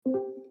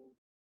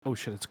Oh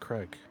shit, it's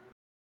Craig.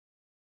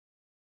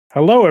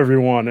 Hello,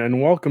 everyone,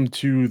 and welcome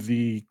to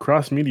the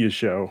Cross Media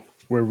Show,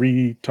 where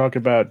we talk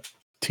about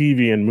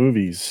TV and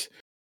movies.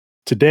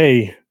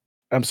 Today,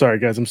 I'm sorry,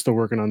 guys, I'm still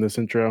working on this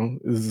intro.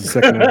 This is the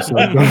second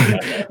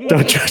episode.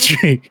 Don't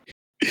judge me.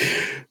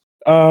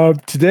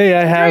 Today,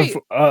 I have.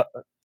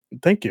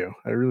 Thank you.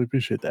 I really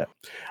appreciate that.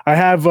 I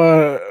have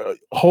a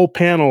whole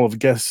panel of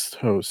guest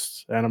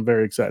hosts, and I'm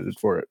very excited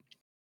for it.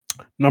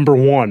 Number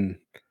one,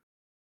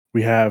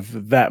 we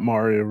have that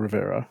Mario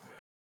Rivera.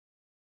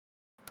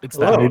 It's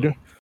Hello. How you doing?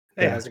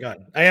 Hey, Yeah. how's it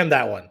going? I am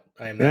that one.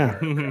 I am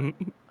that Yeah. Mario.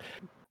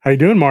 How you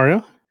doing,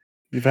 Mario?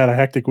 You've had a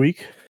hectic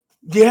week.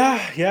 Yeah,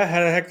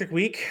 had a hectic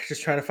week.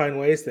 Just trying to find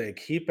ways to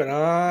keep it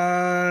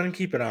on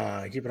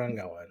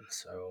going.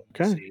 So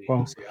Okay, see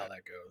well- see how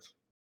that goes.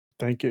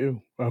 Thank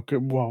you. Okay,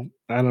 well,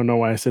 I don't know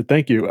why I said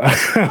thank you.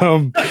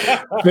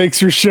 Thanks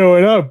for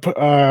showing up.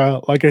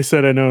 Like I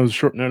said, I know it was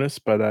short notice,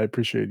 but I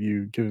appreciate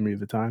you giving me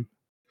the time.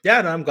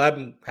 Yeah, no, I'm glad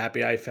and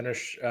happy I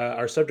finished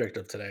our subject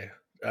of today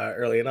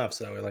early enough.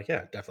 So we're like,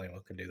 yeah, definitely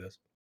we can do this.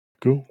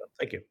 Cool. So,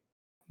 thank you.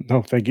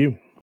 No, thank you.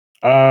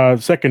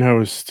 Second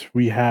host,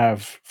 we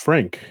have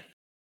Frank.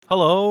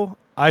 Hello.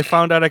 I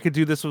found out I could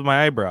do this with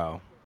my eyebrow.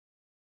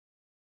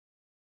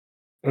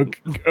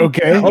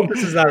 Okay. I hope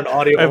this is not an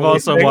audio. I've only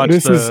also thing. watched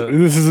This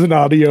is an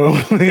audio.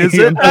 Is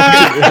it?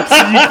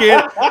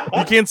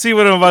 You can't see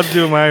what I'm about to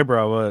do with my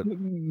eyebrow, but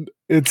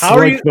It's How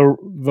are like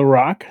the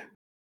Rock.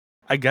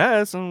 I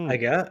guess I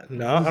guess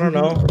no, I don't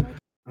know.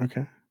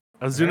 Okay.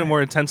 I was doing it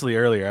more intensely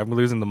earlier. I'm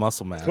losing the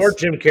muscle mass. It's more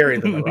Jim Carrey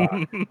than The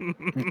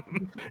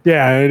Rock.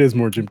 Yeah, it is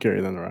more Jim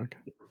Carrey than the Rock.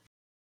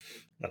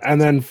 That's And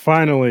then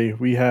finally,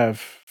 we have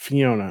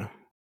Fiona,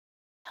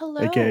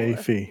 Hello. aka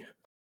Fee.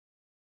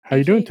 How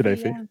you doing AKA today,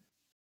 Fee? yeah.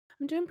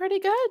 I'm doing pretty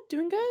good.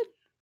 Doing good.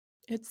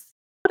 It's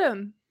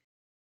autumn.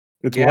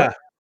 It's yeah. what?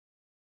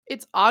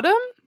 It's autumn?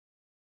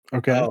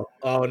 Okay.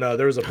 Oh no,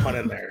 there was a pun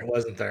in there,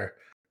 wasn't there?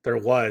 There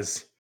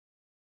was.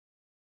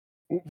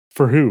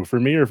 For who? For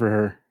me or for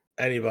her?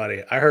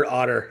 Anybody? I heard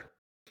otter.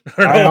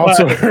 I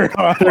also heard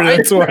otter.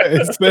 That's why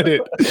I said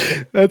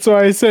it. That's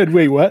why I said,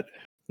 wait, what?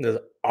 There's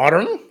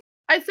autumn.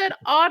 I said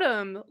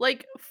autumn,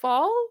 like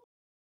fall?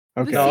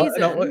 Okay. The No, season.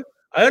 no, I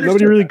understand.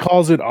 Nobody really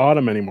calls it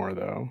autumn anymore,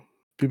 though.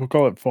 People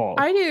call it fall.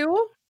 I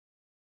do.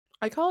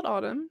 I call it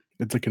autumn.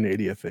 It's a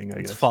Canadian thing, I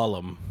It's guess.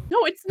 Fallum. No,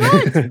 it's not.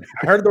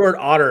 I heard the word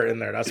otter in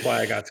there. That's why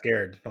I got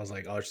scared. I was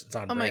like, oh, it's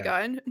on Oh my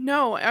brand. god.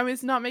 No, I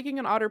was not making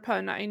an otter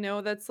pun. I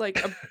know that's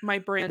like my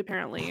brand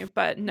apparently,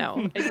 but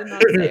no, I did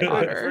not say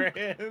otter.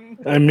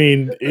 I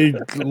mean,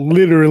 it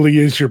literally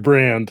is your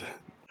brand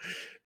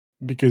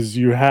because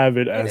you have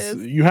it as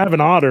is. you have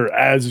an otter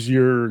as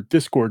your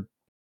Discord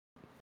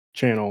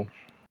channel.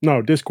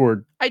 No,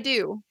 Discord. I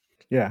do.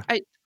 Yeah.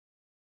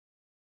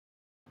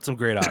 Some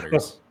great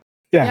otters.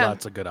 Yeah.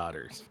 Lots of good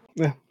otters.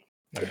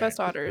 The best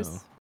otters.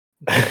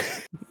 Oh.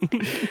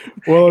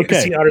 Well, You can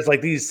okay. see otters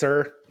like these,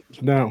 sir.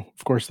 No,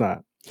 of course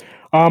not.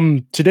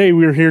 Today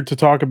we're here to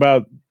talk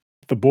about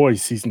The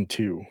Boys season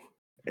 2.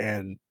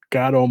 And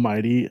God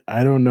almighty,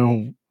 I don't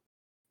know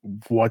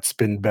what's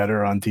been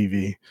better on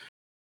TV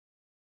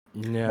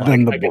Yeah.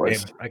 than The I can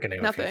Boys. name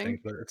a Nothing. few things,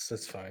 but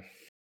it's fine.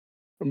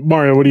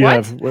 Mario, what do you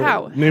What? have?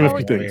 How? Name How a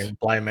few are I things. mean,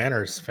 Blind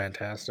Manor's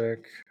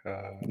fantastic.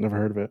 Never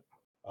heard of it.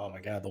 Oh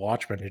my god, The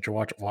Watchmen. Did you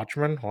watch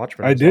Watchmen?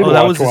 Watchmen. I was did Oh, awesome.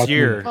 that watch was this Watchmen.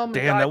 year. Oh my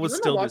Damn, God, that you was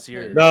wouldn't still have this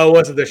year. watched No, it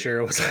wasn't this year.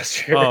 It was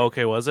last year. Oh,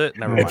 okay, was it?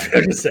 Never I'm mind.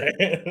 just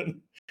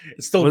saying.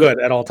 It's still Was- good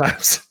at all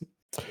times.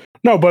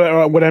 No,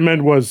 but what I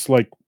meant was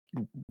like I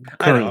know,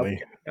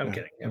 currently. I'm Yeah,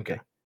 kidding. I'm okay.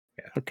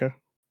 kidding. Okay.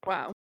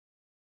 wow.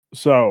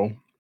 So,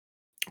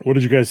 what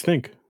did you guys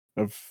think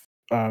of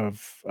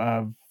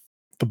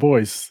The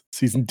Boys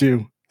season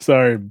 2?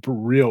 Sorry,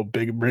 real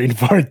big brain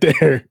fart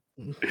there.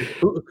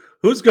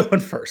 Who's going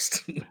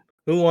first?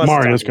 Who wants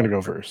Mario's to gonna go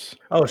first.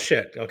 Oh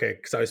shit. Okay,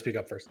 because I always speak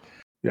up first.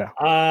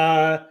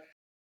 Yeah.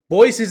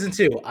 Boys season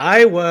 2.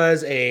 I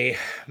was a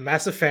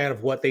massive fan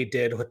of what they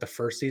did with the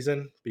first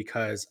season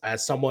because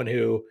as someone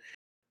who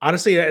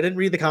honestly I didn't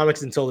read the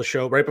comics until the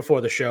show, right before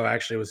the show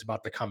actually was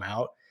about to come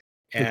out.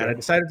 And I Okay.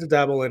 decided to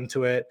dabble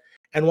into it.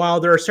 And while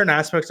there are certain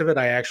aspects of it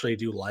I actually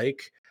do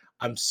like,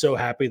 I'm so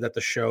happy that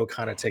the show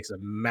kind of takes a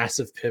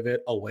massive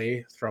pivot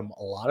away from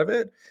a lot of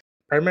it,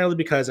 primarily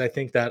because I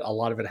think that a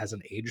lot of it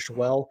hasn't aged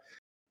well.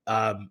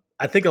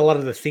 I think a lot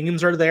of the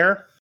themes are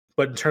there,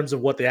 but in terms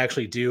of what they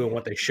actually do and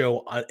what they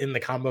show in the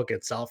comic book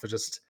itself,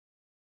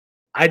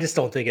 I just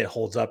don't think it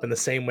holds up in the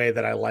same way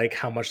that I like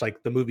how much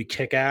like the movie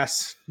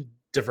Kick-Ass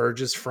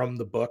diverges from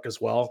the book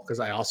as well, because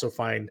I also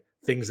find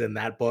things in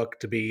that book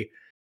to be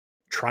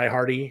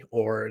try-hardy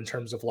or in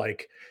terms of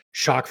like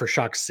shock for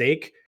shock's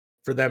sake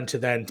for them to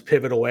then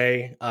pivot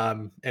away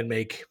and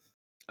make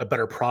a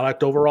better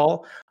product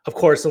overall. Of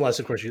course, unless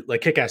of course you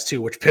like Kick-Ass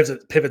 2, which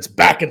pivots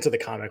back into the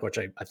comic, which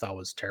I thought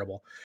was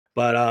terrible.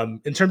 But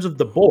in terms of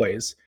The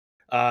Boys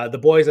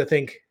I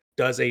think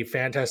does a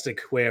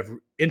fantastic way of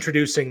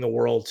introducing the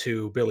world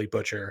to Billy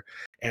Butcher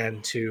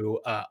and to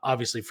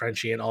obviously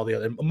Frenchie and all the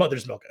other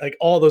Mother's Milk, like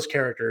all those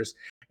characters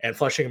and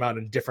fleshing them out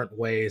in different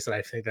ways that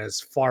I think that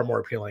is far more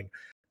appealing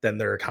than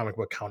their comic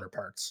book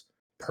counterparts,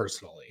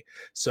 personally.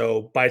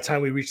 So by the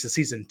time we reach the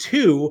season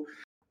 2,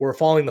 we're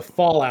following the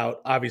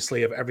fallout,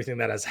 obviously, of everything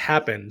that has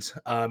happened,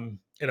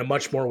 in a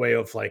much more way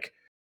of like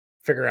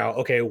figure out,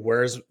 okay,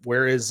 where is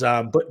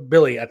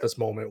Billy at this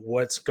moment?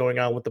 What's going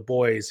on with the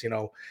boys?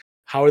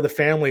 How are the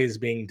families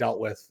being dealt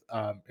with,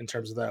 in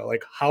terms of that?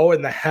 Like, how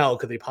in the hell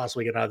could they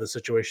possibly get out of the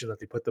situation that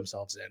they put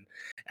themselves in?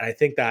 And I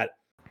think that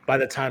by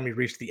the time we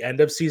reach the end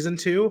of season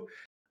 2,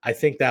 I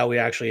think that we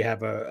actually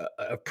have a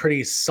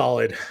pretty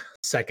solid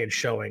second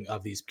showing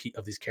of these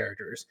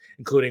characters,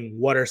 including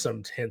what are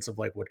some hints of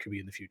like what could be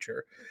in the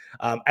future.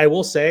 I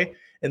will say,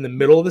 in the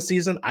middle of the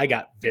season, I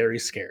got very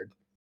scared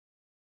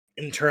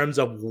in terms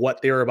of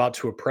what they were about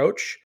to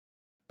approach.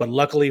 But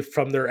luckily,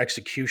 from their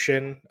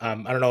execution, I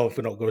don't know if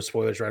we don't go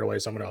spoilers right away,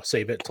 so I'm going to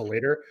save it till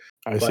later.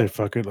 I say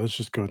fuck it. Let's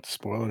just go with the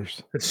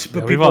spoilers.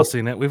 Yeah, we've all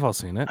seen it. We've all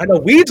seen it. I know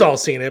we've all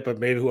seen it, but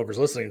maybe whoever's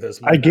listening to this.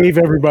 I gave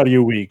everybody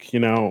a week.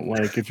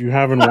 Like if you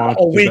haven't watched,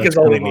 a week is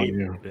all they kind of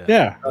need. on you.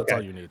 Yeah, that's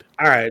all you need.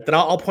 All right, then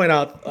I'll point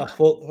out.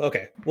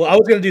 Okay. Well, I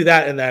was going to do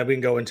that, and then we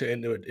can go into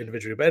it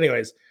individually. But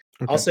anyways,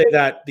 I'll say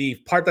that the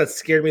part that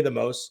scared me the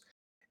most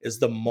is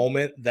the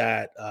moment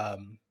that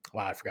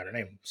I forgot her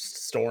name.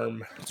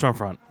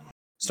 Stormfront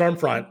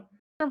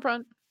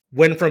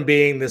went from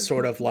being this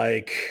sort of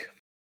like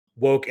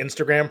woke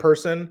Instagram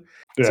person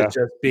to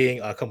just being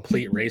a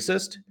complete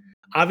racist.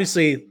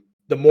 Obviously,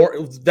 the more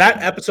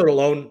that episode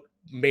alone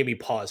made me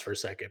pause for a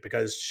second,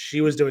 because she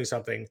was doing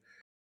something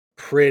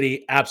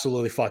pretty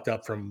absolutely fucked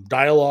up, from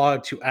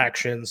dialogue to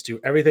actions to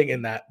everything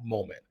in that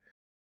moment.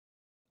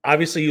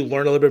 Obviously, you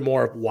learn a little bit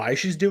more of why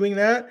she's doing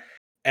that.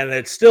 And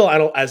it's still,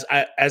 as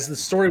the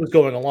story was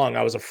going along,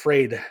 I was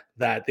afraid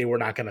that they were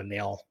not going to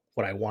nail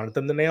what I wanted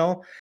them to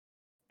nail.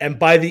 And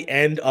by the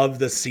end of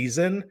the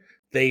season,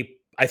 I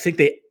think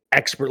they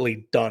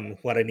expertly done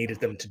what I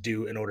needed them to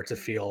do in order to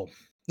feel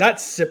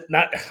not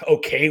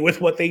okay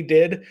with what they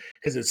did,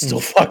 because it's still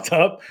fucked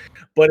up,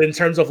 but in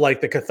terms of like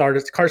the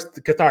catharsis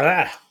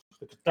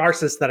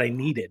that I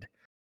needed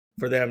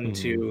for them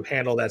to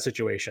handle that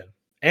situation,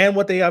 and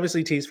what they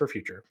obviously tease for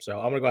future. So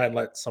I'm gonna go ahead and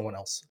let someone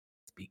else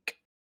speak.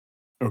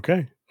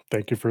 Okay,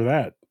 thank you for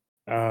that.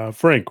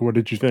 Frank, what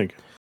did you think?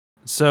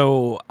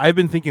 So I've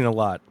been thinking a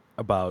lot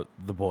about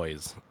The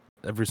Boys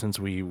ever since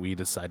we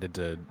decided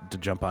to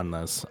jump on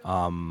this.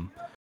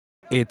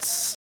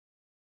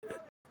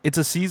 It's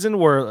a season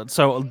where,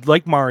 so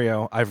like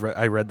Mario, I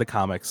read the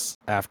comics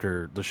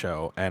after the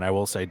show, and I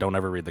will say, don't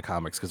ever read the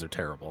comics because they're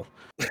terrible.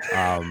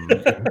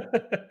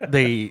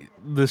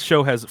 This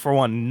show has, for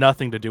one,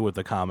 nothing to do with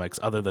the comics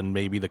other than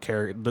maybe the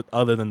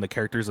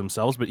characters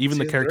themselves, but even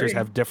the characters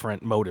have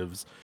different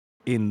motives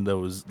in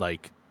those,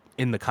 like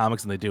in the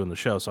comics, than they do in the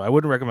show. So I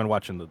wouldn't recommend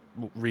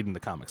reading the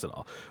comics at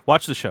all.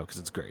 Watch the show because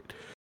it's great.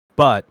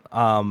 But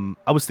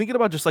I was thinking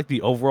about just like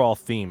the overall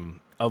theme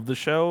of the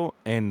show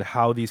and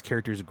how these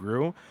characters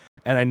grew,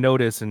 and I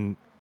noticed, and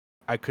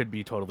I could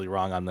be totally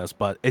wrong on this,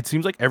 but it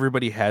seems like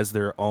everybody has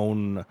their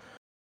own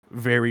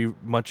very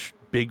much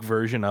big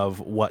version of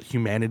what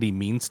humanity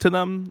means to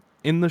them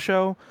in the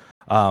show.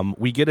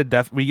 We get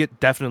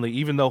definitely,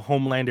 even though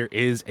Homelander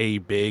is a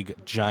big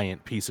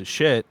giant piece of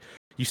shit,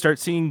 you start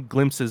seeing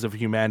glimpses of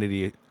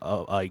humanity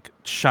like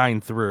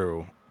shine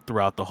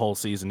throughout the whole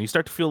season. You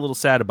start to feel a little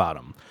sad about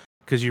him,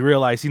 because you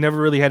realize he never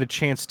really had a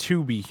chance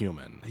to be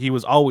human. He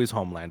was always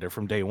Homelander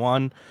from day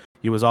one.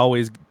 He was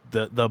always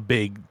the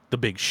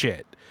big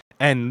shit.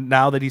 And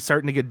now that he's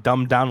starting to get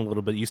dumbed down a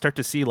little bit, you start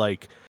to see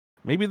like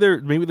maybe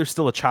there's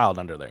still a child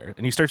under there.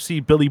 And you start to see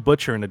Billy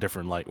Butcher in a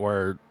different light,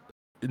 where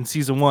in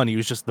season 1 he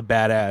was just the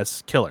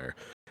badass killer.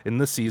 In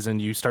this season,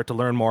 you start to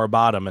learn more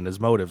about him and his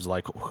motives,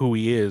 like who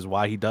he is,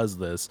 why he does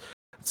this.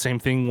 Same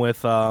thing with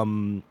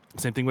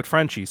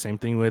Frenchie. Same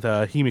thing with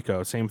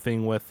Himiko. Same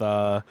thing with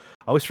I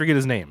always forget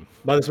his name.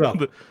 Mother's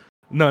Milk.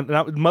 No,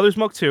 not Mother's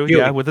Milk too. Huey.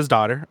 Yeah, with his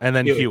daughter, and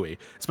then Huey.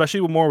 Especially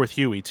more with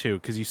Huey too,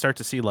 because you start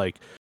to see like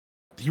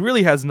he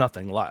really has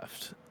nothing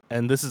left,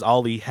 and this is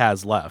all he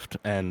has left,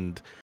 and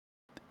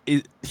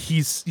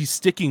he's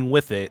sticking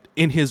with it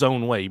in his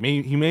own way.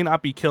 He may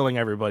not be killing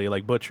everybody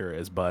like Butcher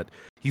is, but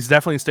he's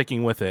definitely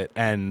sticking with it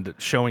and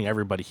showing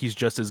everybody he's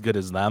just as good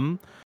as them,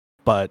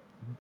 but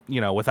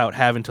without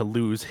having to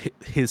lose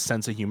his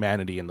sense of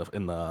humanity in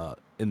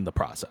the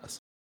process.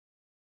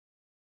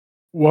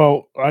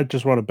 Well, I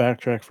just want to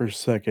backtrack for a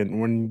second.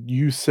 When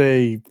you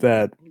say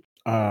that,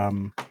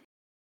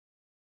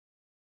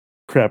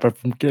 crap, I'm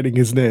forgetting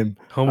his name.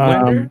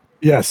 Homelander?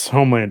 Yes,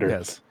 Homelander.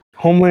 Yes.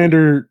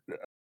 Homelander,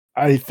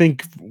 I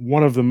think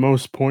one of the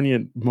most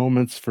poignant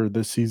moments for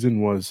this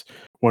season was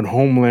when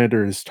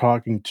Homelander is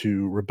talking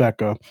to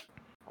Rebecca,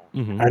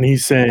 and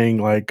he's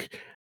saying, like,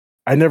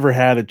 I never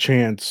had a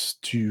chance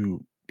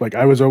to, like,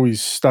 I was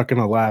always stuck in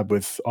a lab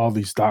with all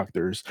these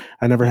doctors.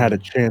 I never had a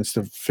chance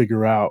to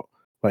figure out,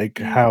 like,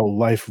 how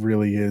life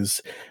really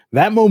is.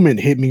 That moment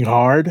hit me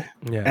hard.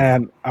 Yeah.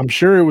 And I'm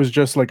sure it was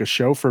just like a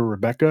show for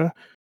Rebecca,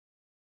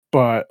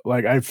 but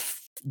like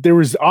there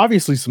was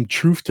obviously some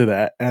truth to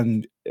that.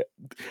 And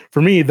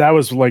for me, that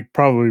was like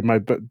probably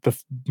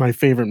my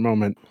favorite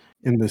moment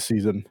in this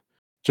season.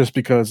 just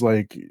because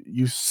like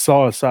you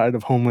saw a side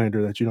of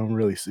Homelander that you don't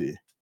really see.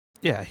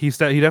 Yeah, he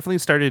definitely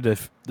started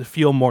to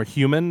feel more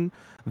human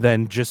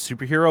than just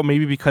superhero.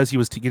 Maybe because he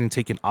was getting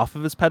taken off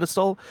of his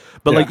pedestal.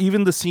 But like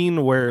even the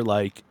scene where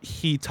like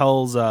he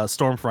tells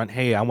Stormfront,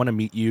 "Hey, I want to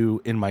meet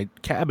you in my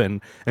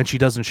cabin," and she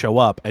doesn't show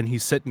up, and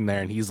he's sitting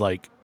there, and he's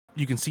like,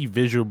 you can see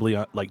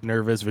visually like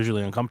nervous,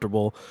 visually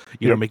uncomfortable.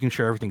 You know, making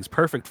sure everything's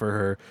perfect for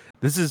her.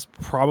 This is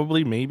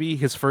probably maybe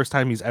his first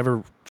time he's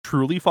ever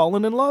truly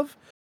fallen in love.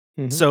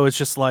 So it's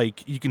just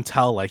like you can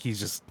tell like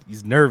he's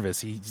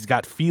nervous. He's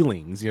got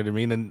feelings, you know what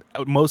I mean? And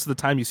most of the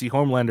time you see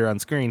Homelander on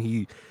screen,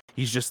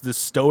 he's just this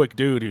stoic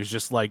dude who's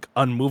just like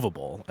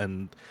unmovable,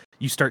 and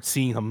you start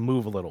seeing him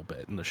move a little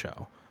bit in the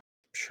show.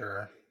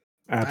 Sure.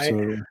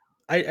 Absolutely.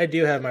 I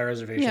do have my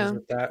reservations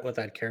with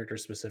that character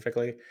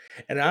specifically.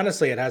 And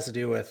honestly, it has to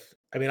do with,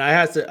 I mean, I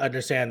have to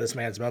understand this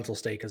man's mental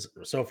state because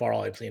so far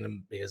all I've seen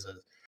him be is a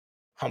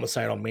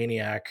homicidal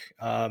maniac.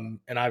 And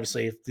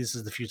obviously, this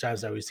is the few times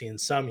that we've seen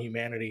some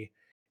humanity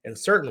in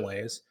certain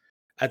ways.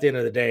 At the end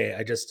of the day,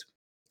 it's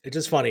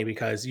just funny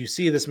because you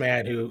see this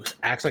man who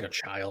acts like a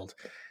child,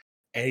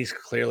 and he's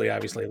clearly,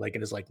 obviously, like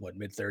in his like what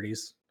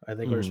mid-30s, I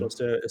think we're supposed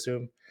to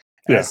assume.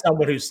 And as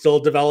someone who's still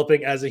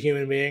developing as a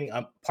human being,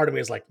 part of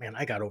me is like, man,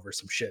 I got over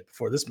some shit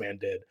before this man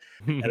did,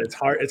 and it's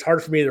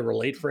hard for me to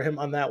relate for him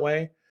on that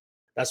way.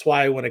 That's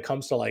why when it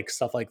comes to like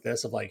stuff like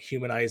this of like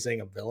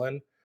humanizing a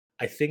villain,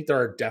 I think there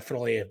are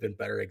definitely have been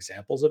better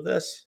examples of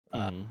this.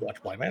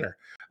 Watch Bly Manor,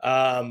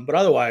 but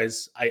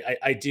otherwise,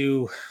 I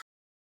do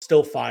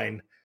still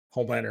find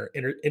Homelander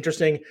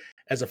interesting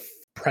as a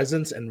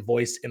presence and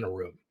voice in a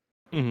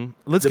room.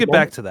 Let's get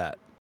back to that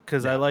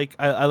because I like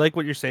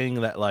what you're saying,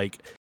 that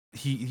like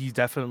he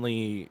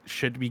definitely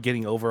should be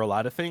getting over a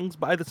lot of things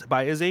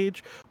by his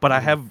age, but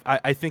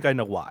I think I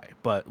know why,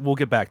 but we'll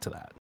get back to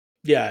that.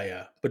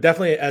 Yeah, but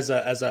definitely as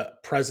a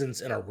presence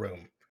in a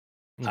room.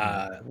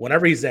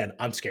 Whenever he's in,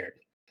 I'm scared.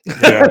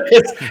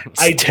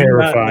 It's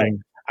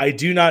terrifying. I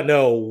do not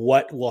know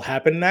what will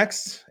happen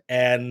next,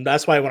 and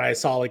that's why when I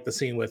saw like the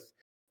scene with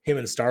him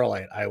and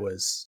Starlight, I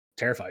was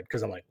terrified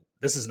because I'm like,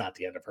 this is not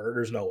the end of her.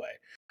 There's no way.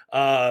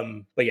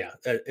 But yeah,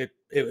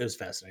 it was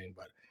fascinating,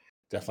 but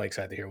definitely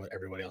excited to hear what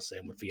everybody else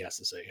saying, what Fee has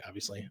to say,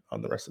 obviously,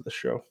 on the rest of the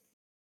show.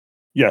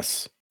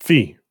 Yes.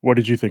 Fee, what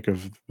did you think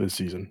of this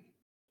season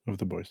of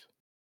The Boys?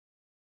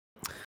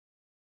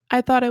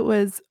 I thought it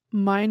was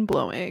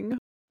mind-blowing,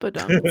 but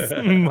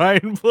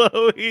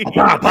mind-blowing.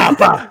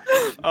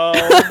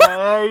 Oh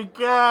my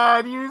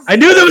god! I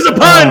knew there was a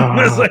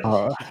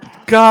pun!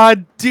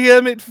 God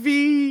damn it,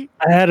 Fee!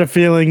 I had a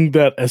feeling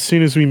that as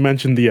soon as we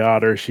mentioned the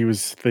otter, she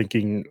was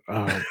thinking,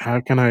 how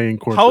can I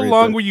incorporate How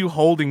long were you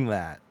holding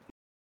that?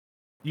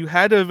 You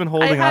had to have been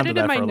holding on to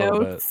that for a little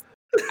bit.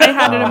 I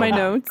had it in my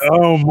notes.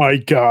 Oh my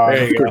god.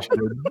 There you go.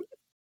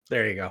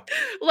 There you go.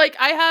 Like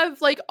I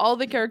have like all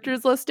the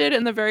characters listed,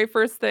 and the very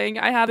first thing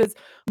I have is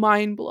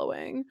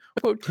mind-blowing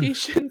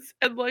quotations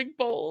and like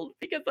bold,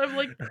 because I'm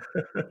like,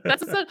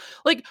 that's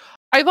like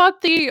I thought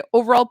the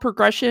overall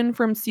progression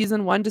from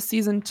season 1 to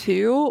season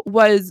 2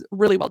 was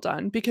really well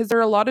done, because there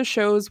are a lot of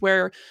shows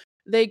where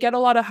they get a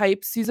lot of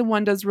hype. Season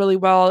 1 does really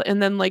well,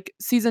 and then like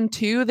season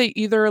 2 they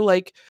either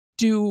like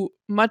do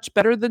much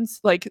better than,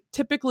 like,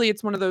 typically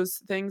it's one of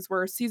those things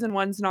where season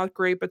 1's not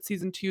great but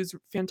season 2's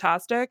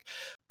fantastic.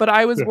 But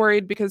I was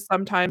worried because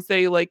sometimes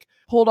they like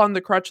hold on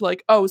the crutch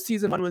like, oh,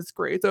 season 1 was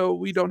great, so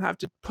we don't have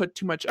to put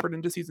too much effort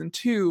into season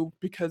 2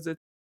 because it's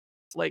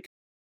like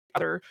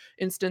other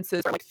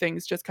instances where like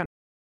things just kind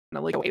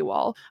of like go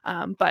AWOL.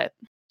 But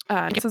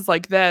cases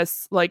like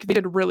this, like they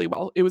did really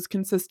well. It was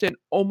consistent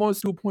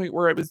almost to a point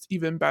where it was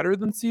even better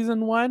than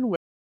season 1, which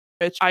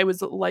I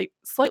was like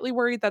slightly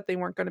worried that they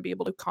weren't going to be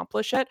able to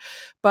accomplish it.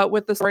 But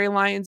with the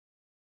storylines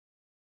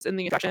and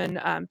the introduction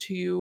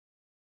to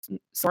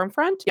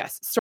Stormfront,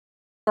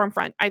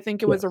 Stormfront, I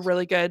think it was a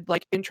really good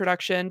like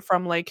introduction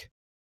from like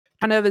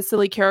kind of a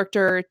silly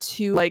character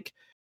to like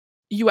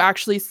you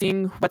actually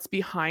seeing what's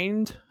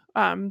behind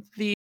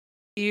the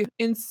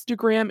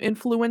Instagram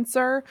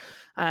influencer.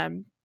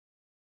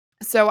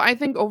 So I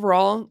think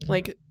overall,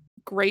 like,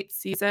 great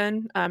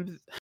season.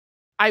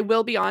 I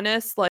will be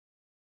honest, like,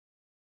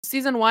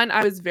 season 1,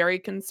 I was very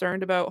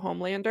concerned about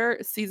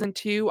Homelander. Season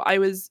 2, I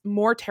was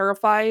more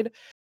terrified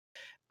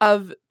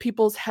of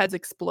people's heads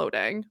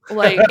exploding.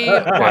 Like,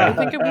 I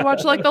think we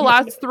watched like the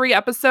last 3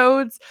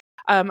 episodes.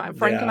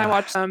 Frank and I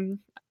watched them,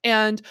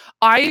 and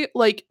I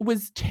like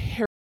was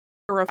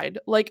terrified.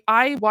 Like,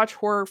 I watch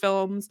horror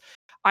films.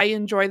 I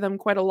enjoy them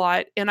quite a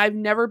lot, and I've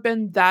never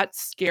been that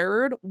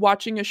scared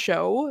watching a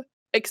show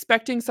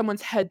expecting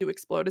someone's head to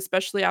explode,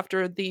 especially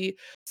after the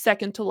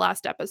second to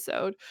last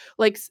episode.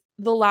 Like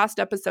the last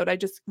episode, I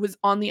just was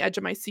on the edge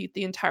of my seat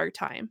the entire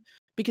time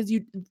because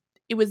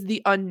it was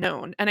the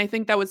unknown. And I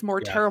think that was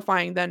more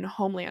terrifying than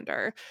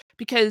Homelander,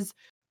 because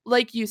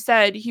like you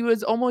said, he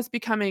was almost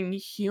becoming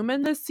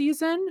human this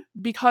season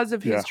because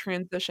of his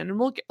transition. And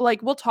we'll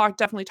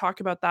definitely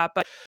talk about that.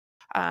 But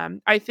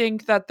I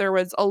think that there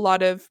was a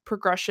lot of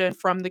progression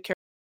from the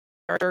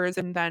characters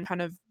and then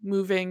kind of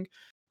moving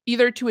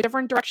either to a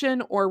different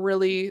direction or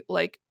really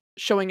like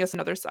showing us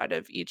another side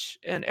of each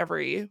and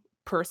every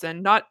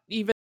person, not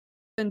even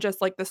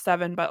just like the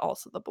 7, but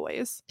also the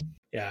boys.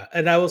 Yeah,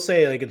 and I will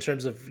say, like, in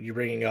terms of you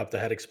bringing up the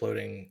head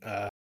exploding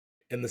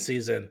in the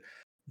season,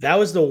 that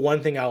was the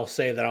one thing I'll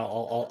say that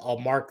I'll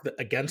mark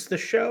against the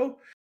show,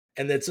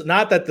 and it's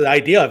not that the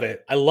idea of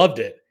it. I loved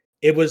it.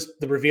 It was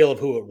the reveal of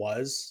who it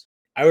was.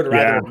 I would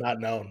rather have not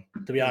known,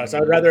 to be honest.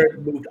 I would rather it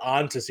moved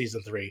on to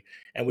season 3,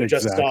 and we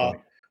just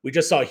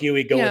saw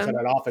Huey go into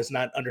that office,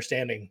 not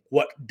understanding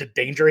what the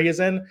danger he is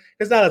in.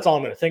 Because now that's all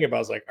I'm going to think about. I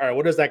was like, all right,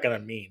 what is that going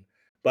to mean?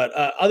 But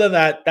other than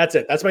that, that's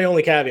it. That's my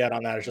only caveat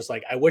on that. It's just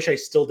like, I wish I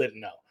still didn't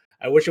know.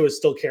 I wish it was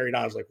still carried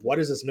on. I was like, what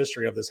is this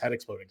mystery of this head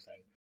exploding thing?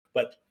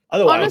 But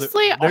otherwise,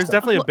 honestly, there's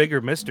definitely a bigger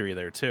mystery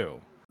there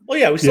too. Well,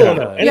 yeah, we still don't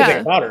know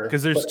anything about her.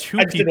 Because there's 2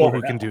 people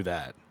who can do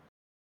that.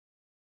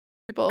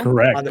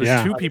 Correct.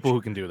 There's 2 people who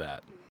can do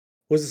that.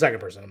 Who's the second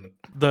person?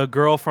 The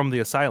girl from the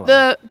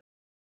asylum.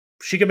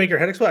 She can make her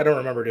head explode? I don't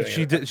remember doing it.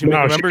 She did. She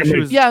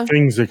was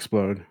things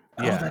explode.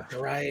 Yeah, that's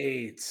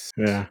right.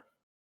 Yeah.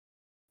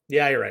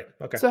 Yeah, you're right.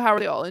 Okay. So how are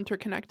they all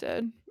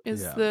interconnected? How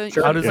does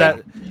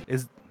that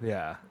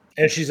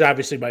And she's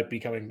obviously might be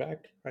coming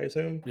back, I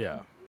assume. Yeah.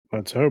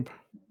 Let's hope.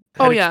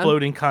 Head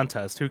exploding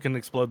contest. Who can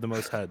explode the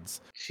most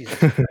heads?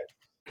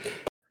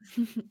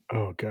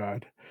 Oh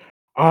God.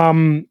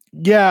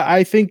 Yeah,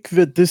 I think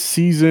that this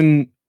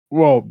season,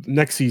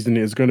 next season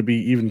is going to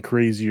be even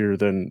crazier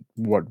than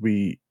what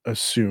we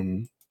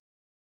assume.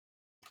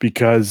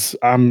 Because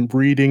I'm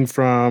reading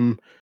from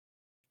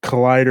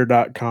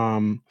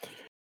Collider.com.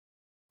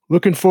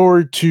 Looking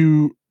forward,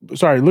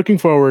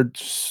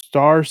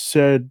 Star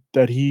said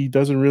that he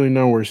doesn't really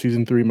know where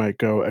season 3 might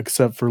go,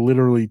 except for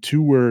literally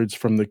 2 words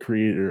from the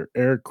creator,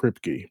 Eric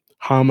Kripke,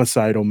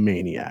 homicidal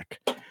maniac.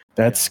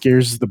 That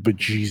scares the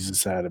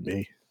bejesus out of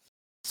me.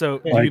 So,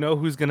 do you know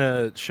who's going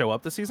to show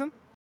up this season?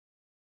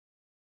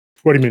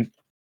 What do you mean?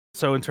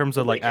 So, in terms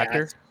of like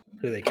actor?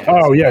 Who they cast?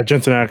 Oh, yeah,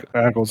 Jensen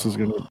Ackles is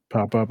going to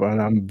pop up,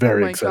 and I'm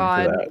very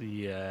excited for that.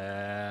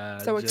 Yeah.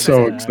 So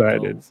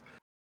excited.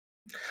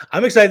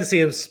 I'm excited to see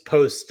him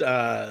post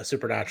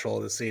Supernatural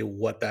to see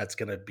what that's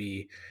going to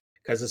be.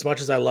 Because as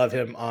much as I love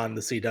him on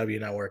the CW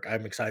network,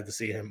 I'm excited to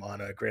see him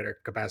on a greater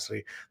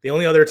capacity. The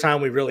only other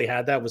time we really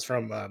had that was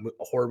from a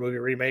horror movie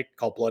remake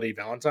called Bloody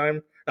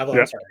Valentine.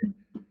 Sorry.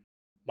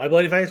 My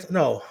Bloody Valentine?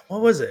 No,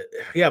 what was it?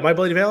 Yeah, My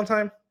Bloody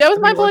Valentine? That was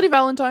My Bloody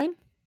Valentine.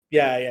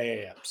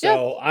 Yeah.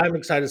 So I'm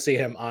excited to see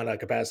him on a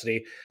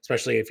capacity,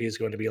 especially if he's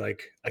going to be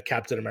like a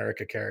Captain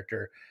America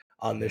character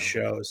on this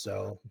show.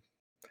 So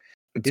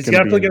he's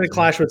definitely going to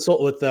clash with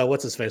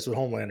what's his face with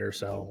Homelander.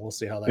 So we'll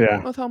see how that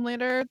goes. With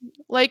Homelander,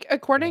 like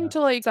according to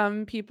like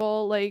some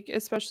people, like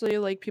especially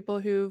like people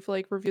who've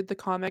like reviewed the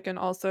comic, and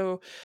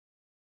also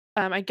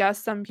I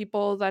guess some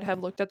people that have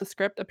looked at the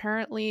script,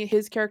 apparently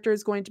his character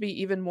is going to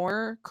be even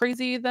more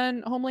crazy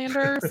than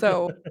Homelander.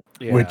 So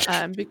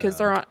because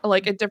they're on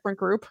like a different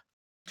group.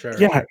 Sure.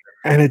 Yeah,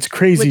 and it's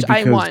crazy which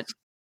I want.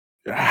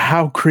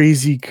 How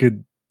crazy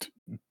could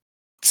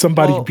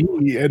somebody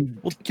be? And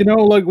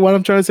like what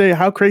I'm trying to say,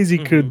 how crazy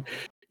could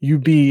you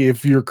be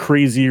if you're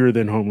crazier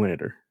than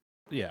Homelander?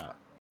 Yeah.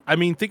 I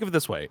mean, think of it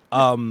this way.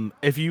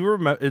 If you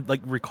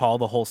recall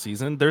the whole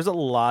season, there's a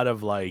lot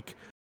of like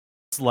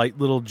slight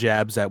little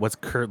jabs at what's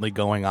currently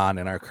going on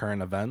in our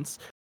current events,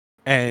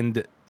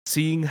 and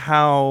seeing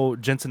how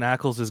Jensen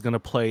Ackles is going to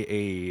play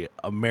a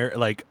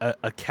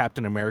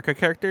Captain America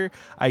character,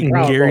 I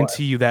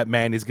guarantee you that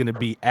man is going to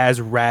be as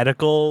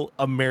radical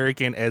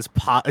American as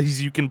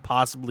you can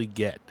possibly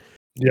get.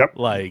 Yep.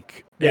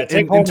 Like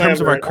in terms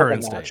of our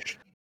current state.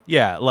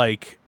 Yeah,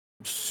 like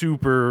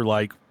super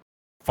like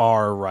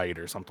far right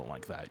or something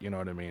like that. You know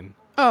what I mean?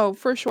 Oh,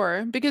 for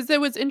sure. Because it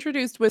was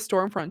introduced with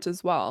Stormfront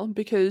as well,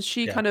 because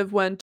she kind of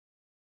went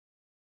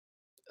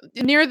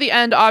near the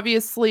end.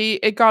 Obviously,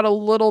 it got a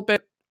little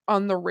bit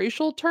on the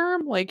racial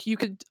term. Like you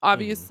could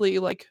obviously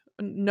like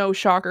no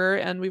shocker,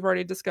 and we've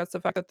already discussed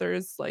the fact that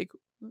there's like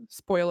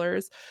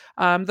spoilers,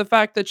 the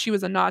fact that she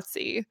was a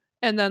Nazi,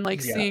 and then like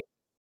seeing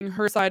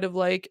her side of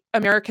like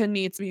America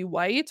needs to be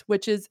white,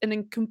 which is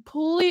an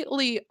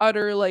completely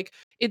utter like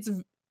it's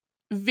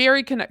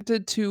very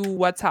connected to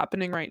what's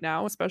happening right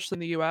now, especially in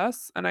the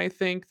US. And I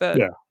think that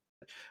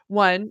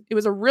one, it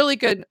was a really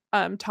good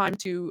time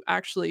to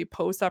actually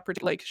post that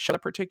show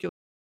that particular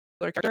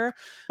character,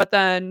 but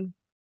then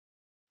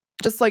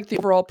just like the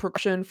overall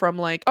progression from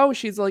like, oh,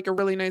 she's like a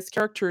really nice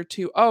character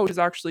to, oh, she's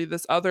actually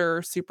this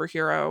other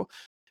superhero.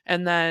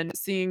 And then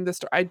seeing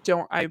this, I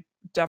definitely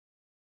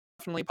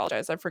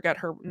apologize. I forget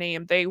her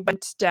name. They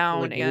went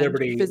down like and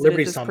visited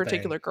this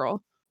particular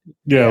girl.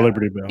 Yeah,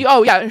 Liberty Bell.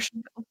 Oh, yeah.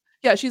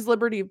 Yeah, she's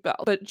Liberty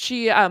Bell. But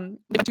she went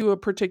to a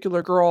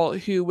particular girl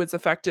who was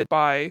affected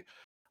by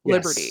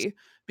Liberty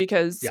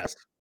because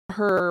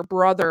her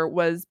brother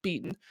was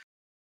beaten.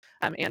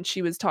 And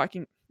she was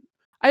talking.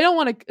 I don't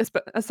want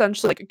to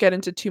essentially like get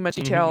into too much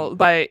detail,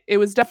 but it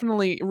was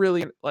definitely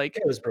really like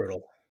it was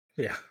brutal.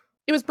 Yeah,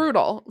 it was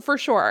brutal for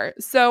sure.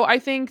 So I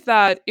think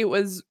that it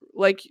was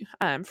like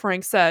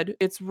Frank said,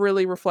 it's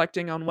really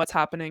reflecting on what's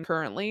happening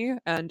currently,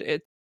 and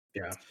it's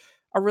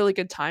a really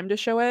good time to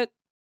show it.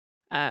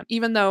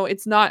 Even though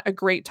it's not a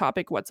great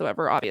topic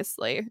whatsoever,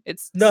 obviously,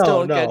 it's No,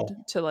 still no. good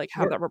to like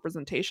have that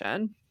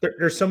representation.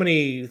 There's so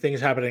many things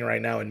happening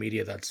right now in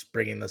media that's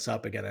bringing this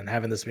up again and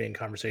having this be in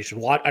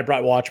conversation. I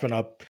brought Watchmen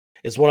up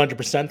is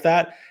 100%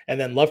 that, and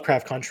then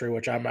Lovecraft Country,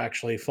 which I'm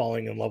actually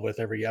falling in love with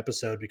every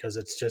episode because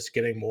it's just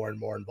getting more and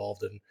more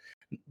involved in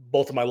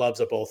both of my loves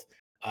of both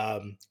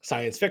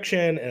science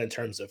fiction and in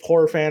terms of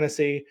horror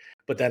fantasy,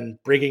 but then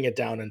bringing it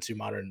down into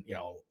modern,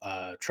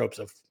 tropes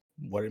of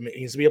what it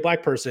means to be a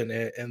black person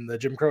in the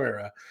Jim Crow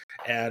era.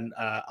 And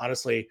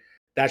honestly,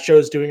 that show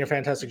is doing a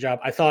fantastic job.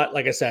 I thought,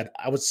 like I said,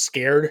 I was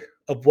scared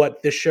of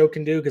what this show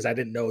can do because I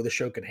didn't know the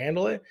show could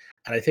handle it,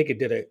 and I think it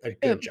did a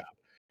good job.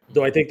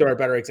 Though I think there are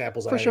better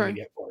examples on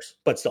media, of course.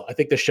 But still, I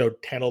think the show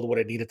handled what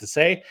it needed to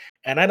say,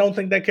 and I don't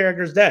think that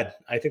character's dead.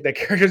 I think that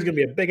character's going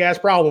to be a big-ass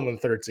problem in the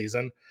third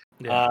season.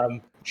 Yeah.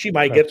 She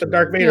might get the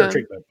Darth Vader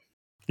treatment.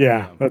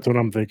 Yeah, that's what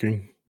I'm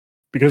thinking.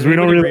 Because we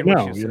don't really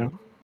know,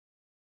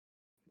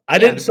 I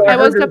didn't. So I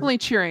was definitely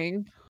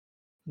cheering.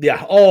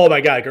 Yeah. Oh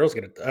my God, girls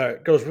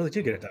really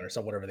do get it done, or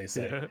something, whatever they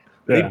say.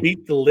 They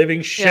beat the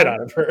living shit out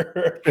of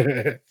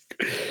her.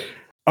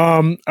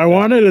 I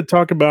wanted to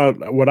talk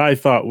about what I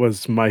thought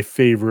was my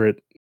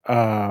favorite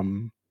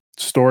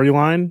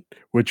storyline,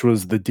 which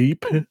was The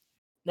Deep.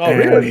 Oh,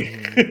 really?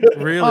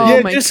 Really? Oh,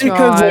 yeah, my just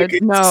God.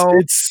 because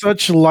it's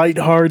such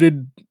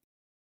lighthearted.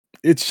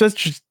 It's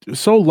just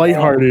so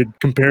lighthearted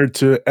compared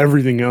to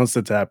everything else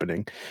that's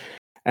happening,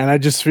 and I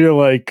just feel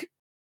like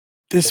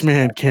this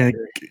man can't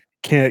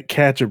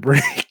catch a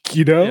break,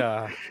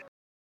 Yeah.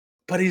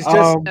 But he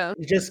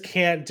just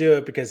can't do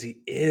it because he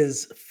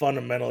is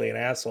fundamentally an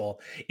asshole.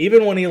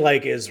 Even when he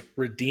is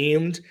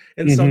redeemed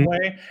in some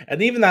way,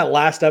 and even that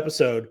last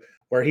episode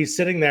where he's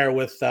sitting there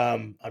with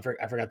I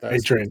forgot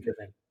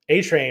the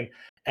A-Train,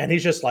 and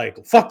he's just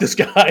like, fuck this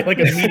guy, like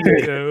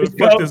immediately.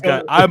 Fuck this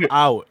guy. I'm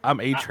out.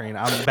 I'm A-Train.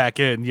 I'm back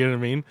in. You know what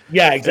I mean?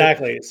 Yeah,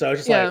 exactly. So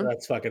it's just like,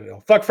 that's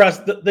fucking fuck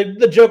Fresca.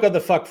 The joke of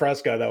the fuck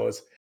Fresca that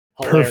was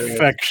hilarious.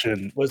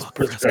 Perfection. Was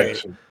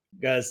great.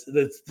 Guys,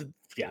 it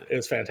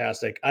was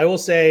fantastic. I will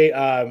say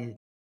I'm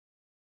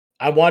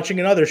watching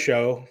another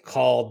show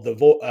called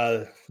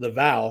The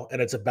Vow, and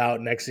it's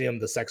about NXIVM,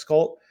 the sex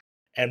cult.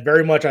 And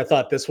very much I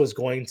thought this was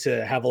going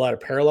to have a lot of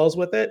parallels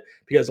with it,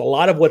 because a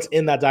lot of what's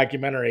in that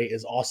documentary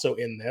is also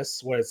in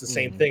this, where it's the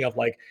same thing of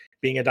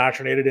being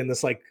indoctrinated in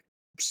this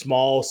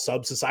small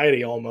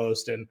sub-society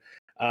almost, and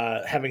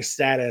having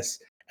status.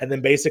 And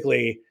then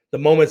basically the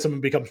moment someone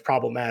becomes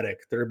problematic,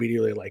 they're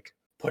immediately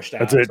pushed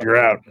out. That's it. You're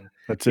out.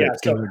 That's it.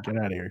 Get out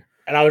of here.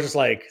 And I was just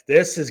like,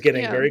 this is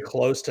getting very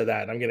close to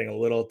that. And I'm getting a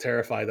little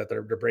terrified that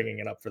they're bringing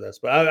it up for this.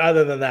 But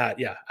other than that,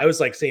 I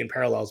was seeing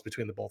parallels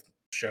between the both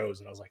shows,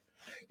 and I was like,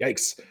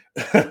 yikes.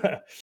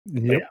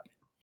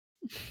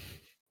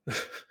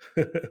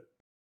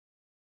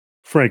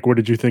 Frank, what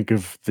did you think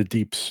of The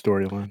Deep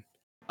storyline?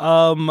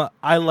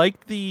 I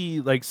like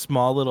the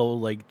small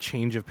little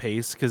change of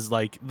pace, because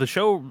the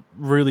show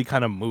really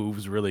kind of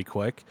moves really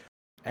quick,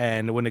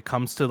 and when it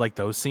comes to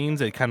those scenes,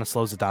 it kind of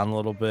slows it down a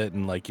little bit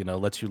and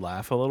lets you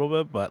laugh a little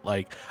bit. But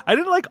I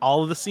didn't like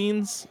all of the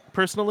scenes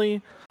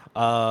personally.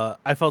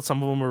 I felt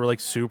some of them were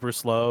super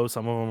slow,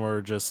 some of them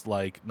were just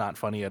not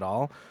funny at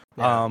all.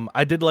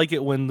 I did like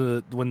it when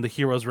the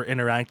heroes were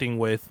interacting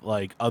with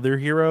other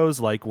heroes,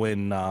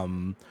 when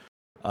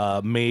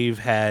Maeve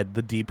had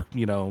the Deep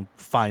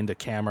find a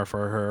camera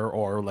for her,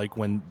 or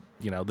when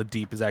the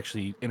Deep is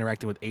actually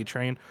interacting with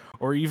A-Train,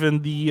 or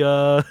even the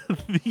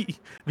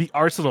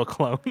Arsenal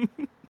clone.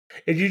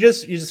 And you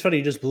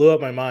just blew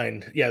up my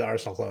mind. Yeah, the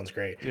Arsenal clone's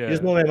great. Yeah. You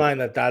just blew my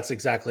mind that's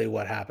exactly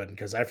what happened,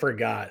 because I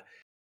forgot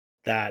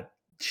that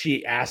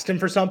she asked him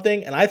for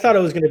something, and I thought it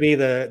was going to be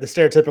the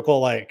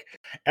stereotypical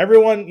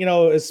everyone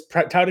is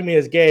touting me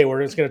as gay,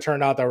 we're just going to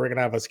turn out that we're going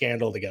to have a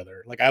scandal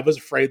together. I was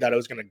afraid that it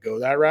was going to go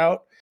that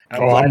route.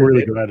 I'm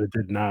really glad it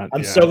did not.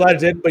 I'm so glad it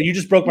did, but you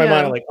just broke my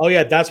mind. I'm like, oh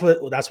yeah, that's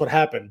what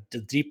happened.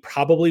 The Deep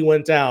probably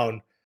went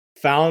down,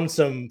 found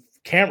some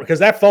camera, because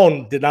that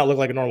phone did not look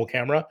like a normal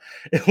camera.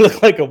 It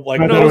looked like it was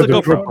a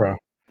GoPro.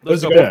 It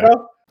was a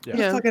GoPro?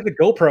 Yeah. I had the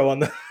GoPro on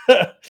the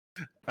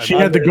She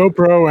had the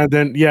GoPro, and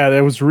then that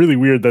was really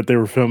weird that they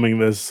were filming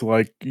this.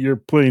 Your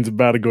plane's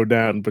about to go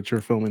down, but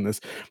you're filming this.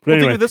 But anyway,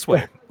 think of it this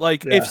way: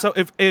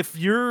 if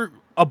you're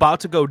about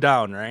to go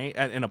down, right,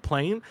 in a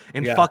plane,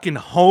 and fucking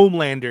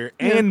Homelander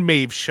and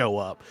Maeve show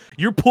up,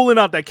 you're pulling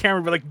out that camera,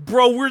 and be like,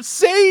 "Bro, we're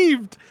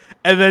saved!"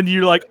 And then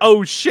you're like,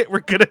 "Oh shit, we're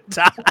gonna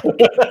die."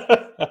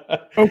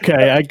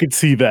 Okay, I could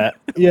see that.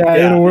 Yeah,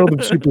 in a world of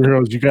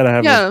superheroes, you gotta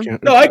have.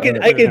 No, I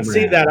can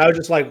see that. I was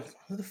just like,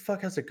 who the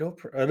fuck has a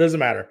GoPro? It doesn't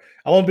matter.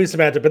 I won't be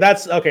semantic, but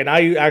that's okay. Now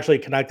you actually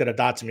connected a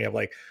dot to me of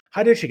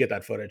how did she get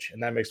that footage?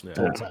 And that makes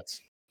total sense.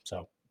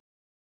 So,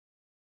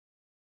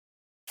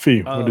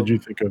 Fee, what did you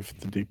think of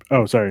The Deep?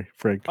 Oh, sorry,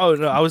 Frank. Oh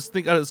no, I was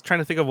trying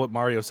to think of what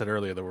Mario said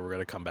earlier that we were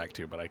gonna come back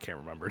to, but I can't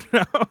remember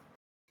now.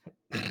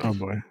 Oh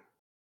boy.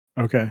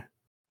 Okay.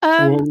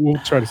 We'll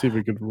try to see if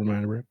we could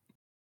remember it.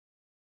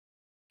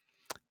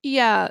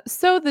 Yeah,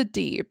 so The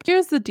Deep.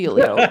 Here's the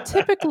dealio.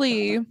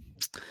 Typically,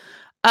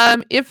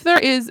 if there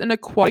is an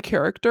aquatic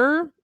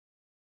character,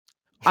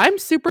 I'm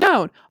super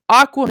down.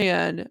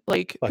 Aquaman,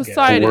 like Fuck yeah.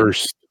 Poseidon,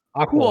 Worst.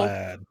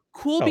 Aqualad.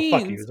 cool Oh, fuck you.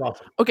 It beans. was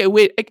awesome. Okay,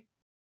 wait.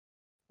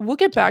 We'll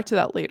get back to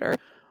that later.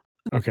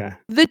 Okay.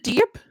 The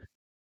Deep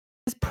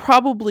is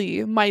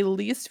probably my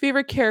least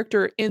favorite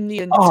character in the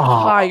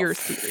entire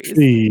series.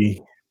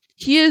 See.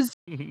 He is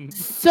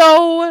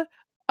so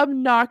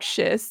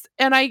obnoxious,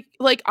 and I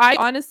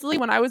honestly,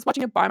 when I was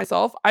watching it by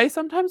myself, I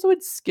sometimes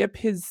would skip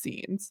his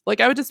scenes. Like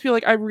I would just feel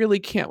like I really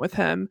can't with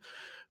him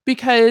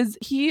because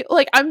he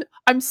like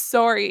I'm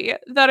sorry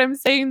that I'm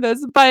saying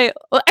this, but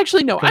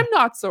actually no, I'm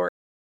not sorry.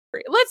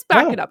 Let's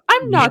back it up.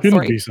 I'm You not shouldn't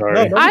sorry. be sorry.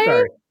 No, don't be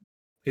sorry.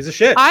 He's a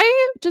shit.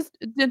 I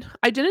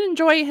didn't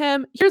enjoy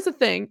him. Here's the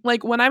thing.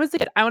 Like when I was a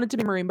kid, I wanted to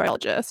be a marine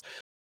biologist.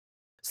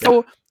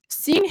 So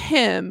seeing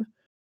him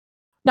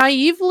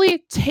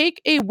naively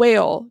take a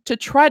whale to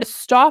try to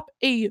stop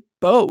a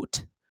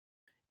boat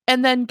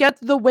and then get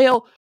the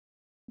whale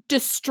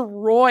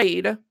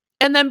destroyed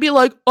and then be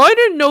like, I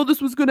didn't know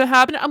this was going to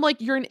happen. I'm like,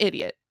 you're an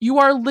idiot. You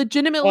are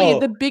legitimately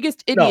the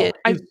biggest idiot.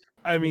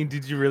 I mean,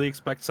 did you really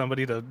expect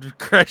somebody to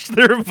crash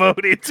their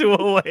boat into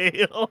a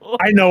whale?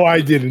 I know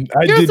I didn't.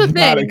 I Here's the did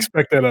not thing.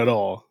 expect that at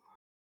all.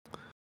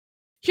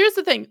 Here's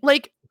the thing.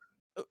 Like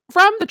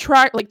from the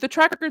track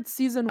record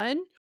season 1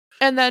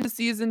 and then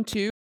season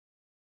 2,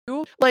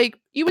 like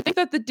you would think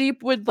that the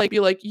Deep would like be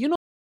like, you know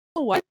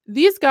what?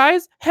 These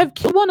guys have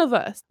killed one of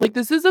us. Like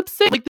this is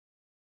insane. Like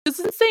this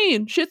is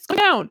insane. Shit's going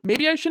down.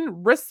 Maybe I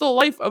shouldn't risk the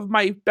life of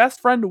my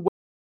best friend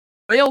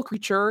whale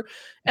creature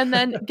and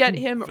then get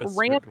him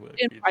rammed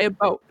in by a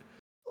boat.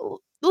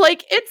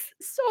 Like it's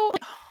so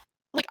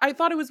like I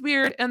thought it was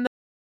weird, and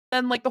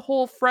then like the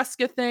whole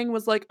Fresca thing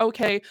was like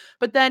okay,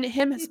 but then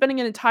him spending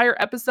an entire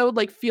episode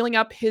like feeling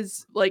up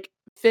his like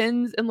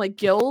fins and like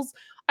gills,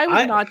 I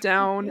was not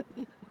down.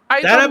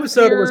 That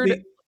episode was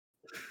the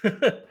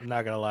I'm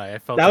not gonna lie, I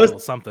felt a little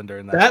something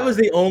during that. That was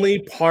the only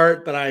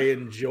part that I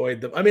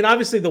enjoyed. I mean,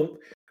 obviously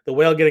the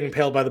whale getting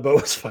impaled by the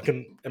boat was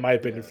fucking, in my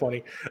opinion,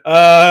 funny.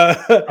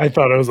 I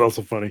thought it was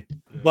also funny.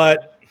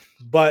 But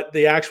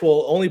the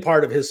actual only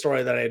part of his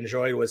story that I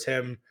enjoyed was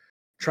him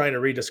trying to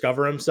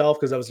rediscover himself,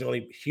 because that was the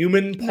only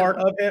human part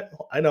of it.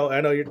 I know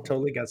you're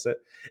totally against it.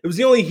 It was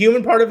the only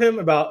human part of him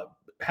about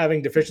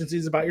having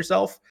deficiencies about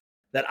yourself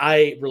that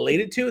I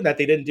related to, that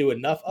they didn't do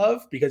enough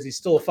of, because he's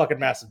still a fucking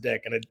massive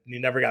dick, and he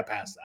never got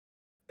past that.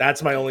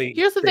 That's my only.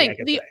 Here's the thing.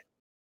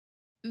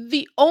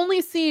 The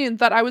only scene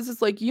that I was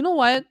just like, you know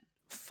what?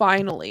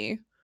 Finally,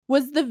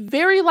 was the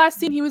very last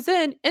scene he was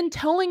in and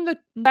telling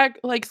that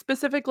like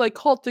specific like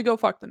cult to go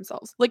fuck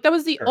themselves. Like that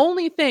was the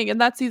only thing in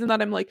that season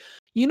that I'm like,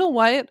 you know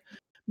what?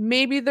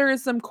 Maybe there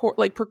is some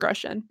like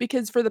progression,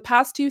 because for the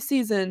past 2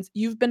 seasons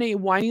you've been a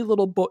whiny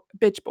little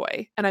bitch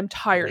boy, and I'm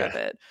tired of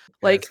it.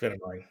 Like, it's been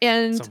annoying.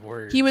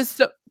 And he was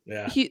so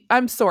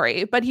I'm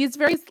sorry, but he's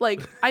very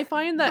like I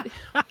find that.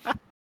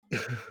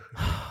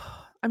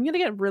 I'm gonna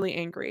get really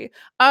angry.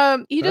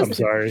 He just. I'm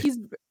sorry.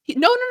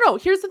 No.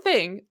 Here's the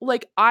thing.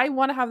 Like, I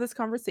want to have this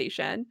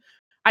conversation.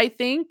 I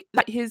think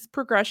that his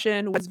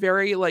progression was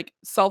very like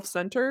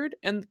self-centered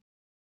and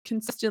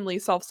consistently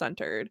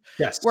self-centered.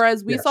 Yes.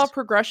 Whereas we saw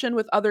progression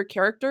with other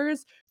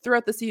characters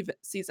throughout the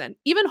season.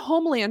 Even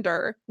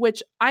Homelander,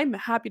 which I'm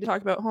happy to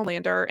talk about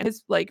Homelander and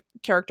his like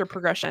character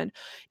progression.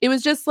 It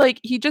was just like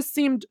he just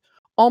seemed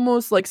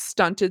almost like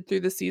stunted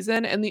through the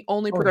season, and the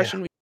only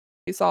progression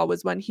we saw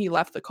was when he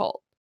left the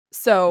cult.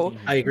 So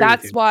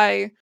that's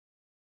why.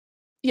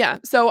 Yeah,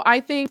 so I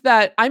think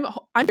that I'm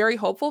very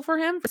hopeful for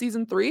him for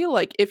season 3.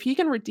 Like, if he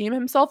can redeem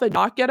himself and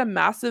not get a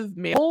massive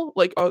mammal,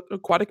 like an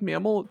aquatic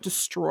mammal,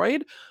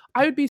 destroyed,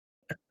 I would be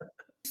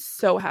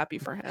so happy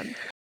for him.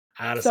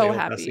 Honestly, so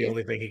happy. That's the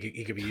only thing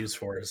he could be used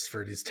for, is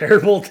for these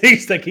terrible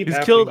things that keep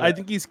happening. I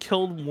think he's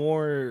killed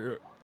more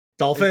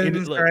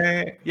dolphins.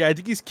 Right? Yeah, I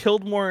think he's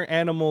killed more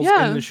animals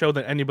in the show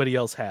than anybody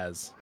else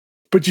has.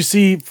 But you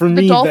see, for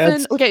me,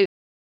 dolphin. Okay,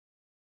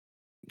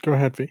 go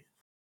ahead, V.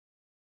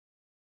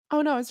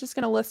 Oh no, I was just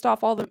gonna list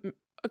off all the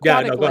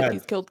aquatic life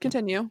he's killed.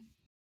 Continue.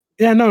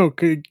 Yeah, no,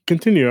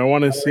 continue. I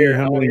want to see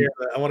how many.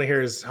 I want to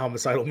hear his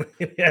homicidal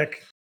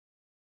maniac.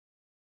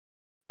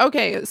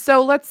 Okay,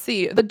 so let's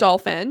see. The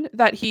dolphin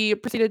that he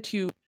proceeded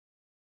to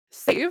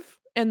save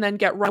and then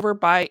get run over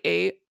by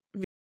a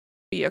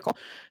vehicle.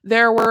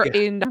 There were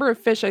a number of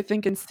fish, I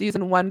think, in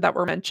season 1 that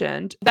were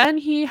mentioned. Then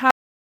he had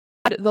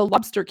the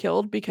lobster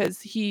killed because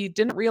he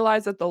didn't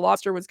realize that the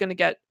lobster was going to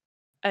get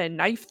a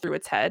knife through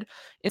its head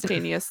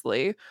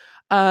instantaneously.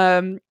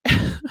 The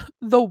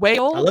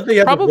whale. I love that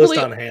you have the list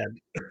on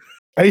hand.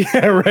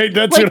 Yeah, right.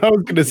 That's like, what I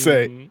was gonna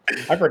say.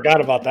 I forgot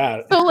about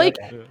that. So like,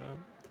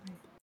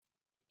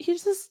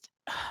 he's just.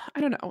 I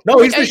don't know. No,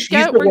 like, he's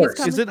the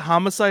worst. Is it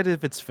homicide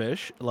if it's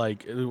fish?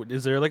 Like,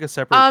 is there like a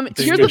separate?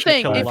 Here's the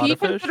thing: if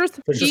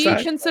he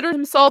considers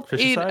himself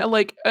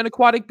like an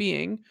aquatic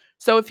being,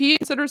 so if he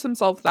considers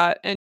himself that,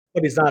 and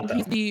but he's not,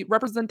 he's the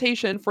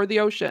representation for the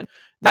ocean,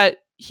 that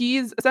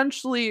he's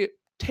essentially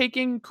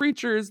taking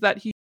creatures that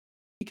he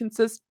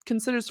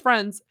considers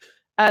friends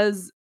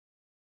as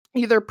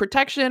either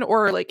protection,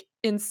 or like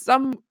in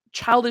some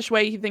childish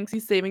way he thinks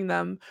he's saving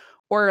them,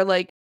 or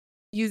like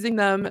using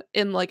them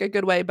in like a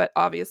good way, but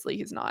obviously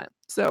he's not.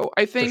 So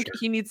I think sure.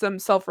 he needs some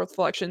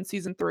self-reflection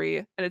season 3,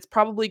 and it's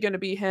probably going to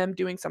be him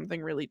doing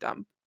something really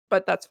dumb,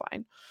 but that's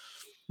fine.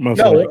 Most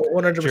No, likely.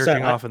 100%.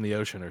 Jerking off in the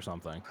ocean or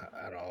something.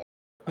 I don't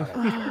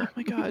Oh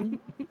my god.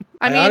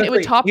 I I mean, it would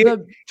honestly- top he-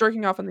 the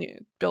jerking off in the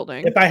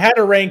building. If I had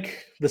to rank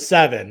the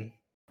 7,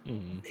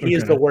 Mhm. he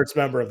is Okay. the worst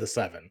member of the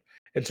 7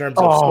 in terms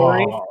of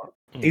story. Oh,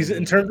 He's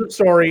in terms of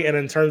story and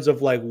in terms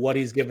of like what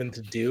he's given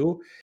to do.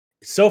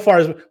 So far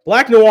as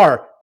Black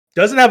Noir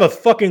doesn't have a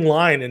fucking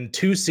line in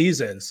 2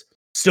 seasons,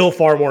 still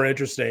far more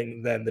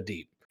interesting than The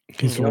Deep.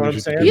 he's You know what I'm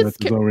 150 saying? dead,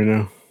 that's all we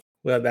know.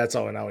 Well, that's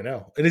all now we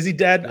know. And is he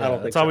dead? Yeah, I don't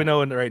think that's all so. we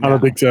know right now. I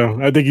don't think so.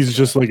 I think he's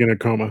just like in a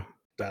coma.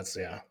 That's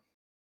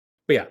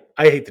But yeah,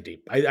 I hate The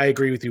Deep. I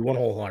agree with you one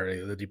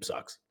wholeheartedly. The Deep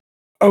sucks.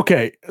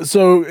 Okay,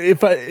 so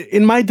if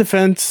in my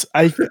defense,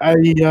 I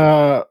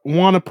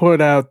want to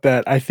put out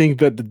that I think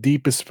that the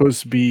Deep is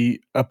supposed to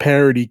be a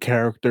parody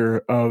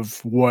character of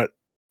what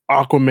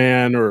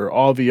Aquaman or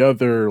all the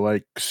other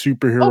like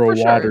superhero for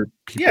sure. water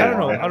people. Yeah, I don't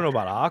know. are. I don't know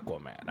about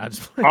Aquaman. I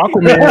just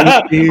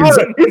Aquaman is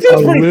It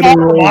seems a pretty far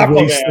from literal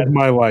waste Aquaman. of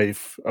my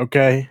life.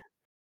 Okay,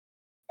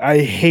 I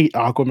hate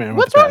Aquaman.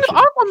 What's with wrong with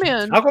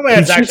passion. Aquaman? Aquaman's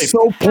He's actually just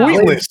so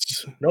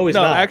pointless. No, he's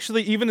no, not.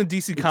 actually, even in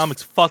DC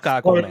Comics, fuck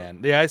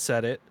Aquaman. Yeah, I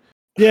said it.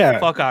 Yeah,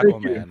 Fuck thank you.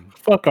 Aquaman.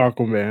 Fuck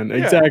Aquaman.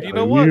 Yeah, Exactly. You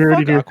know what? You heard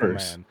Fuck it here Aquaman.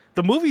 first.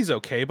 The movie's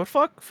okay, but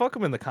fuck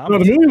him in the comics. No,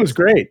 the movie was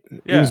great.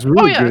 It Yeah. was Oh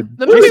really yeah, good.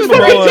 the It movie was was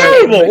fucking great.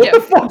 terrible. What Yeah.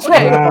 the fuck's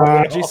wrong with Nah,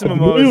 Aquaman? Jason The Momoa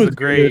movie is was a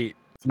great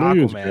The movie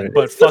was Aquaman, great.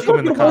 but It's the fuck him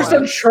in the fucking worst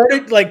comics.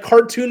 Uncharted like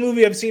cartoon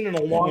movie I've seen in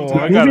a long Oh, The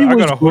time. I got movie a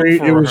was hook great.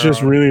 for It was her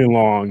just on- really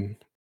long.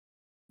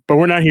 But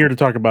we're not here to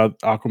talk about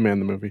Aquaman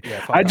the movie. Yeah,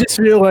 fuck I just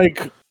Aquaman. feel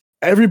like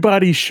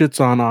everybody shits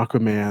on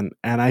Aquaman,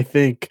 and I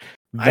think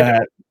I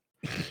that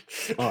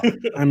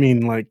I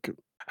mean, like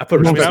I put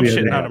I mean, I'm mostly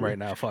shitting on everybody. him right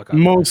now. Fuck Aquaman.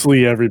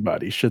 Mostly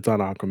everybody shits on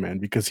Aquaman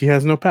because he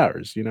has no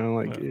powers. You know,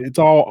 like Yeah. it's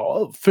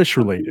all fish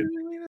related.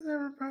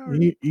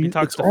 He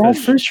talks It's to all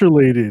fish. fish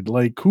related.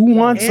 Like, who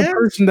wants a And-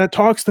 person that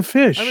talks to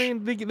fish? I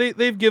mean,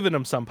 they've given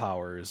him some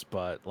powers,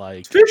 but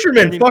like,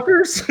 Fishermen, I mean,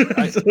 fuckers.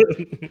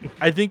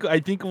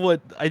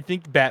 I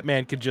think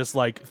Batman could just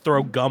like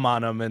throw gum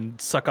on him and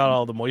suck out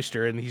all the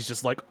moisture, and he's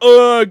just like,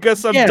 oh, I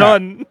guess I'm Yeah.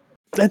 done.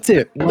 that's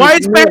it. Why Like,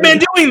 is Batman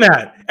doing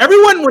that?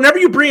 Everyone, whenever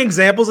you bring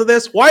examples of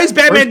this, why is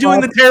Batman First doing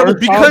off- the terrible? first off,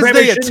 Because Batman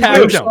they shouldn't attacked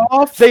do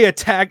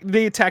him. it.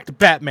 They attacked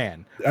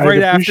Batman I'd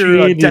right after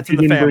appreciate Death if in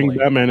you the didn't bring Family.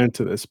 Batman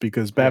into this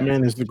because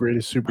Batman is the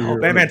greatest superhero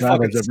Batman that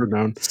fucking has ever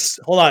known.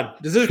 Hold on,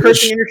 is this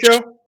cursing in your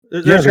show?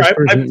 Yeah,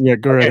 yeah,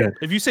 go right okay. ahead.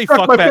 If you say Fuck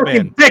fuck my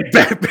Batman, fucking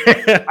dick,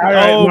 Batman. All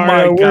right, Oh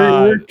Mario, my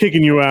we're God.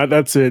 kicking you out.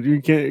 That's it. You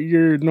can't.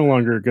 You're no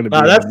longer going to be.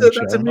 Nah, on that's the a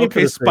show. meme for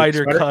okay, the sake.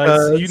 Spider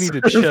Cuts, you need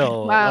to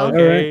chill. Wow.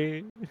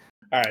 Okay.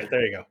 All right,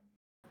 there you go. All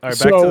right, back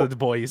So- to the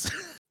boys.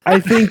 I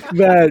think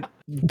that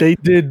they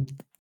did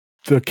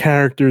the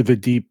character the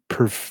Deep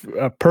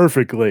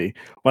perfectly.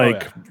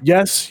 Like, yeah.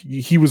 yes,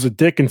 he was a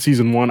dick in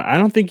season 1. I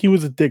don't think he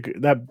was a dick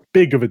that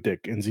big of a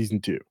dick in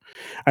season 2.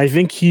 I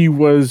think he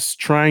was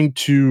trying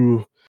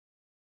to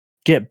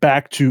get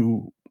back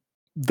to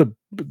the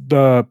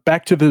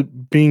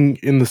being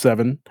in the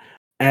 7,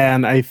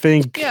 and I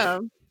think Yeah.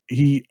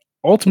 he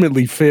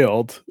ultimately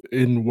failed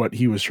in what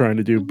he was trying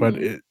to do. But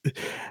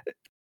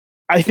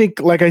I think,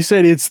 like I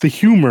said, it's the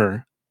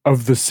humor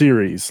of the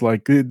series.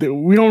 Like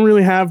we don't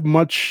really have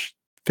much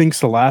things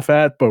to laugh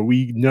at, but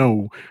we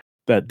know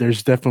that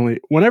there's definitely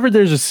whenever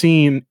there's a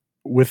scene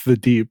with the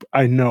Deep,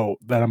 I know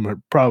that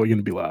I'm probably going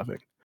to be laughing.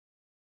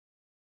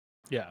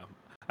 Yeah,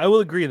 I will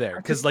agree there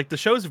because like the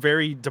show's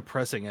very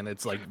depressing in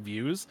its like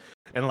views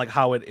and like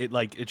how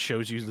it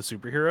shows you the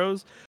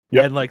superheroes.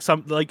 Yep. And like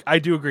some like I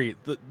do agree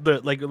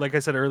the like I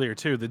said earlier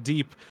too, the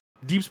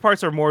Deep's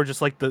parts are more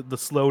just like the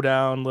slow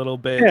down little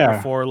bit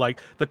before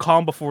like the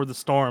calm before the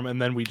storm, and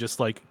then we just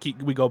like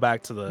we go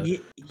back to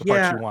the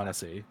parts you want to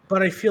see.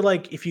 But I feel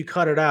like if you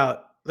cut it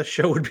out, the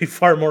show would be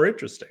far more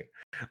interesting.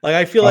 Like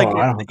I feel like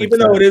I don't think even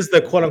so. though it is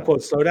the quote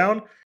unquote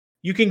slowdown,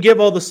 you can give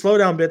all the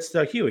slowdown bits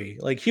to Huey.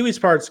 Like Huey's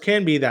parts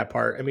can be that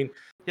part. I mean,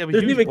 Yeah, but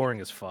There's Huey's even-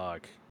 boring as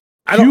fuck.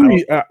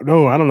 Huey,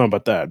 no, I don't know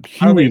about that.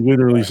 I don't Huey think-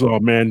 literally saw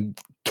a man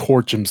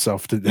torch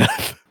himself to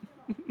death.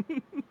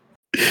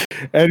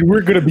 And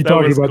we're going to be That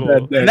talking was about cool.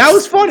 that and next. that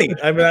was funny.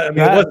 I mean, it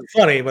That- wasn't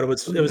funny, but it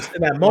was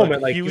in that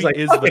moment. Like Huey he's like,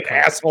 is the fucking coach.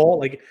 asshole.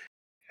 Like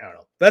I don't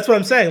know. That's what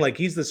I'm saying. Like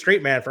he's the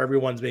straight man for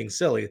everyone's being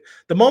silly.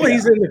 The moment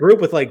he's in the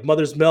group with like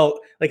Mother's Milk,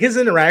 like his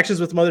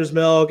interactions with Mother's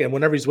Milk, and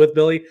whenever he's with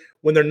Billy,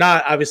 when they're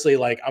not obviously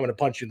like I'm gonna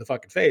punch you in the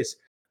fucking face,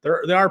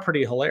 they are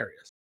pretty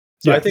hilarious.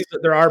 So I Yes. think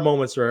that there are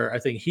moments where I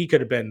think he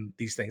could have been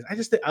these things. I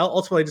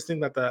ultimately just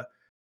think that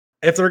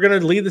if they're gonna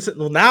lead this,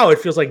 well, now it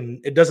feels like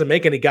it doesn't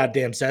make any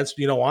goddamn sense.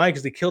 You know why?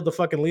 Because they killed the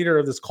fucking leader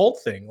of this cult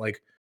thing.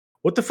 Like,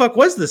 what the fuck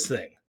was this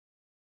thing?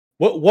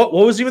 What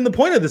was even the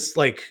point of this?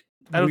 Like,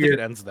 I don't think weird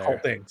it ends there.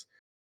 cult things.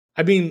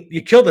 I mean,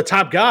 you killed the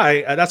top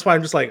guy. That's why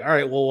I'm just like, all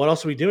right, well, what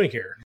else are we doing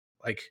here?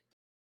 Like,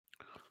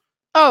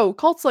 Oh,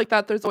 cults like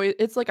that. There's always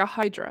it's like a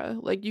hydra.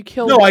 Like you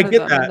kill No, one I of get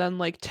them, that. and then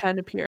like 10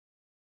 appear.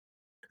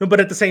 but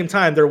at the same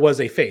time, there was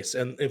a face,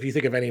 and if you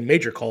think of any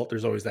major cult,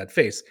 there's always that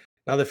face.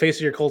 Now the face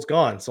of your cult's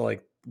gone. So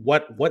like,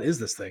 what is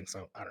this thing?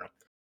 So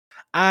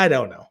I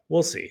don't know.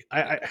 We'll see.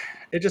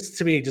 It just,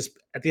 to me, just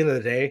at the end of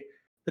the day,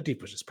 the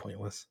Deep was just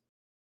pointless.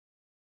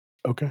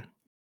 Okay.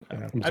 I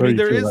mean,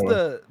 there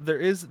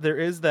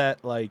is that,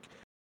 like,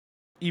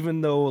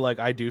 even though like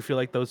I do feel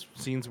like those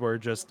scenes were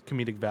just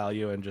comedic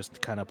value and just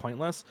kind of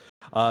pointless,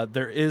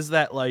 there is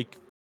that like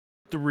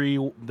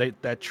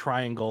that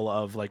triangle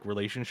of like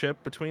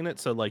relationship between it.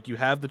 So like you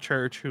have the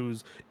church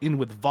who's in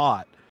with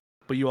Vought,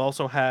 but you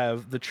also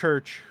have the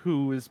church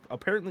who is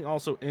apparently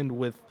also in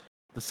with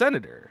the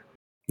senator.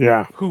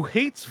 Yeah. Who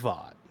hates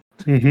Vought.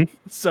 Mm-hmm.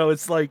 So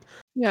it's like,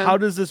 how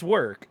does this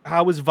work?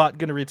 How is Vought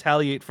going to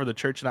retaliate for the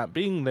church not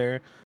being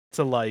there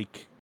to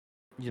like,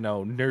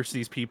 nurse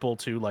these people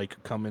to like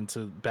come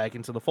back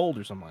into the fold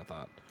or something like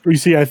that? You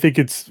see, I think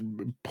it's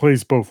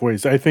plays both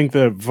ways. I think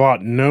that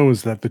Vought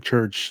knows that the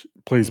church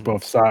plays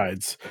both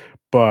sides,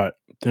 but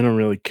they don't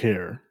really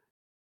care.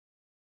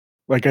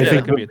 Like I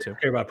think they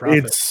care about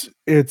profit.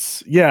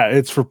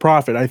 It's for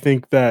profit. I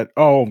think that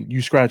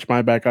you scratch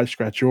my back, I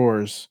scratch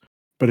yours.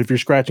 But if you're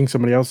scratching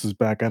somebody else's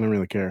back, I don't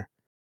really care.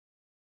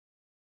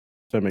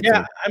 Does that make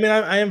sense? I mean,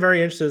 I am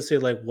very interested to see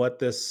like what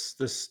this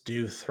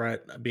new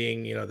threat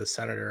being, the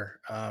senator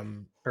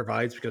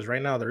provides, because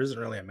right now there isn't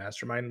really a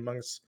mastermind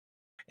amongst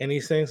any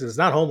things. It's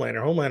not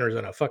Homelander. Homelander's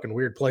in a fucking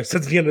weird place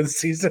at the end of the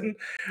season.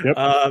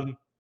 Yep.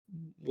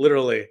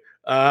 Literally.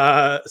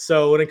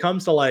 So when it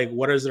comes to like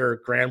what is their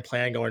grand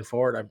plan going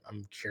forward,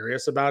 I'm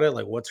curious about it.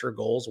 Like, what's her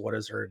goals? What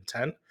is her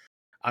intent?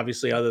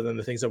 Obviously, other than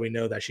the things that we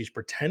know that she's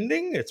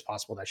pretending, it's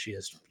possible that she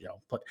is,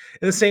 but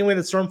in the same way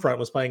that Stormfront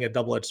was playing a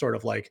double-edged sword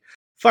of like,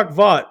 fuck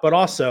Vought, but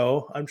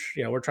also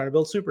we're trying to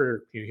build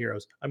super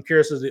heroes. I'm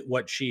curious as to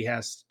what she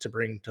has to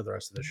bring to the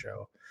rest of the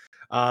show.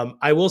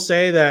 I will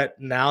say that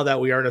now that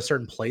we are in a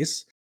certain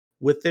place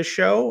with this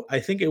show,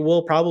 I think it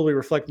will probably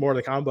reflect more of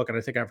the comic book, and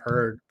I think I've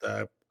heard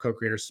the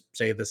co-creators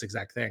say this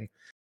exact thing,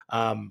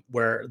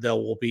 where there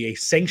will be a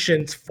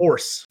sanctioned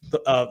force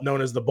known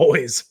as the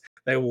Boys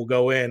that will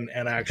go in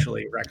and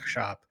actually wreck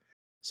shop.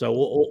 So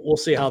we'll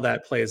see how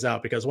that plays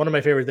out, because one of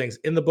my favorite things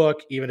in the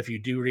book, even if you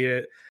do read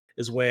it,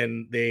 is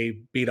when they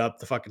beat up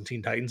the fucking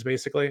Teen Titans,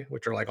 basically,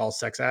 which are like all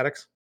sex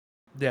addicts.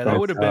 Yeah, that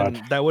would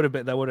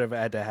have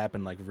had to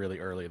happen like really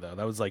early though.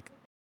 That was like,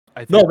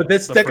 I think no, but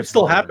that could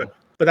still happen.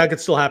 But that could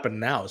still happen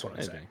now, is what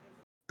I'm saying.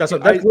 That's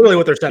literally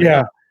what they're saying.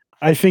 Yeah,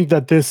 I think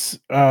that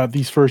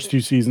these first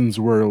two seasons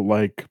were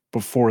like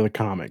before the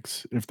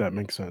comics, if that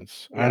makes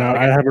sense. I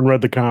haven't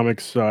read the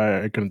comics, so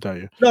I couldn't tell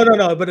you.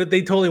 No, but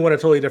they totally went a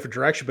totally different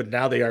direction. But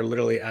now they are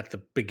literally at the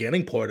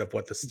beginning point of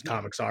what the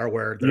comics are,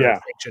 where they're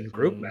a sanctioned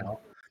group now.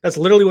 That's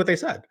literally what they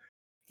said.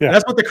 Yeah, and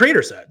that's what the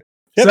creator said.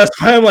 Yep. So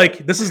that's why I'm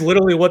like, this is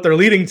literally what they're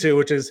leading to,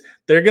 which is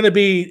they're going to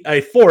be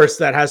a force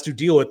that has to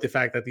deal with the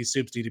fact that these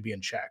soups need to be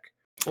in check.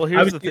 Well,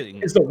 here's the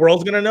thing: is the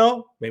world going to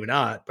know? Maybe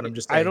not, but I'm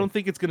just saying. I don't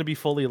think it's going to be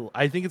fully.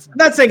 I think it's. I'm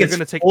not saying it's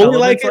going to take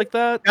elements like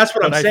that. That's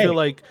what I'm saying. I feel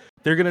like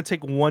they're going to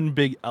take one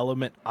big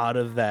element out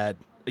of that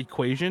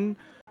equation,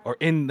 or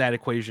in that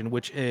equation,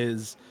 which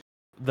is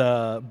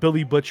the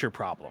Billy Butcher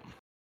problem.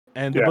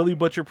 And the Billy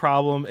Butcher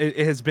problem, it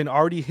has been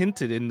already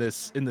hinted in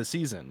this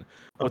season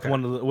with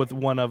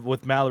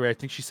with Mallory. I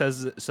think she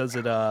says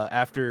it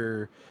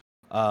after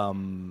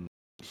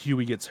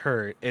Huey gets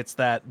hurt. It's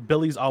that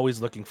Billy's always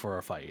looking for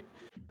a fight.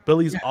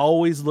 Billy's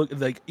always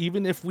like,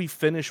 even if we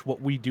finish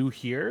what we do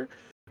here,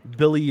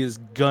 Billy is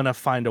gonna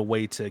find a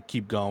way to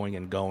keep going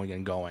and going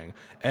and going.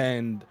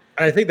 And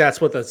I think that's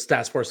what the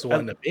Task Force will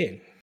end up being.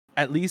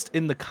 At least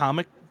in the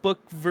comic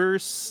book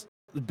verse,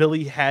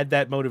 Billy had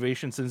that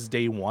motivation since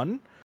day one,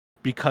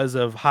 because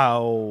of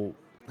how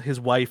his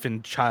wife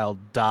and child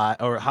die,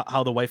 or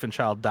how the wife and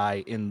child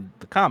die in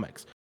the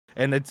comics.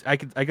 And I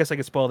guess I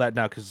could spoil that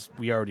now because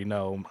we already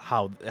know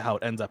how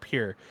it ends up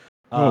here.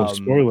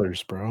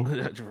 Spoilers, bro!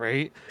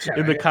 Right?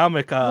 In the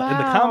comic,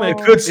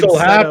 it could still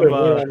happen.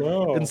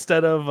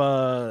 Instead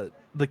of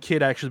the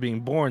kid actually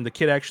being born, the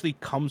kid actually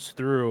comes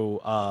through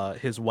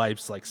his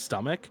wife's like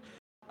stomach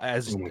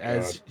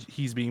as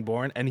he's being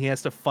born, and he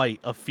has to fight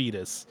a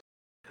fetus,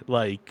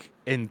 like,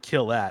 and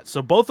kill that.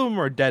 So both of them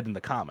are dead in the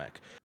comic,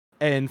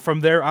 and from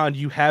there on,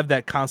 you have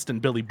that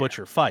constant Billy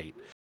Butcher fight.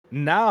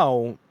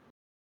 Now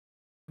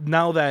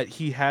that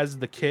he has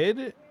the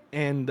kid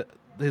and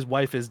his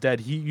wife is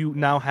dead, you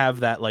now have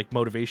that like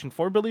motivation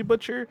for Billy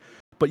Butcher,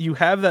 but you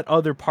have that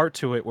other part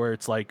to it where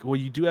it's like, well,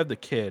 you do have the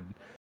kid,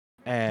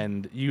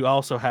 and you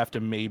also have to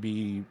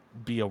maybe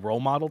be a role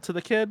model to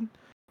the kid,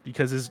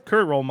 because his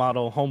current role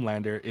model,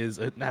 Homelander, is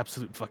an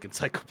absolute fucking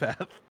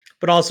psychopath.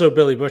 But also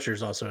Billy Butcher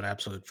is also an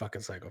absolute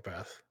fucking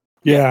psychopath.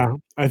 Yeah,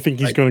 I think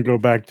he's going to go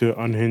back to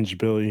unhinged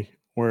Billy.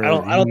 Where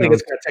I don't think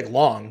it's going to take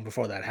long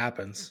before that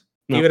happens.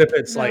 No. Even if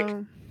it's like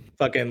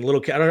fucking little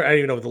kid. I don't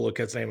even know what the little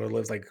kid's name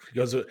lives. Like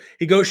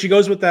she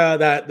goes with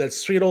that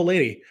sweet old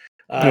lady.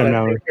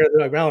 Mallory.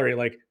 Mallory.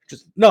 Like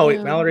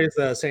Mallory is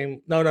the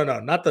same. No,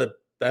 not the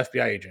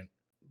FBI agent.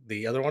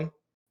 The other one.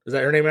 Is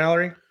that her name,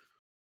 Mallory?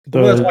 The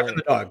one that's watching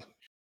the dog.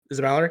 Is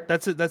it Mallory?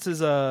 That's it. That's his.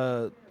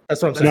 That's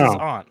what I'm saying. His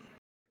aunt.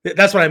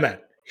 That's what I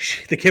meant.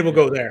 The kid will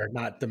go there,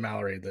 not the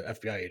Mallory, the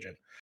FBI agent.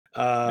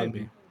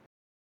 Maybe.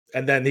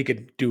 And then he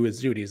could do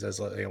his duties as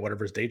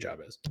whatever his day job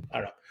is. I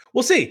don't know.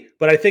 We'll see.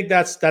 But I think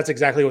that's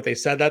exactly what they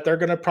said that they're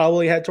going to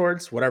probably head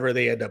towards. Whatever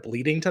they end up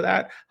leading to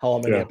that, how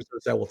many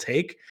episodes that will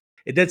take.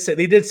 They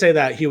did say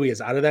that Huey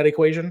is out of that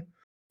equation,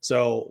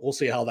 so we'll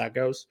see how that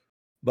goes.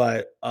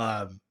 But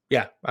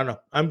yeah, I don't know.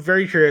 I'm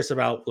very curious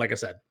about, like I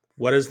said,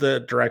 what is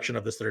the direction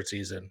of this third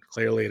season?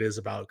 Clearly, it is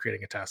about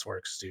creating a task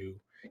force to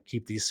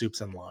keep these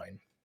soups in line.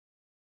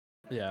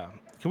 Yeah.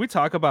 Can we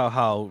talk about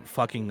how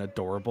fucking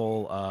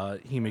adorable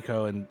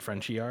Himiko and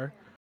Frenchie are?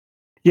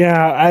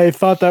 Yeah, I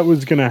thought that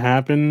was gonna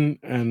happen,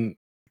 and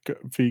go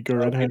right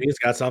ahead. Maybe he's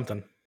got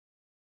something.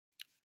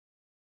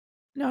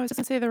 No, I was just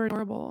gonna say they were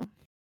adorable.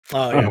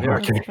 Oh yeah,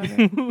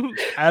 okay.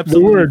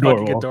 Absolutely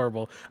fucking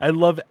adorable. I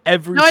love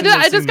every. No,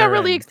 I just got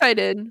really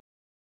excited.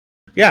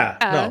 Yeah,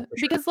 no,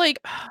 because like,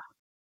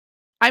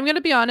 I'm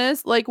gonna be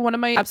honest. Like, one of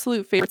my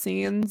absolute favorite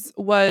scenes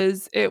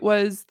was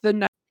the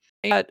night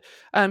that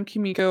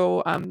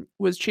Kimiko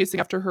was chasing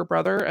after her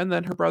brother, and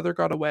then her brother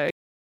got away,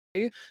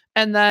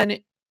 and then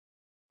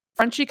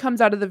Frenchie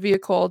comes out of the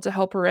vehicle to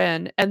help her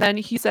in, and then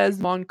he says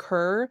 "mon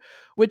cœur,"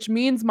 which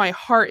means my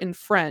heart in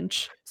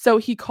French. So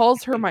he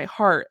calls her my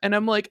heart, and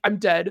I'm like, I'm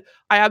dead.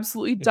 I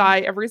absolutely die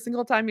every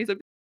single time he said,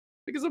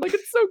 because I'm like,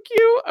 it's so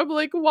cute. I'm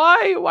like,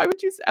 why? Why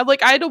would you? I'm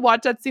like, I had to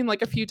watch that scene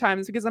like a few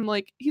times because I'm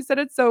like, he said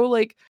it so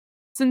like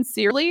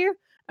sincerely,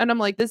 and I'm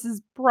like, this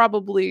is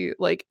probably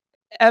like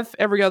F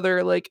every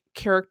other like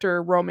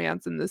character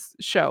romance in this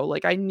show.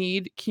 Like, I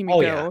need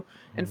Kimiko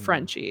and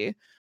Frenchie.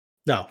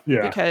 No,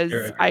 because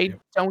I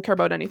don't care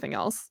about anything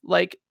else.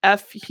 Like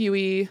F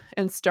Huey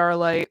and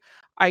Starlight,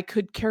 I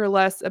could care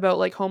less about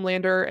like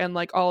Homelander and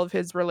like all of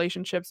his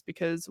relationships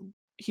because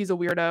he's a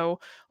weirdo.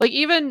 Like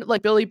even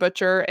like Billy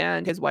Butcher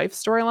and his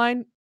wife's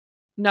storyline,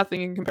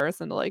 nothing in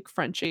comparison to like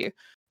Frenchie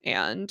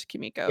and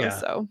Kimiko. Yeah.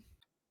 So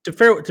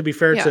to be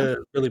fair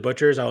to Billy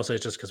Butchers, I will say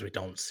it's just because we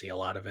don't see a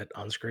lot of it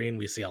on screen.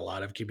 We see a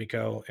lot of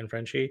Kimiko and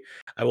Frenchie.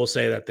 I will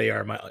say that they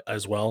are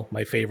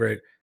my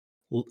favorite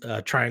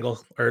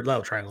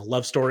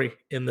love story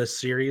in this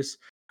series,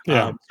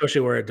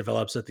 especially where it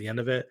develops at the end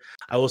of it.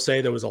 I will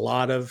say there was a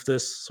lot of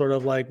this sort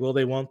of like will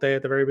they won't they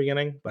at the very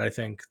beginning, but I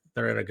think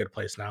they're in a good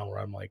place now where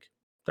I'm like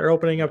they're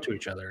opening up to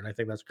each other, and I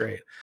think that's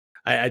great.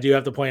 I do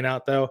have to point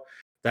out though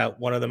that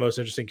one of the most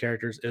interesting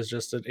characters is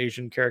just an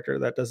Asian character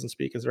that doesn't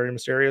speak, is very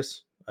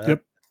mysterious. I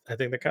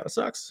think that kind of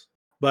sucks,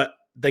 but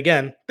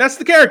again, that's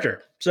the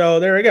character, so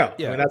there we go.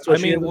 Yeah, that's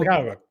what she is in the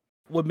comic book.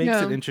 What makes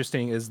it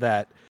interesting is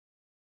that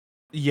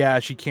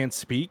she can't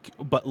speak,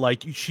 but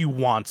like she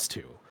wants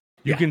to.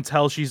 You can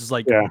tell she's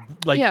like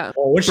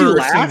when she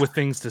laughed with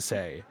things to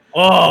say.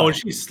 Oh, when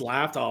she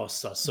laughed,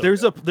 so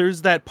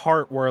there's that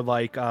part where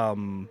like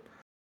and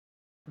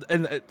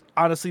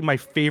honestly, my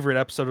favorite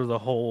episode of the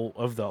whole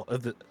of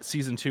the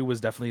season 2 was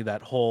definitely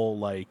that whole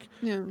like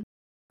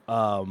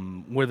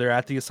where they're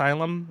at the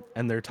asylum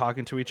and they're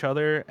talking to each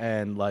other,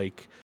 and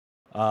like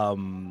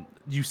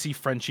you see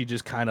Frenchie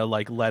just kind of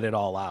like let it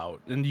all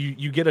out, and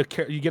you get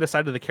a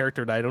side of the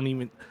character that I don't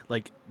even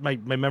like. My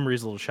memory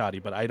is a little shoddy,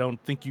 but I don't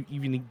think you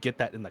even get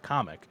that in the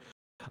comic.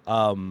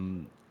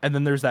 And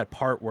then there's that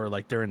part where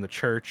like they're in the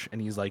church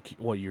and he's like,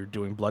 "Well, you're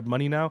doing blood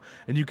money now,"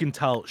 and you can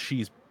tell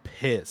she's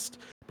pissed,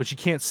 but she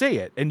can't say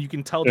it, and you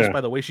can tell just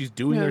by the way she's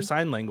doing her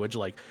sign language.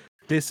 Like,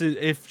 this is,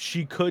 if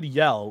she could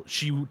yell,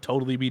 she would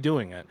totally be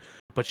doing it,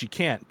 but she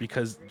can't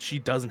because she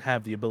doesn't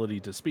have the ability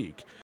to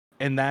speak.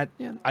 And that,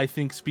 I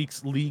think,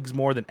 speaks leagues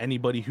more than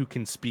anybody who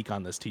can speak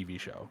on this TV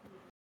show.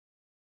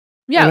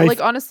 Yeah,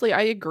 like, honestly,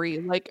 I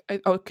agree. Like,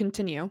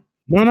 continue.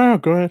 No,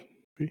 go ahead.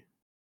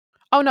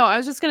 Oh, no, I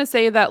was just going to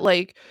say that,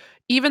 like,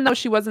 even though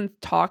she wasn't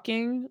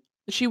talking,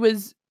 she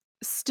was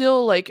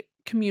still, like,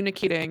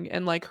 communicating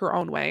in, like, her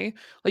own way.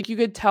 Like, you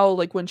could tell,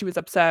 like, when she was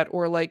upset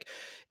or, like,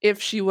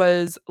 if she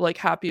was, like,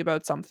 happy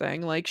about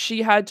something. Like,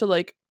 she had to,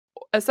 like,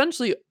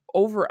 essentially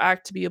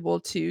overact to be able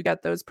to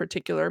get those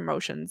particular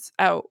emotions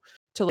out,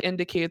 to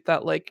indicate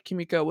that like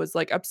Kimiko was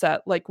like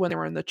upset, like when they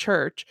were in the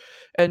church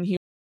and he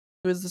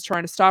was just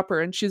trying to stop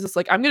her, and she's just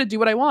like, I'm gonna do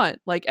what I want,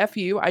 like F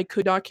you, I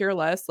could not care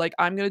less, like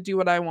I'm gonna do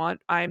what I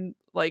want. I'm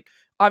like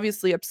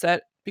obviously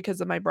upset because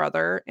of my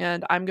brother,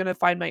 and I'm gonna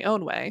find my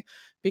own way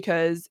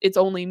because it's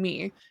only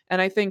me. And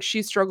I think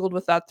she struggled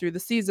with that through the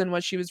season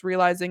when she was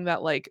realizing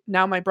that like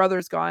now my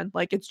brother's gone,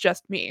 like it's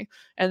just me.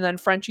 And then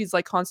Frenchie's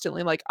like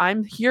constantly like,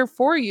 I'm here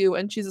for you,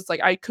 and she's just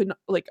like, I couldn't,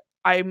 like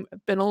I've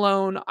been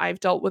alone.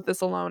 I've dealt with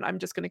this alone. I'm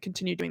just going to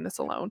continue doing this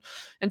alone.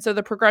 And so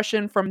the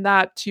progression from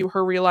that to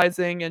her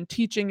realizing and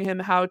teaching him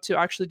how to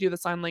actually do the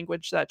sign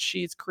language that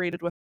she's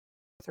created with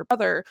her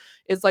brother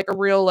is like a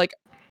real like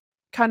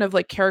kind of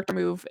like character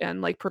move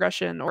and like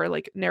progression or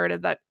like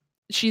narrative that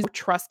she's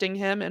trusting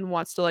him and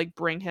wants to like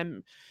bring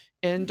him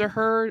into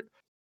her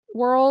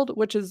world,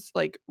 which is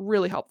like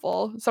really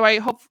helpful. So I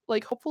hope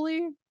like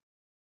hopefully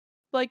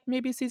like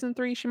maybe season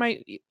 3 she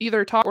might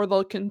either talk or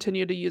they'll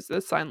continue to use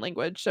this sign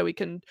language so we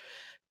can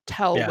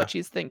tell what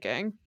she's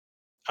thinking.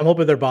 I'm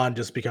hoping their bond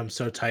just becomes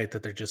so tight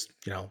that they're just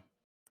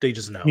They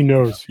just know. He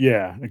knows.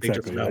 Yeah, They just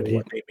exactly. know That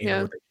what they mean Yeah.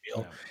 or what they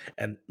feel.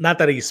 And not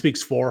that he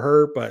speaks for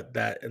her, but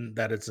that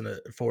it's a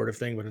forwarding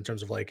thing, but in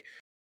terms of like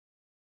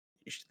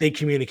they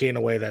communicate in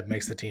a way that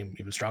makes the team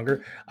even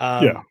stronger.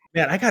 Yeah.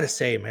 Man, I gotta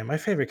say, man, my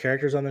favorite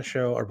characters on the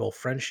show are both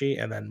Frenchie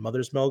and then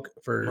Mother's Milk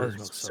for Mother's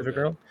Milk's so Pacific good.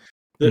 Girl.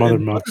 Mother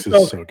and Milks Mother's is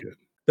Milk- so good.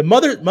 The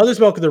Mother's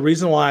Milk, the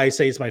reason why I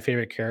say it's my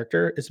favorite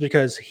character is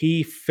because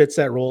he fits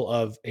that role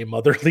of a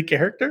motherly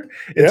character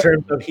in Yep.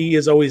 terms of he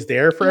is always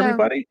there for Yeah.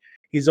 everybody.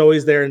 He's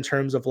always there in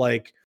terms of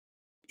like,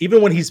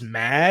 even when he's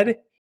mad,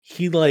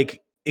 he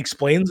like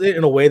explains it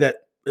in a way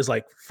that is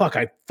like, fuck,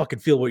 I fucking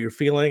feel what you're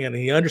feeling. And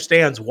he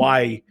understands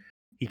why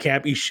he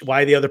can't be,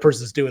 why the other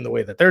person's doing the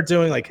way that they're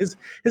doing. Like his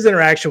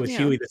interaction with Yeah.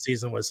 Huey this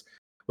season was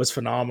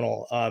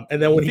phenomenal.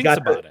 And then when he thinks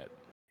got about it.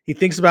 he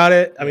thinks about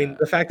it. I mean, Yeah.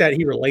 the fact that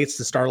he relates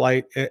to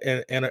Starlight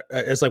and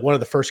as like one of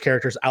the first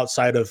characters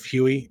outside of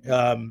Huey,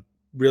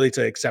 really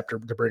to accept her,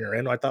 to bring her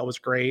in, I thought was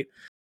great.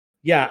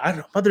 Yeah, I don't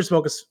know. Mother's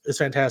Milk is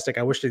fantastic.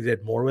 I wish they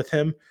did more with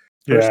him.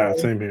 Yeah, personally.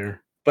 same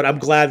here. But I'm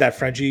glad that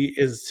Frenchie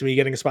is, to me,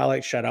 getting a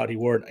spotlight. Shout out, he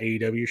wore an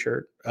AEW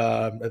shirt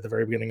at the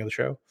very beginning of the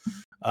show,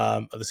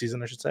 of the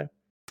season, I should say.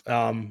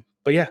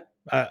 But yeah,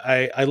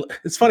 I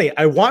it's funny.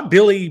 I want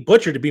Billy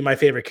Butcher to be my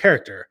favorite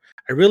character.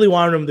 I really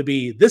wanted him to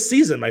be this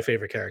season my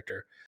favorite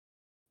character,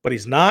 but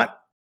he's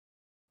not,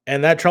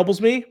 and that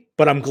troubles me.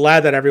 But I'm glad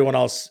that everyone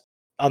else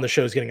on the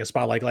show is getting a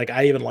spotlight. Like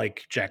I even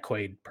like Jack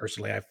Quaid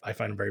personally. I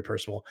find him very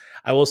personal.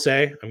 I will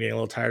say I'm getting a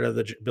little tired of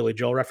the Billy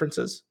Joel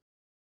references.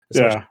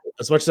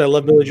 As much as I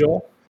love Billy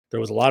Joel, there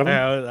was a lot of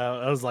them.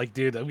 I was like,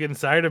 dude, I'm getting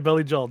tired of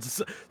Billy Joel.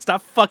 Just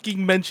stop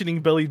fucking mentioning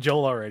Billy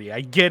Joel already.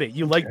 I get it.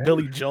 You like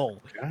Billy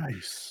Joel.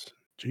 Nice.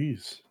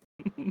 Jeez.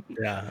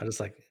 Yeah, I just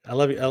like I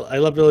love you. I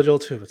love Billy Joel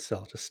too, but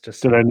still, just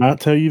Did I not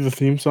tell you the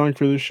theme song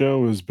for this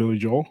show is Billy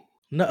Joel?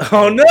 no.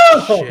 Oh no!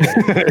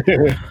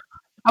 Shit.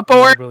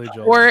 Abort. Billy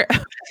Joel. Or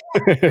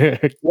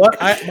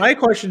My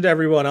question to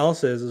everyone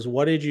else is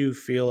what did you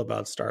feel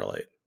about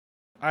Starlight?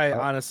 I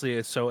honestly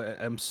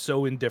am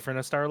so indifferent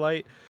to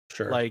Starlight.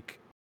 Sure. Like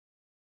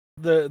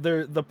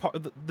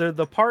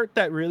the part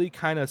that really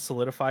kind of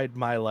solidified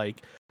my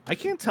like, I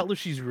can't tell if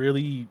she's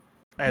really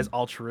as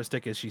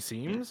altruistic as she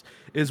seems,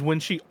 is when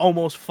she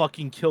almost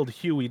fucking killed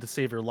Huey to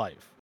save her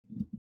life.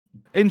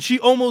 And she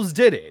almost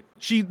did it.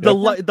 The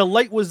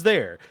light was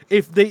there.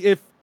 If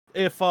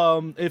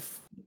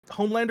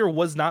Homelander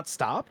was not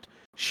stopped,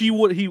 Huey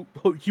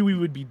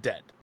would be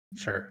dead.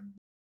 Sure.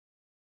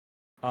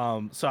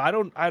 So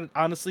I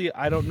honestly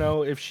don't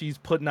know if she's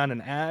putting on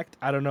an act.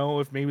 I don't know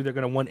if maybe they're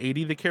gonna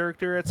 180 the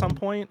character at some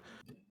point.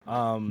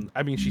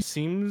 I mean, she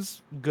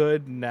seems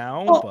good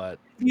now, Well, but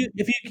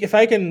if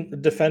I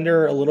can defend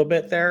her a little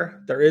bit,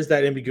 there is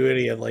that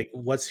ambiguity of like,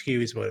 what's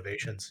Huey's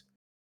motivations,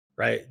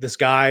 right? This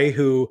guy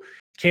who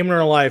came in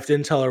her life,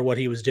 didn't tell her what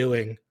he was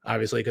doing,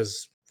 obviously,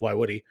 because why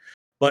would he?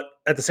 But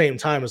at the same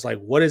time, it's like,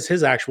 what is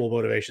his actual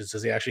motivations?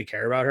 Does he actually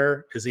care about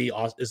her?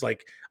 Is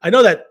like, I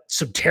know that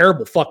some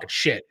terrible fucking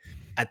shit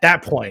at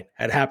that point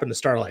had happened to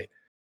Starlight.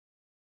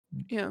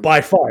 yeah.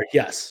 By far,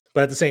 yes.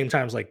 But at the same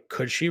time, it's like,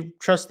 could she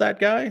trust that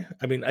guy?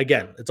 I mean,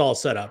 again, it's all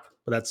set up.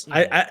 But that's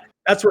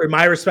that's where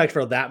my respect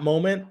for that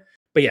moment.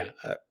 But yeah,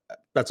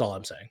 that's all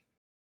I'm saying.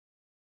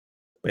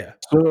 But yeah.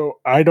 So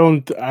I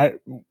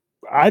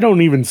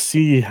don't even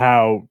see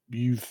how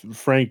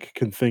Frank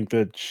can think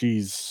that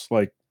she's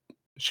like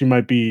she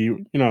might be,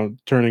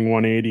 turning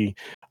 180.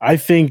 I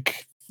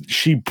think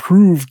she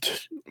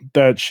proved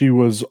that she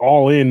was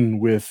all in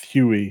with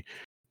Huey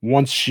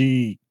once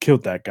she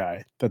killed that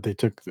guy that they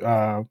took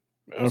So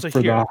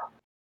for here, the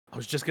I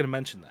was just gonna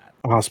mention that.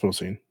 hospital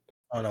scene.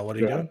 Oh no, what are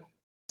you doing?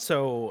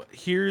 So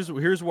here's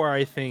where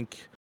I think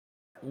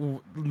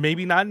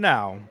maybe not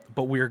now,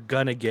 but we're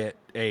gonna get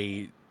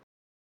a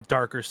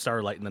darker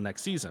Starlight in the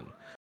next season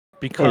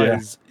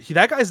because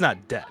that guy's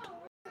not dead.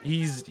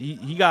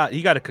 He got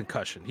a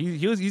concussion.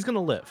 He's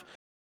gonna live.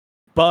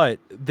 But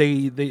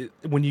they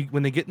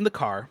when they get in the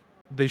car,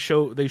 they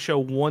show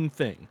one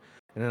thing,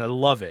 and I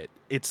love it.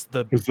 It's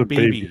the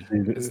baby.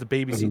 It's the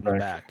baby seat in the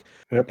back.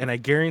 Yep. And I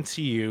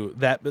guarantee you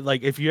that,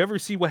 like, if you ever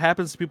see what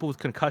happens to people with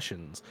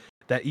concussions,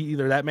 that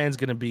either that man's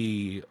gonna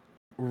be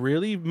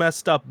really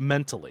messed up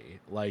mentally,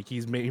 like he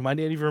might not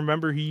even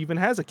remember he even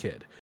has a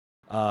kid.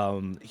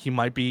 He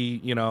might be,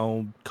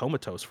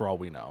 comatose for all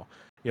we know.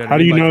 How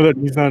do you know that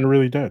he's not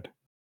really dead?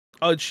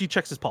 She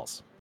checks his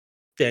pulse.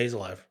 Yeah, he's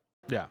alive.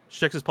 Yeah, she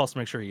checks his pulse to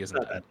make sure he isn't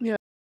Not dead. dead.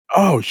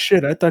 Oh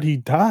shit! I thought he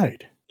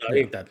died. No,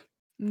 he ain't dead.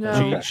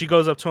 No. She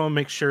goes up to him,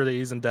 makes sure that he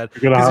isn't dead.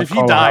 You're gonna Because if he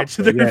call a died,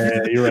 hospital.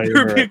 there you're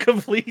right. would be a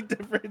complete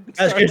different.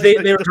 That's because they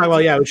were talking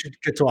about, we should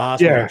get to a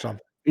hospital Yeah. or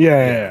something.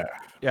 Yeah.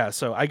 Yeah,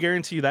 so I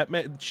guarantee you that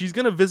man, she's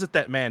gonna visit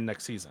that man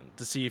next season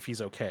to see if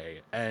he's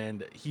okay,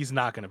 and he's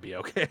not gonna be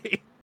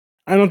okay.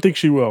 I don't think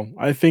she will.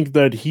 I think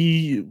that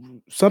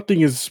something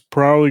is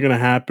probably going to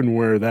happen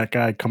where that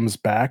guy comes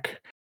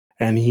back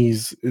and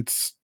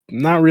it's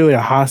not really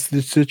a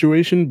hostage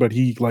situation, but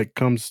he like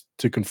comes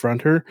to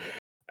confront her.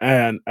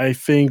 And I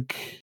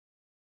think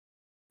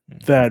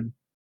that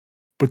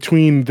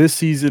between this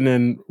season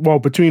and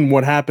between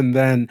what happened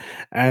then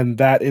and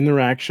that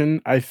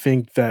interaction, I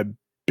think that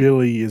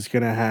Billy is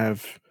going to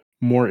have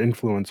more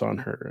influence on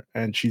her,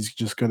 and she's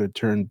just going to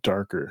turn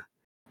darker.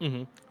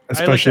 Mm-hmm.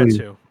 Especially, I like that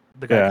too.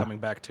 The guy yeah. coming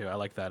back too. I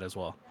like that as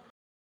well.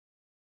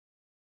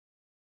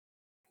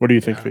 What do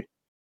you think, Fee?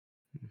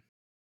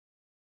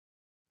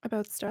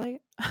 About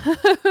Starlight?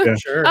 Yeah.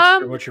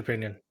 Sure. What's your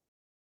opinion?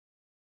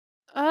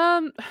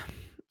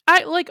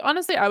 I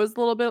honestly, I was a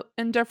little bit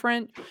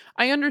indifferent.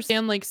 I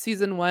understand like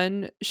season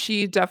 1,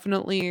 she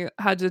definitely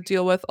had to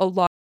deal with a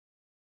lot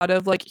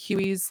of like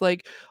Huey's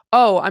like,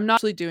 oh, I'm not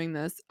actually doing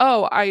this.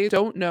 Oh, I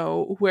don't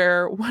know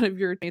where one of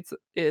your mates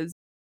is.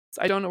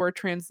 I don't know where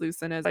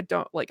translucent is. I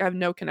have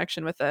no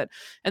connection with it.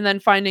 And then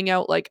finding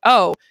out like,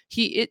 oh,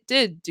 it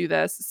did do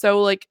this.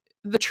 So like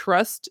the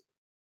trust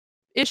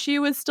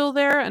issue is still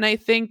there. And I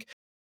think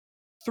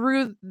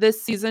through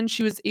this season,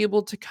 she was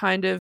able to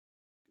kind of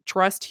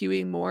trust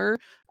Huey more,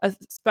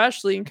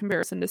 especially in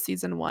comparison to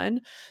season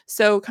 1.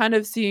 So kind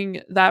of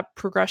seeing that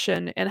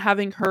progression and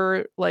having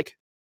her like,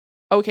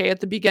 okay,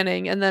 at the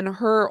beginning, and then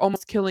her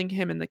almost killing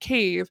him in the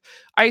cave,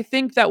 I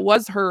think that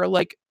was her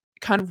like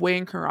kind of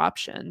weighing her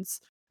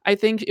options. I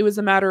think it was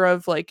a matter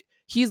of like,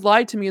 he's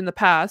lied to me in the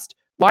past.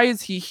 Why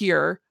is he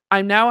here?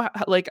 I'm now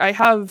like, I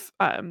have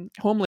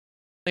Homelander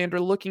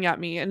looking at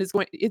me and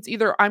it's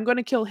either I'm going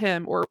to kill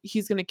him or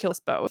he's going to kill us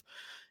both.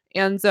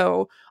 And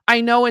so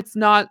I know it's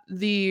not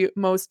the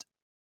most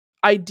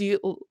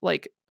ideal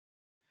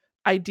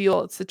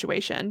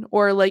situation,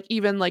 or like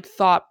even like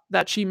thought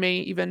that she may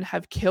even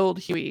have killed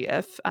Huey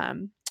if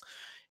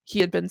he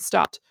had been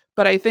stopped.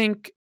 But I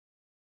think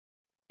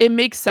it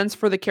makes sense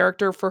for the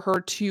character for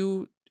her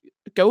to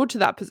go to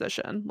that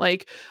position.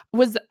 Like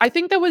I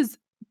think that was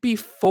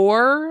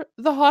before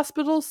the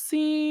hospital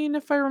scene,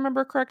 if I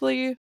remember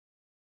correctly.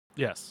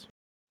 Yes.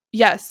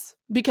 Yes,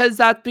 because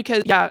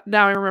now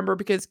I remember,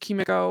 because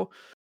Kimiko,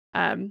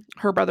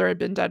 her brother had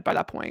been dead by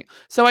that point.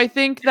 So I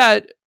think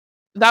that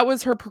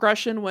was her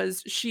progression,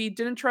 was she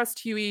didn't trust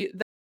Huey,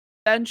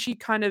 then she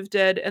kind of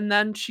did, and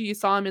then she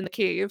saw him in the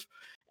cave,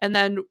 and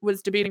then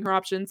was debating her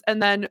options,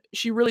 and then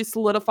she really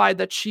solidified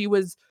that she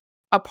was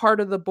a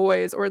part of the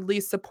boys, or at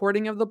least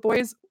supporting of the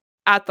boys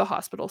at the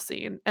hospital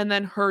scene, and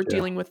then her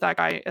dealing with that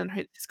guy in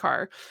his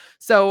car.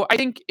 So I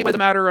think it was a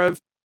matter of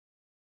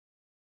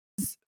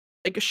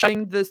like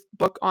shutting this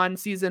book on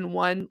season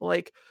 1,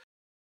 like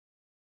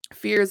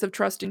fears of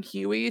trusting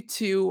Huey,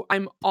 to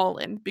I'm all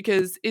in,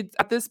 because it's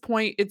at this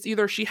point it's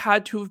either she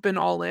had to have been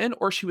all in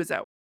or she was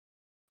out.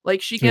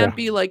 Like she can't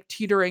be like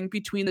teetering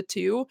between the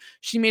two.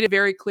 She made it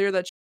very clear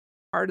that she's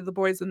part of the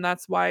boys, and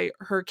that's why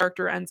her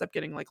character ends up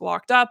getting like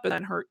locked up, and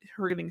then her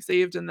getting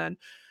saved, and then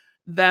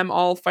them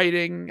all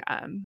fighting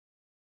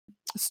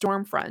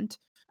Stormfront.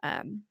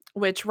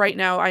 Which right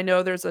now I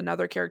know there's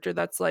another character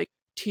that's like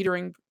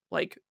teetering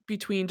like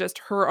between just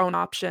her own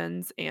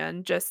options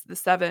and just the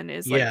 7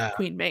 is like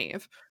Queen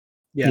Maeve.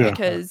 Yeah.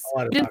 Because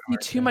we didn't see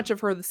too much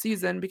of her this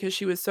season because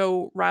she was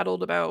so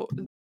rattled about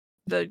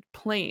the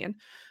plane,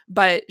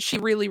 but she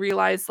really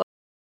realized, like,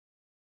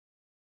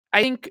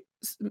 I think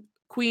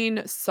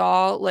Queen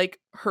saw like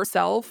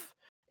herself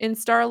in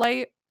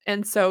Starlight,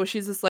 and so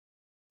she's just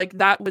like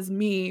that was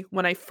me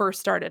when I first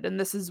started, and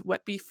this is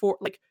what before,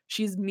 like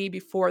she's me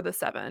before the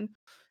 7,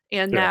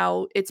 and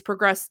now it's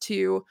progressed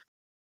to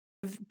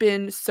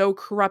been so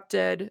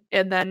corrupted,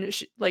 and then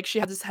she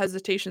had this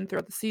hesitation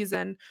throughout the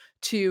season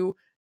to,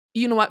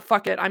 you know what,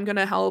 fuck it, I'm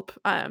gonna help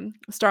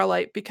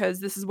Starlight because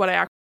this is what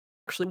I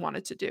actually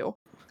wanted to do.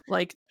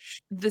 Like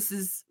this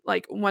is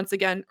like once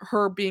again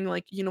her being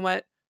like, you know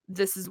what,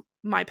 this is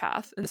my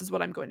path and this is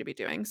what I'm going to be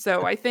doing.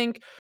 So I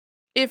think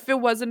if it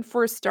wasn't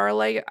for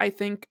Starlight, I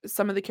think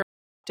some of the characters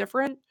are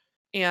different,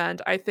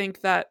 and I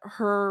think that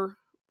her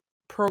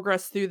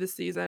progress through the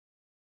season,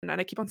 and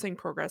I keep on saying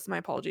progress, my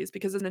apologies,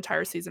 because it's an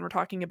entire season we're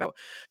talking about,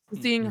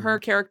 seeing her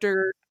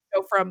character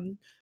go from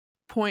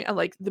point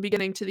like the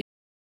beginning to the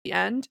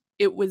end,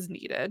 it was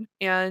needed.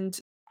 And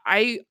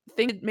I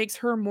think it makes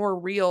her more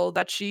real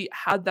that she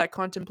had that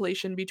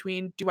contemplation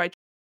between, do I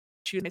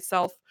choose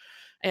myself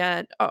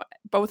and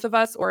both of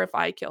us, or if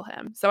I kill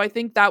him. So I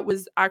think that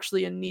was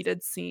actually a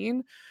needed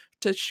scene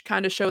to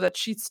kind of show that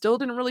she still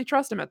didn't really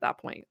trust him at that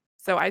point.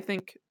 So I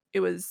think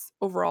it was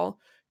overall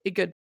a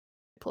good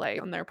play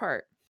on their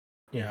part.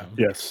 Yeah.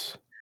 Yes.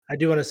 I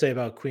do want to say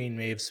about Queen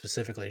Maeve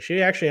specifically.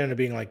 She actually ended up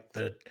being like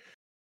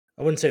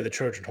I wouldn't say the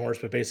Trojan horse,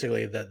 but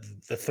basically the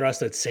thrust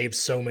that saves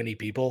so many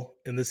people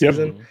in the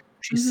season.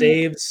 She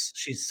saves.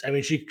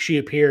 She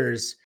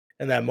appears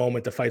in that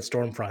moment to fight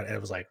Stormfront, and it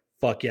was like,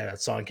 fuck yeah,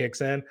 that song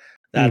kicks in.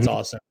 That's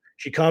awesome.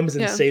 She comes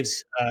and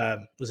saves.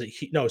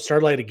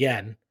 Starlight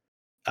again.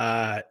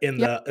 In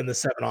the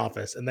 7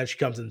 office, and then she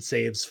comes and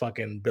saves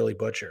fucking Billy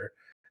Butcher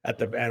at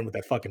the end with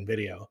that fucking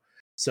video.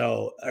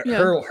 So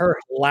her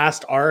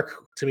last arc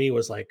to me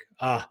was like,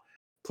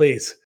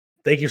 please,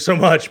 thank you so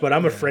much, but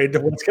I'm afraid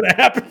of what's gonna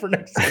happen for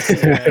next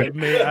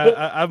season.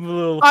 I'm a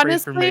little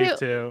afraid for Maeve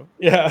too.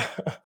 Yeah.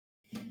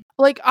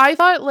 Like I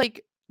thought,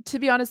 like, to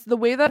be honest, the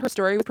way that her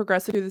story was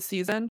progressing through the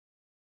season,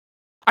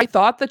 I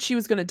thought that she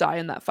was going to die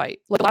in that fight.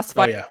 Like last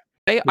fight, yeah.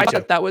 I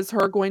thought that was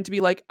her going to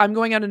be like, I'm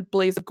going out in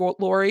blaze of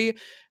glory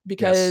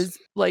because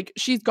like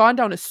she's gone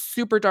down a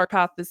super dark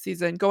path this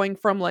season, going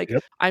from like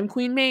I'm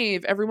Queen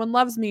Maeve, everyone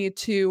loves me,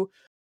 to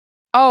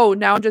oh,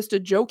 now I'm just a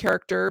Joe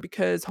character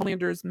because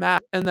Homelander's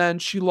mad, and then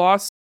she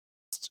lost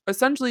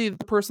essentially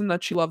the person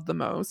that she loved the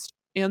most,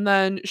 and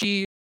then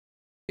she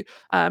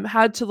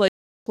had to like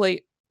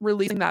play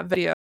releasing that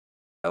video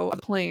on the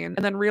plane,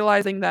 and then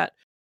realizing that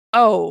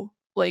oh,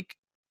 like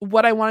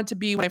what I wanted to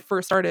be when I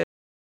first started,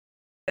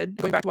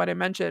 going back to what I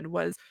mentioned,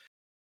 was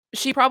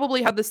she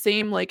probably had the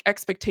same like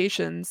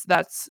expectations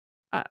that's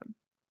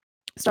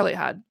Starlight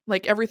had.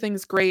 Like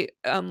everything's great.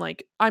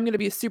 Like I'm gonna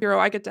be a superhero.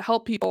 I get to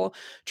help people.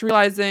 To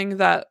realizing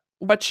that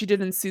what she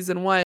did in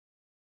season 1,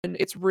 and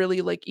it's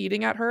really like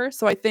eating at her.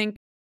 So I think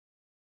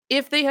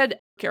if they had a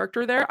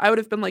character there, I would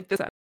have been like this.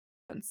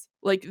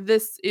 Like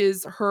this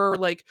is her.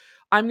 Like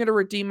I'm gonna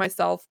redeem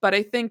myself. But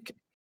I think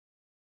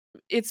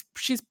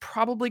she's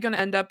probably going to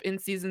end up in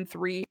season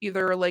 3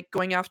 either like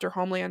going after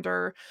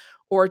Homelander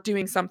or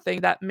doing something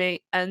that may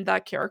end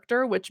that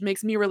character, which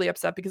makes me really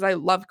upset because I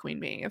love Queen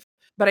Maeve,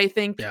 but I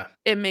think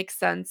it makes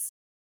sense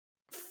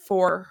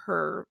for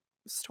her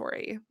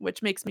story,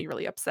 which makes me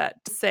really upset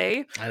to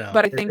say. I know,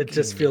 but I think it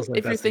just feels like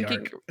if you're that's the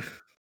thinking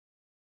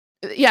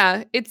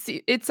arc.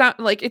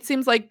 it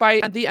seems like by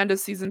the end of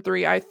season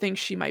 3 I think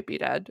she might be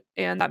dead,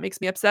 and that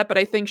makes me upset, but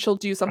I think she'll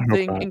do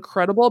something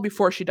incredible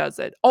before she does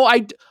it.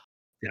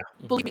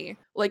 Believe me,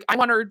 like I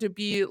want her to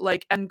be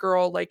like End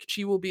Girl, like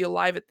she will be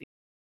alive at the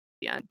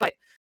end, but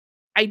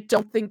I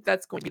don't think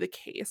that's going to be the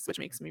case, which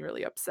makes me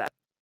really upset.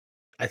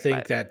 I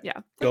think that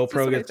GoPro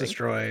GoPro gets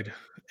destroyed,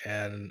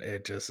 and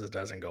it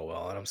doesn't go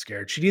well, and I'm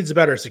scared. She needs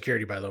better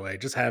security, by the way.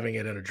 Just having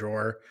it in a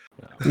drawer.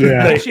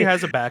 Yeah, I think she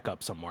has a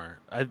backup somewhere.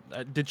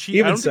 Did she?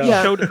 Even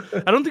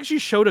I don't think she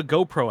showed a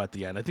GoPro at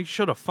the end. I think she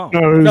showed a phone.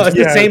 No, it's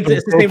the same.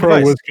 It's the GoPro same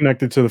device. was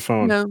connected to the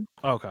phone. No.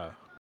 Okay.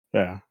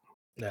 Yeah.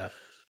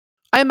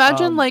 I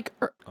imagine like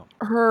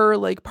her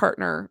like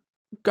partner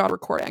got a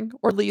recording,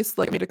 or at least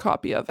like made a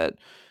copy of it,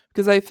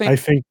 because I think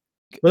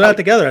they're not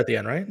together at the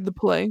end, right? The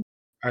play.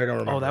 I don't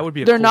remember. Oh, that would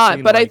be. They're cool not,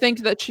 scene, but like... I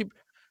think that she.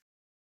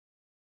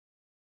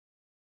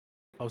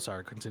 Oh,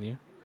 sorry. Continue.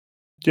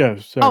 Yeah.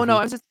 Sorry. Oh no,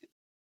 I was just.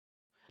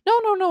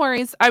 No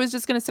worries. I was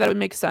just gonna say that it would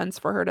make sense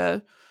for her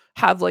to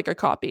have like a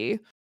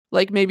copy,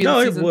 like maybe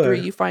in season 3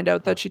 you find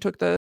out that she took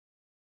the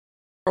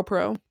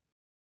GoPro.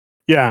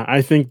 Yeah,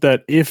 I think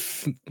that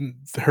if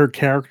her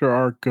character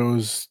arc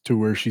goes to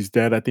where she's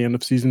dead at the end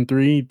of season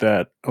 3,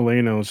 that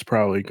Elena is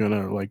probably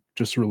gonna like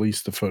just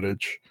release the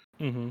footage.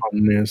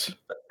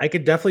 I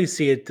could definitely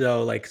see it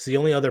though. Like, 'cause the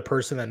only other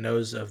person that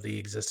knows of the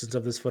existence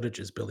of this footage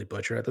is Billy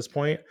Butcher at this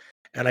point,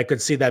 and I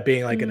could see that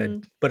being like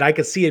but I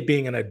could see it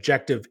being an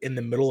objective in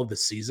the middle of the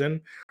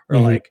season, or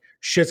like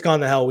shit's gone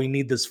to hell. We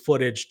need this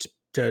footage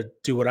to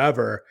do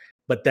whatever.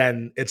 But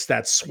then it's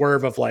that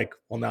swerve of like,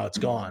 well, now it's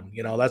gone.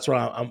 You know, that's what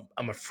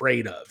I'm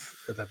afraid of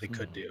that they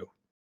could do.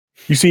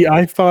 You see,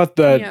 I thought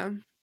that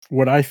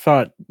what I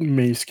thought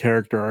Maeve's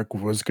character arc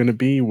was going to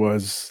be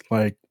was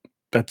like,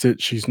 that's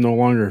it. She's no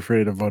longer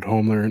afraid of what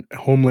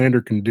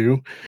Homelander can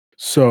do.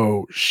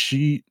 So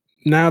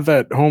now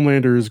that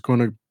Homelander is going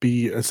to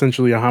be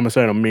essentially a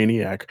homicidal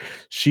maniac,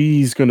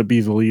 she's going to be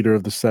the leader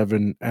of the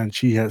 7, and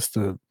she has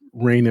to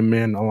rein him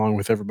in along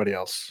with everybody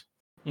else.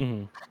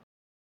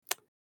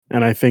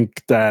 And I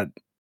think that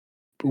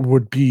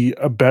would be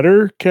a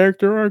better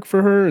character arc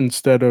for her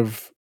instead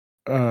of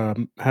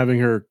having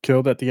her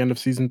killed at the end of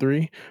season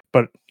 3.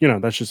 But,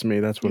 that's just me.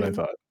 That's what I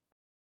thought.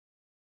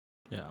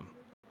 Yeah.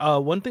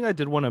 One thing I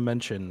did want to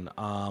mention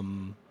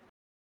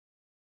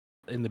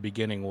in the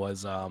beginning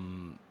was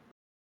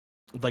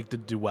like the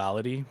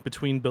duality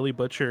between Billy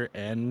Butcher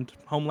and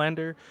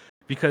Homelander.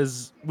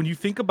 Because when you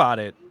think about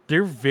it,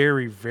 they're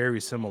very, very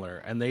similar,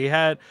 and they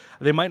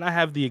might not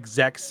have the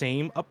exact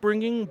same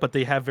upbringing, but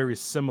they have very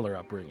similar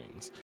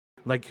upbringings.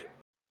 Like,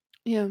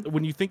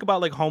 when you think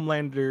about like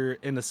Homelander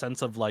in the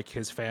sense of like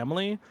his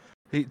family,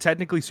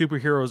 technically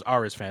superheroes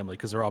are his family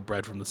because they're all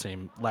bred from the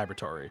same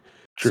laboratory.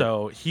 True.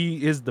 So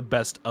he is the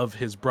best of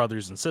his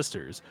brothers and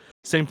sisters.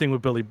 Same thing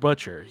with Billy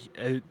Butcher.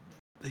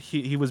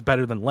 He was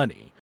better than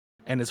Lenny,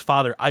 and his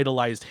father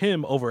idolized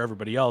him over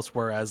everybody else,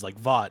 whereas like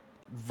Vought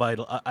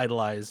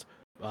idolized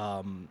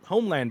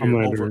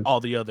Homelander over all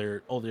the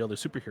other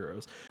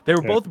superheroes. They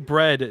were both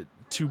bred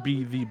to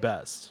be the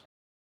best,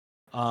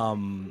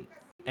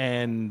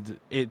 and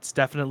it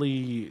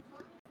definitely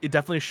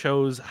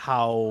shows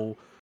how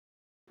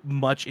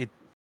much it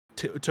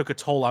took a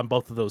toll on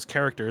both of those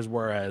characters.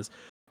 Whereas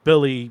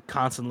Billy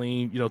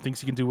constantly,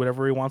 thinks he can do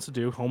whatever he wants to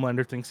do.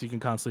 Homelander thinks he can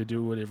constantly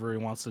do whatever he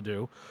wants to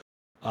do.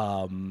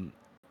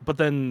 But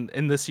then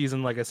in this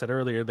season, like I said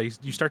earlier,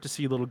 you start to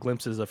see little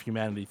glimpses of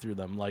humanity through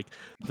them, like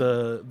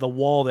the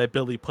wall that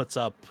Billy puts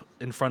up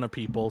in front of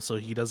people, so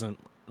he doesn't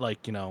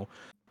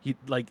he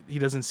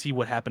doesn't see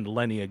what happened to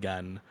Lenny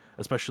again,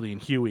 especially in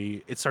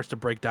Huey. It starts to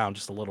break down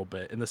just a little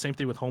bit, and the same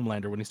thing with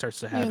Homelander when he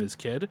starts to have his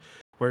kid,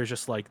 where it's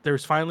just like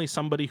there's finally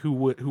somebody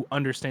who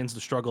understands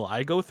the struggle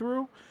I go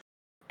through,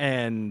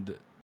 and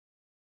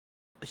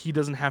he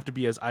doesn't have to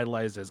be as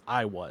idolized as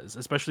I was,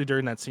 especially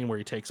during that scene where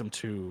he takes him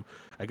to,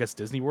 I guess,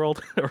 Disney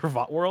World or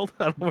Vought World.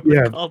 I don't know what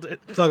they called it.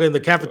 It's like in the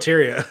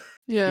cafeteria.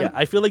 Yeah.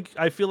 I feel like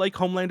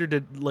Homelander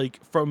did, like,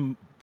 from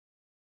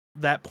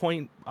that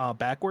point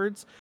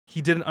backwards,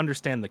 he didn't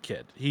understand the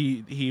kid.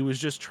 He was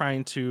just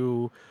trying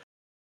to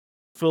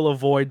fill a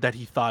void that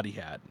he thought he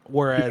had.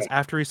 Whereas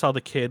after he saw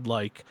the kid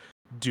like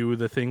do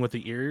the thing with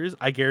the ears,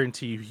 I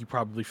guarantee you he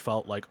probably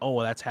felt like, oh,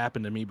 well, that's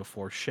happened to me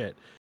before. Shit,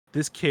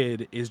 this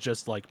kid is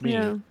just like me.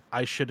 Yeah.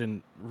 I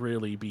shouldn't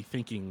really be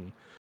thinking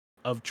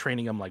of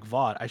training him like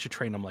Vought. I should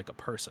train him like a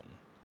person.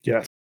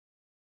 Yes.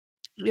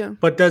 Yeah.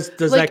 But does Like,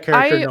 that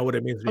character I- know what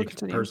it means to be a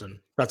continue. person?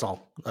 That's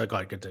all. Go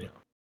ahead, continue.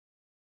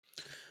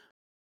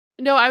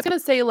 No, I was gonna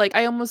say, like,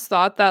 I almost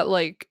thought that,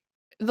 like,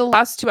 the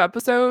last 2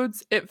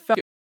 episodes, it felt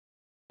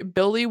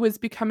Billy was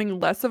becoming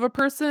less of a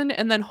person,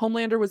 and then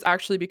Homelander was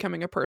actually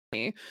becoming a person.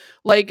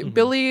 Like, Mhm.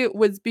 Billy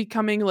was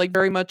becoming, like,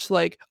 very much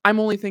like, I'm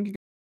only thinking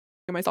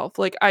of myself.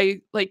 Like,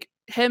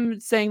 him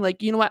saying,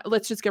 like, you know what,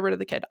 let's just get rid of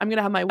the kid. I'm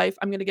gonna have my wife,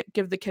 I'm gonna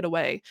give the kid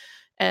away,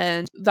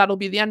 and that'll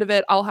be the end of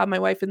it. I'll have my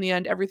wife in the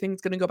end.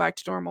 Everything's gonna go back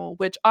to normal,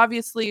 which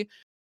obviously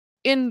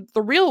in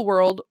the real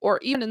world, or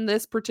even in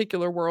this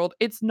particular world,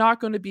 it's not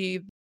going to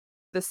be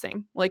the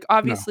same. Like,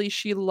 obviously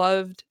she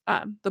loved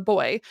the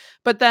boy,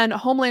 but then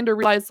Homelander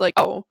realized, like,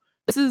 oh,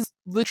 this is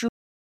literally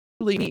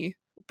me,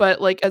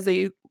 but like as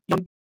a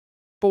young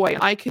boy,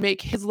 I can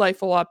make his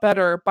life a lot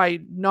better by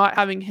not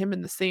having him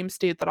in the same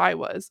state that I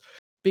was.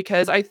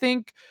 Because I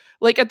think,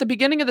 like, at the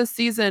beginning of the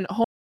season,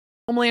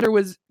 Homelander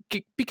was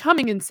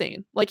becoming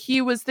insane. Like,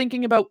 he was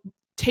thinking about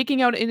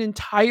taking out an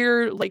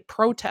entire, like,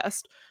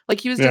 protest. Like,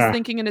 he was just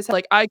thinking in his head,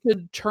 like, I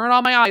could turn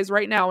on my eyes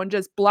right now and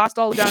just blast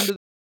all down to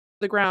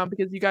the ground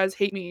because you guys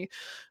hate me.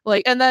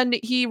 Like, and then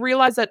he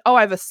realized that, oh,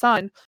 I have a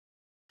son.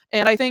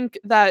 And I think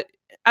that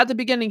at the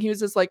beginning he was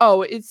just like,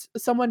 oh, it's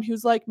someone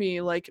who's like me,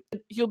 like,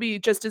 he'll be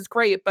just as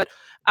great. But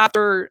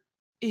after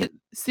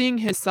seeing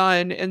his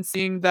son and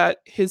seeing that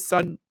his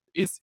son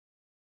is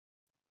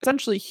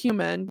essentially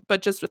human,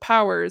 but just with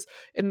powers,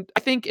 and I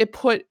think it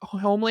put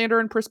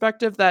Homelander in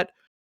perspective that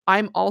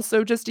I'm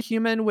also just a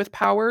human with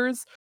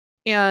powers,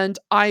 and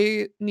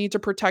I need to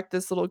protect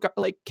this little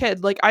like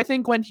kid. Like, I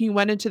think when he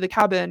went into the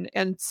cabin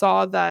and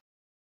saw that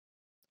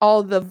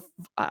all the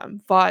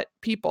Vought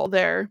people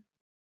there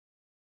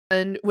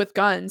and with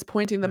guns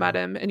pointing them at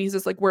him, and he's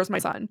just like, where's my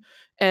son?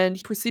 And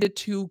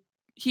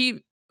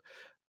he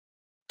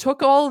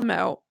took all of them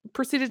out,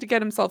 proceeded to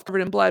get himself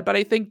covered in blood. But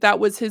I think that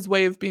was his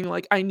way of being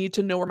like, I need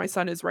to know where my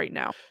son is right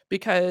now,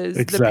 because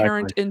the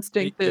parent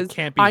instinct is,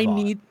 can't be I Vought.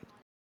 need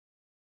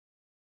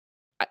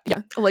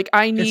like,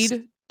 I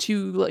need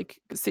to, like,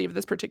 save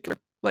this particular,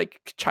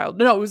 like, child.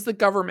 No, it was the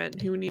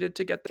government who needed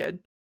to get the kid,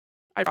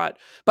 I thought.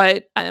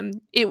 But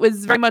it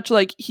was very much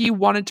like he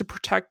wanted to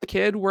protect the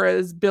kid,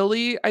 whereas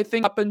Billy, I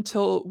think up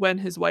until when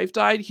his wife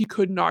died, he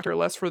could not care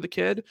less for the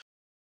kid.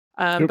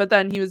 But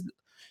then he's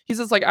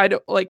just like, I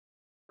don't, like,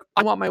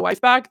 I want my wife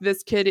back.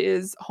 This kid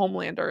is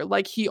Homelander.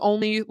 Like, he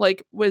only,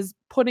 like, was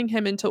putting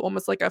him into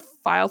almost like a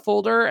file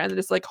folder, and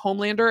it's like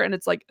Homelander, and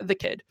it's like the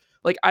kid.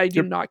 Like, I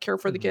do not care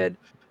for the kid.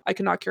 I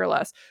cannot care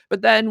less.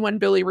 But then when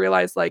Billy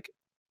realized, like,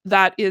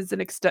 that is an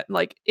extent,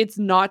 like, it's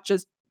not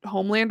just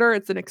Homelander,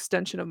 it's an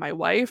extension of my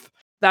wife,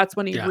 that's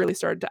when he really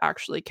started to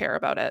actually care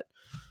about it.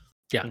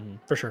 Yeah,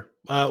 for sure.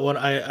 Well,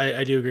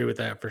 I do agree with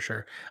that for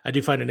sure. I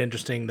do find it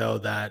interesting though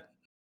that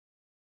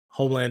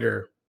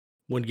Homelander,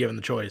 when given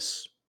the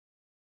choice,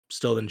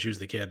 still didn't choose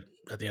the kid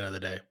at the end of the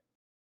day.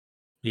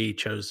 He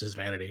chose his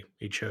vanity.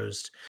 He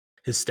chose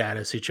his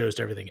status. He chose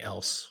everything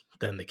else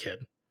than the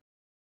kid.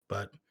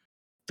 But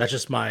that's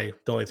just the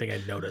only thing I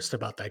noticed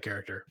about that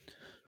character.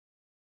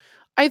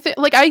 I think,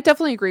 like, I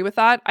definitely agree with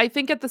that. I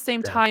think at the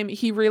same time,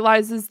 he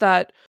realizes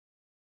that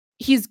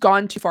he's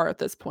gone too far at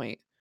this point.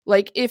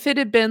 Like, if it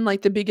had been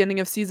like the beginning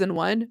of season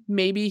 1,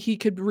 maybe he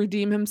could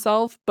redeem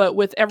himself. But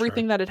with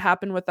everything that had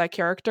happened with that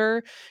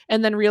character,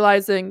 and then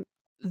realizing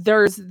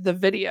there's the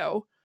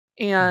video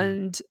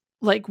and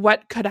like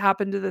what could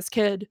happen to this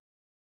kid.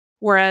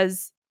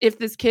 Whereas if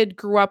this kid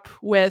grew up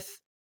with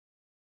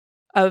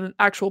an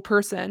actual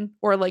person,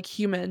 or like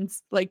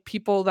humans, like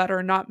people that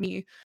are not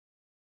me,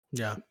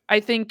 I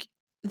think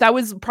that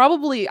was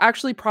probably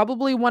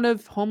one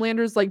of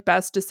Homelander's, like,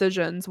 best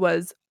decisions.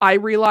 Was, I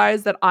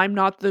realize that I'm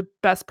not the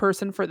best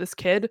person for this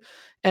kid,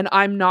 and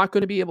I'm not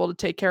going to be able to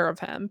take care of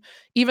him.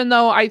 Even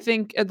though I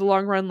think in the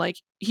long run, like,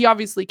 he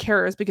obviously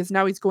cares because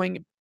now he's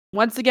going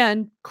once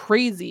again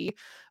crazy.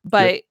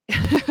 But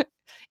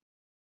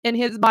in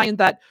his mind,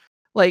 that,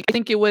 like, I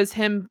think it was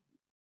him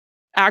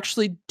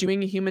actually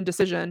doing a human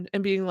decision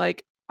and being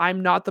like,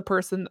 I'm not the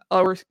person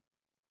or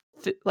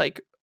like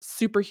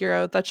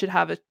superhero that should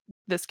have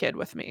this kid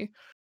with me.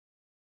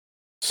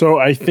 So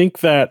I think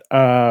that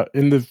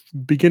in the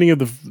beginning of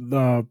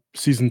the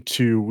season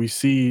 2, we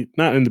see,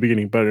 not in the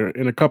beginning, but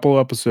in a couple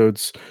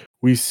episodes,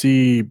 we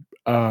see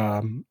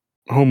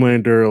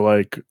Homelander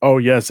like, oh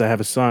yes, I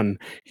have a son.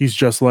 He's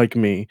just like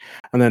me.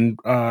 And then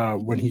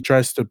when he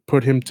tries to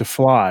put him to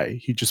fly,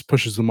 he just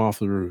pushes him off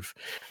the roof.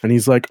 And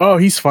he's like, oh,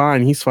 he's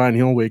fine. He's fine.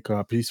 He'll wake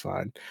up. He's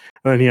fine.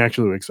 And then he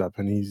actually wakes up,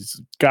 and he's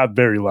got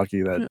very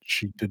lucky that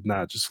she did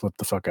not just flip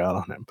the fuck out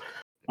on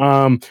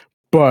him.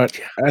 But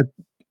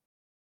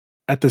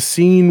at the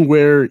scene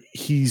where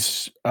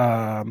he's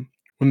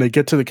when they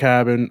get to the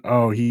cabin,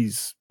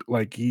 he's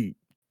like, he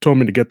told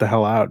me to get the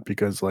hell out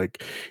because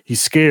like he's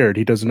scared.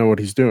 He doesn't know what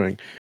he's doing.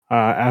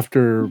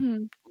 After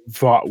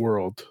Vought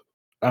World,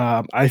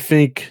 I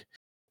think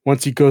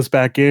once he goes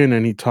back in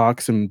and he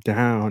talks him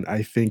down,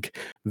 I think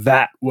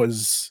there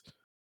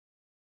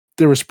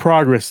was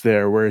progress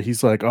there where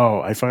he's like,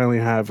 oh, I finally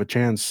have a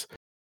chance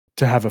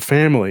to have a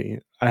family.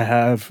 I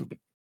have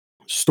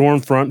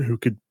Stormfront who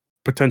could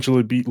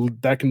potentially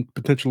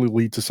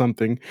lead to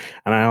something,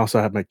 and I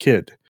also have my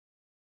kid.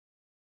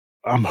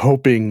 I'm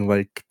hoping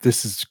like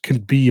this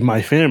could be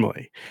my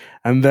family.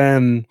 And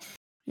then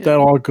that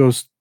all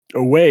goes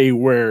away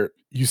where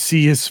you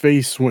see his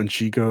face when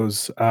she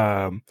goes,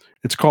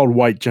 it's called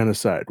white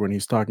genocide, when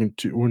she's talking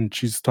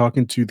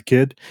to the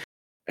kid,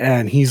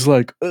 and he's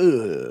like,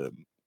 ugh.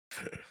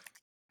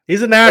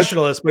 He's a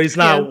nationalist, but he's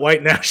not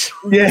white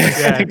nationalist.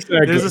 Yeah,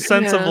 exactly. There's a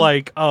sense of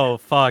like, oh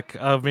fuck,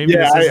 maybe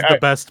this isn't the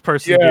best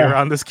person to be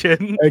around this kid.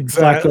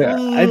 Exactly.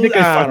 I think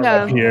I found it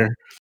up here.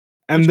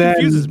 And which then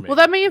confuses me, well,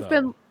 that may have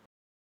been.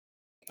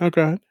 Oh,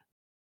 go ahead.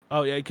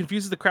 Oh yeah, it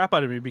confuses the crap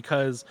out of me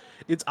because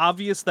it's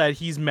obvious that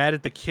he's mad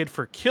at the kid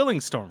for killing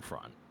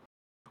Stormfront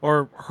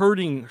or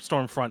hurting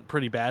Stormfront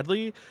pretty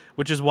badly,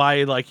 which is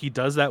why like he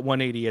does that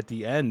 180 at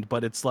the end.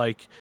 But it's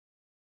like,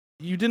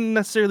 you didn't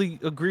necessarily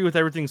agree with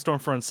everything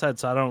Stormfront said,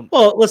 so I don't.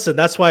 Well, listen,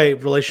 that's why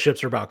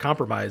relationships are about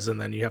compromise,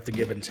 and then you have to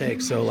give and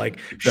take. So, like,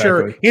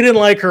 sure, he didn't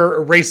like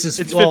her racist.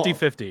 It's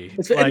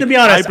 50-50. Like, to be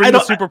honest, I bring the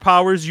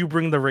superpowers, you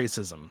bring the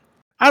racism.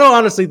 I don't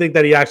honestly think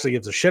that he actually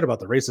gives a shit about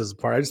the racism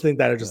part. I just think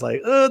that it's just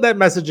like, that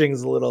messaging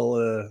is a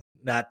little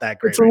not that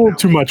great. It's a little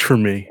too much for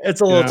me. It's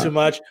a little too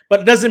much,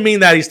 but it doesn't mean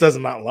that he does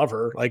not love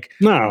her. Like,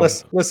 no,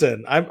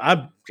 listen,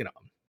 I'm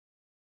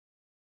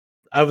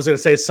I was going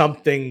to say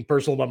something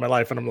personal about my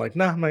life, and I'm like,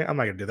 I'm not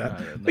going to do that.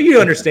 No, but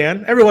you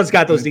understand. Everyone's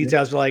got those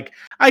details. You're like,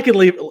 I can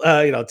leave,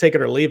 take it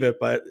or leave it,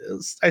 but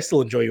I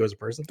still enjoy you as a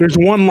person. There's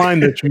one line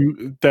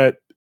that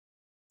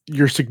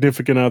your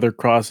significant other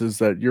crosses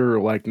that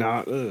you're like,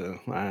 nah.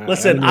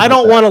 Listen, I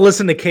don't want to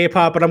listen to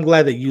K-pop, but I'm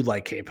glad that you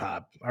like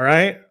K-pop. All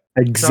right.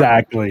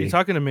 Exactly. You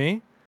talking to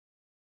me?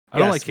 I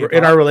don't like K-pop.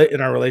 In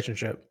our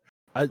relationship.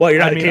 Well, you're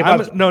not a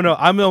K-pop. No,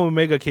 I'm an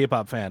Omega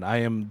K-pop fan. I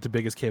am the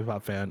biggest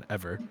K-pop fan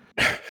ever.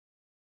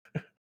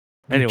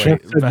 Anyway, you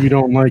just said you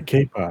don't like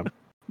K-pop.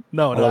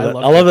 No, I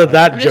love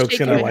that joke's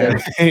gonna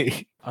land.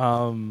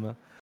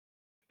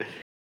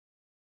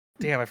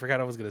 Damn, I forgot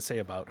what I was gonna say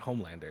about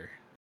Homelander.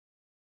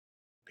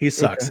 He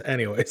sucks. Okay.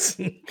 Anyways,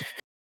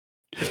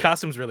 his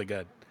costume's really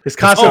good. His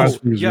costume,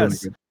 yes. Really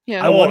good.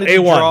 Yeah. I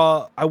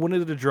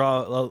wanted to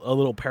draw a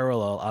little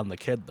parallel on the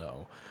kid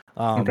though.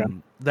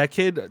 That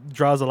kid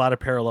draws a lot of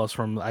parallels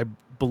from, I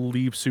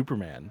believe,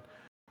 Superman.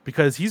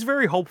 Because he's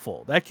very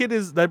hopeful. That kid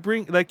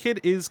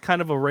is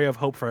kind of a ray of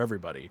hope for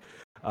everybody.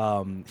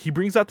 He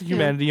brings out the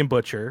humanity in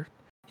Butcher.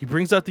 He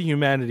brings out the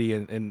humanity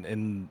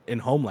in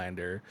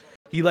Homelander.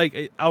 He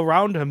like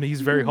around him,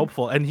 he's very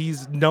hopeful, and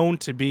he's known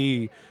to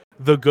be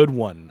the good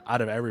one out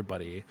of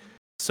everybody.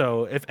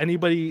 So if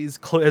anybody is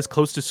as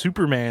close to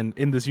Superman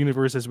in this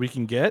universe as we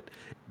can get,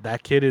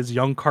 that kid is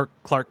young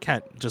Clark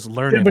Kent, just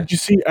learning. Yeah, but you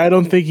see, I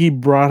don't think he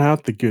brought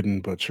out the good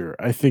in Butcher.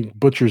 I think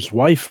Butcher's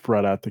wife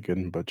brought out the good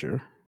in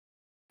Butcher.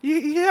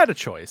 He had a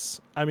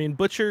choice. I mean,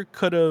 Butcher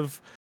could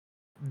have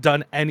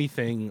done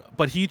anything,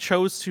 but he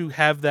chose to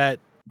have that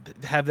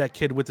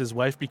kid with his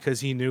wife because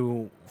he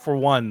knew, for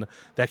one,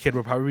 that kid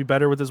would probably be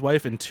better with his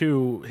wife, and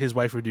two, his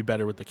wife would be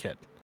better with the kid.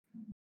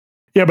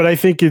 Yeah, but I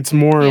think it's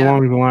more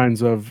along the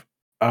lines of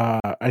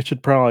I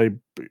should probably,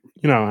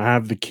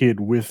 have the kid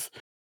with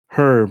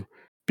her,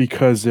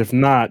 because if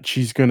not,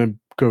 she's gonna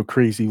go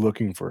crazy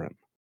looking for him.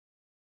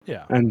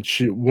 Yeah, and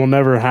she will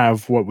never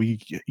have what we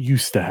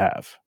used to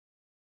have.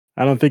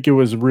 I don't think it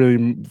was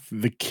really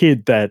the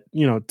kid that,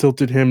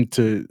 tilted him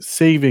to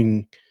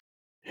saving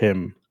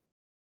him.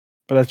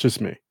 But that's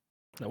just me.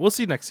 We'll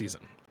see next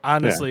season.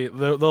 Honestly,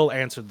 they'll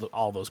answer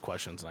all those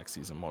questions next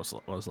season, most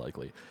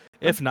likely.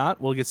 If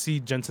not, we'll see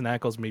Jensen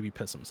Ackles maybe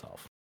piss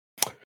himself.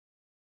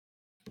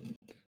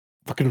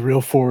 Looking real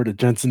forward to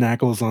Jensen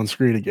Ackles on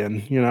screen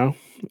again,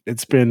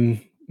 It's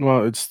been,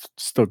 it's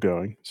still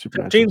going.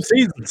 15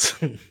 seasons.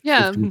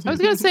 Yeah, I was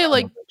going to say,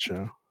 like...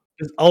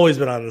 It's always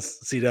been on the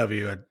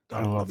CW.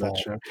 I love that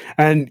show.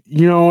 And,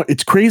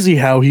 it's crazy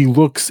how he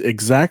looks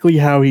exactly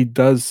how he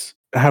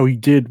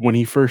did when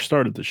he first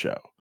started the show.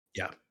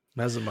 Yeah,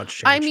 hasn't much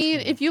changed. I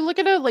mean, if you look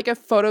at a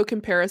photo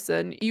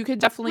comparison, you could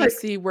definitely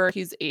see where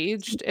he's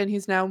aged, and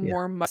he's now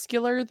more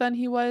muscular than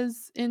he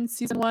was in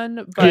season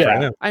 1.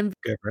 But I'm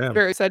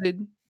very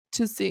excited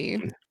to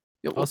see.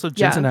 Also,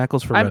 Jensen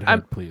Ackles for Red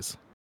Hood, please.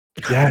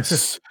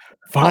 Yes,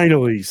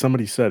 finally,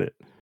 somebody said it.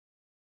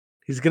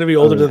 He's gonna be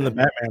older than the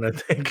Batman, I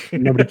think.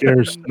 Nobody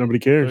cares. Nobody Nobody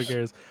cares.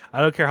 cares.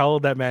 I don't care how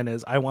old that man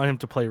is. I want him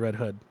to play Red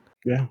Hood.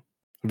 Yeah.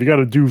 If you got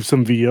to do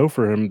some VO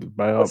for him,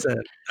 by all.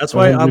 That's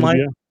why online.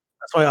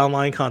 That's why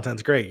online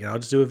content's great.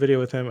 Just do a video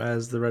with him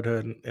as the Red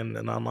Hood in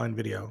an online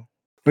video.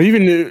 Or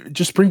even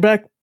just bring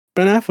back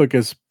Ben Affleck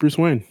as Bruce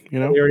Wayne.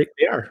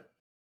 They are.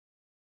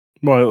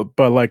 Well,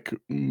 but like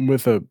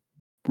with a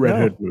Red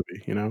Hood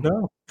movie,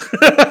 No.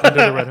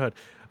 Under the Red Hood.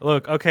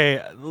 Look,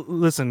 okay,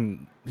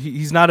 listen.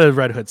 He's not a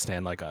Red Hood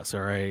stan like us,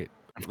 all right?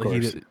 Of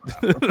course.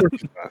 Of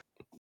course not.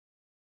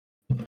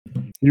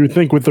 You would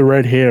think with the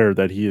red hair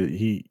that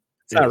he.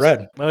 It's not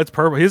red. Well, it's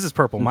purple. His is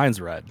purple.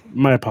 Mine's red.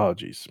 My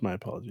apologies.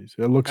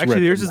 It looks actually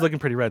red yours is looking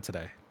pretty red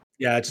today.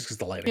 Yeah, it's just because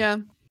the lighting. Yeah.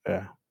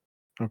 Yeah.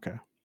 Okay.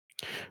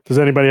 Does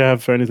anybody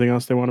have anything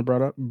else they want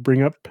to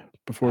bring up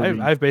before?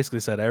 I've basically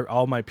said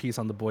all my piece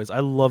on The Boys. I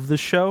love the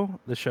show.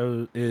 The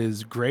show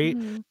is great.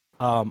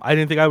 I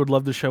didn't think I would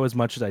love the show as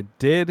much as I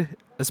did,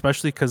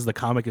 especially because the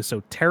comic is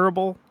so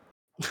terrible.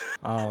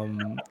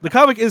 The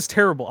comic is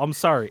terrible. I'm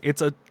sorry.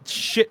 It's a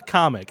shit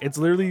comic. It's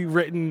literally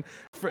written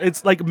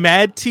it's like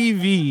Mad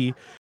TV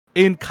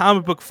in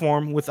comic book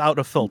form without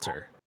a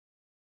filter.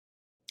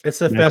 It's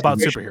about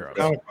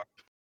superheroes.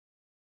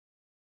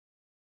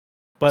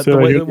 But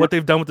what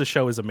they've done with the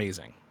show is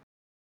amazing.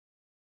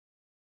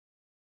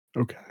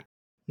 Okay.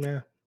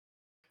 Yeah.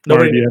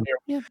 Nobody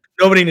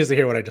needs to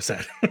hear what I just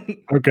said.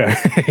 Okay.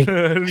 I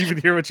didn't even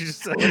hear what you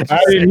just said.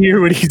 I didn't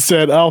hear what he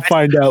said. I'll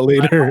find out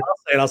later.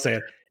 I'll say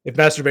it. If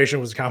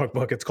masturbation was a comic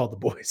book, it's called The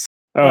Boys.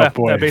 Oh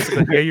boy.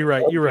 Basically, yeah, you're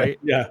right. You're right.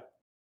 Yeah.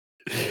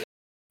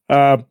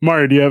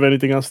 Mario, do you have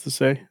anything else to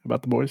say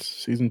about The Boys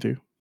season 2?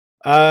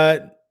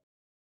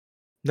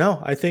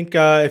 No, I think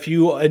if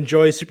you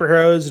enjoy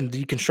superheroes and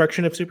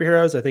deconstruction of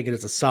superheroes, I think it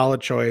is a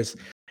solid choice.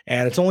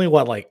 And it's only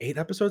 8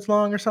 episodes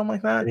long or something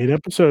like that? 8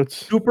 episodes.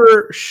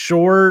 Super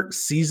short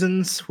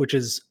seasons, which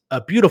is a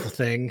beautiful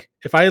thing.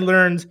 If I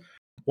learned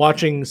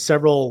watching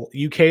several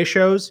UK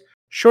shows,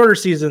 shorter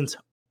seasons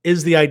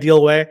is the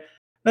ideal way.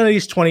 None of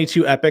these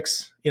 22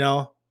 epics,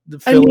 the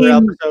filler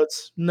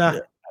episodes. Nah.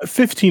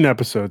 15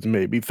 episodes,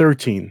 maybe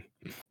 13.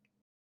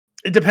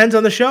 It depends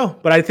on the show,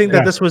 but I think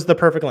that this was the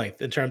perfect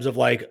length in terms of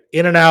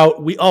in and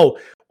out.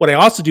 What I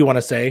also do want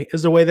to say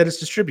is the way that it's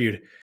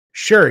distributed.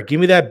 Sure, give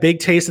me that big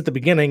taste at the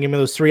beginning, give me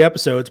those 3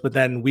 episodes, but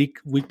then week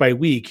by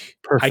week,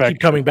 I keep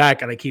coming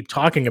back and I keep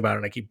talking about it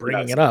and I keep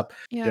bringing it up.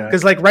 Yeah.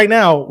 Because right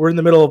now we're in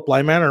the middle of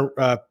Blind Man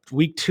or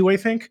week 2, I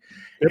think,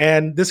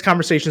 and this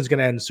conversation is going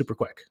to end super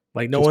quick.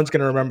 No one's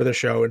going to remember the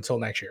show until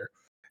next year.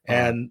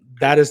 And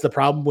that is the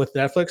problem with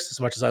Netflix. As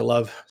much as I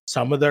love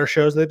some of their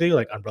shows they do,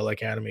 like Umbrella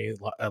Academy,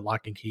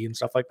 Lock and Key, and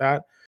stuff like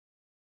that,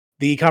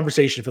 the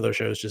conversation for those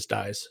shows just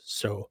dies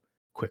so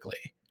quickly.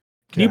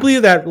 Can you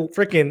believe that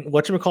freaking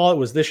whatchamacallit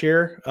was this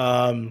year?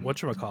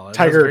 Whatchamacallit?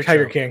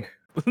 Tiger King.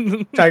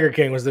 Tiger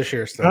King was this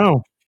year. So.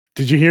 Oh,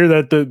 did you hear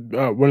that the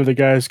one of the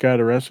guys got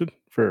arrested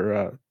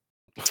for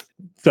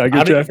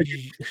tiger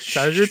trafficking?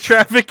 Tiger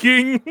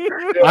trafficking.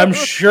 I'm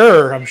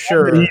sure.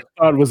 He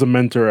thought it was a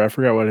mentor. I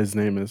forgot what his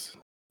name is.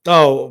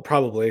 Oh,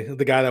 probably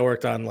the guy that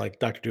worked on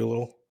Dr.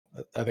 Dolittle.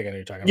 I think I know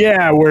you're talking about.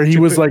 Yeah, where he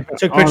was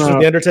took pictures of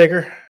the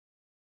Undertaker.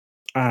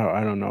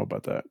 I don't know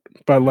about that,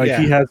 but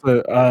he has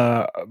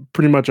a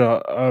pretty much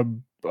a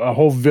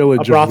whole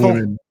village of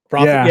women.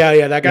 Brothel?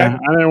 Yeah, that guy. Yeah,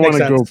 I didn't want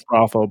to go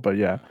brothel, but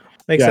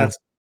makes sense.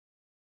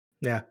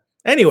 Yeah.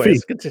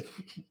 Anyways,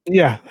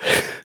 yeah.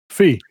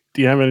 Fee,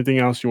 do you have anything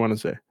else you want to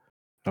say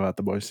about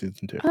The Boys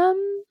season 2?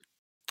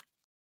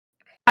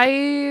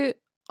 I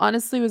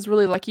honestly was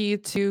really lucky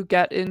to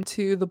get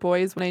into The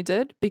Boys when I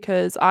did,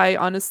 because I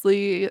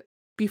honestly,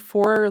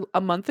 before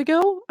a month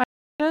ago,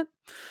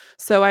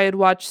 so I had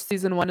watched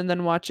season 1 and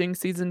then watching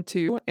season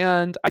 2.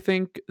 And I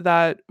think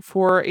that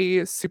for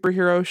a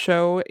superhero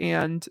show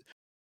and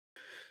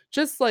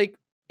just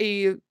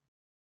a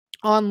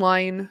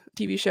online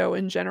TV show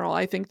in general,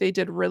 I think they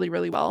did really,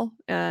 really well.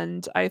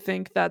 And I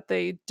think that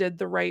they did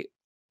the right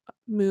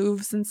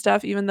moves and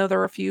stuff, even though there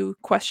were a few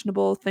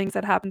questionable things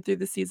that happened through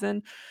the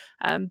season.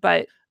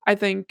 But I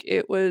think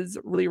it was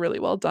really, really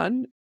well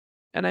done.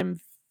 And I'm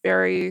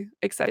very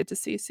excited to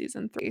see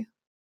season 3.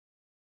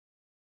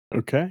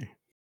 Okay.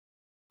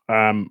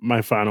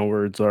 My final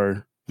words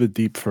are the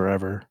deep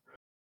forever.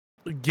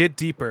 Get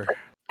deeper.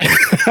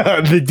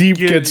 The deep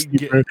gets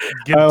deeper.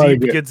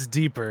 Gets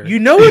deeper. You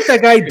know what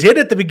that guy did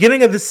at the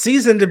beginning of the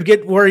season to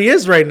get where he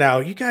is right now?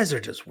 You guys are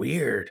just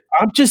weird.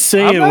 I'm just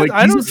saying.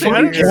 I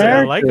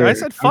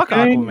said fuck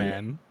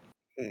Aquaman.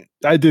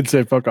 I did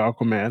say fuck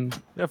Aquaman.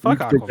 Yeah, fuck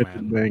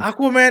Aquaman.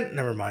 Aquaman.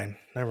 Never mind.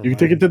 You can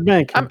take it to the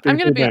bank. I'm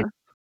gonna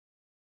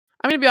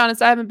be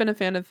honest. I haven't been a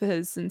fan of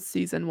his since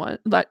season 1.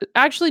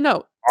 Actually,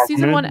 no,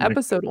 season 1,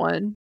 episode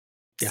 1.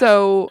 Yeah.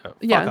 So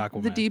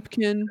Aquaman. The Deep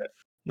can.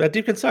 That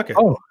Deep can suck it.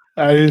 Oh,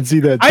 I didn't see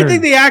that. I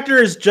think the actor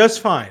is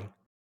just fine.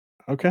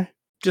 Okay.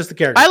 Just the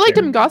character. I liked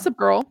him in Gossip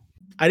Girl.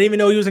 I didn't even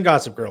know he was in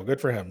Gossip Girl. Good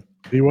for him.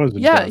 He was.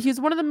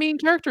 He's one of the main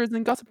characters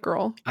in Gossip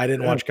Girl. I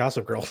didn't watch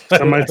Gossip Girl.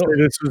 I might say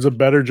this was a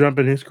better jump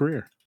in his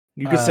career.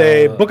 You could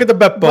say Book of the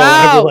Beppo.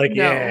 Wow, Like,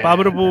 no. yeah.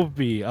 Abominable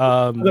B.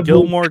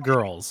 Gilmore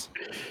Girls.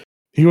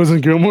 He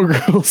wasn't Gilmore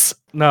Girls.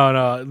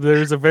 No.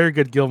 There's a very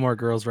good Gilmore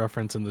Girls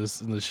reference in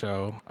the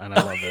show, and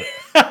I love it.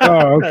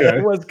 Oh, okay.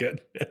 That was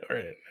good. All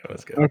right, that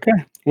was good. Okay.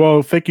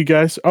 Well, thank you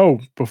guys. Oh,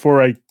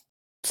 before I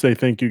say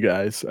thank you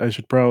guys, I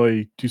should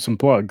probably do some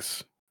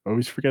plugs.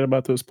 Always forget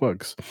about those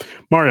plugs.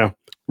 Mario,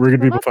 where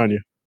can people find you?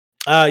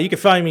 You can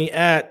find me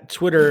at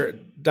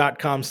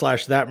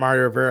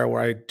twitter.com/thatMarioRivera,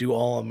 where I do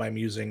all of my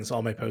musings,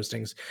 all my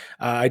postings.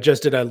 I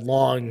just did a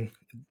long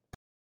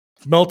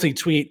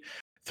multi-tweet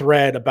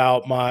thread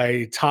about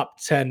my top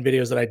 10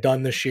 videos that I've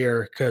done this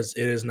year, because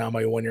it is now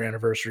my 1-year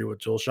anniversary with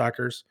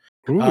DualShockers.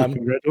 Ooh,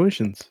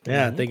 congratulations.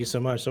 Yeah, thank you so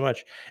much.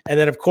 And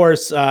then, of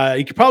course,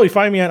 you can probably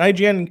find me on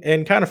IGN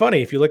and Kind of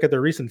Funny. If you look at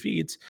their recent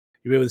feeds,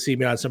 you'll be able to see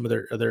me on some of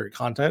their other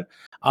content.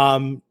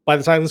 By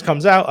the time this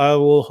comes out, I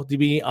will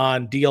be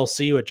on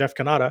DLC with Jeff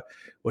Kanata,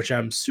 which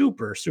I'm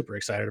super, super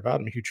excited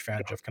about. I'm a huge fan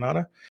of Jeff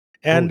Kanata.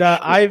 And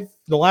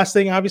the last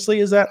thing, obviously,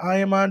 is that I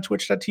am on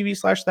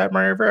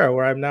twitch.tv/thatMarioRivera,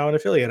 where I'm now an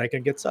affiliate. I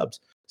can get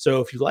subs.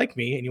 So if you like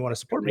me and you want to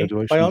support me,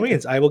 by all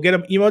means, I will get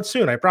an emote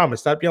soon. I promise.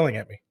 Stop yelling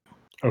at me.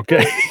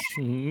 Okay.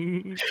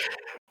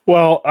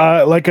 Well,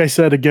 like I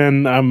said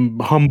again, I'm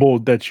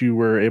humbled that you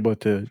were able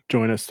to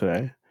join us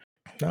today.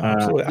 No,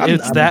 absolutely.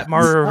 It's that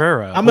Mario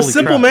Rivera. I'm a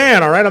simple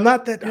man, all right? I'm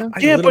not that.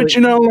 Yeah, but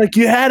you know, like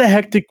you had a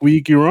hectic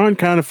week. You were on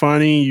Kind of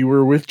Funny. You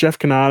were with Jeff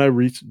Kanata.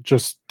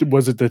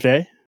 Was it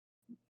today?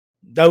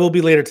 That will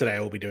be later today. I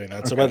will be doing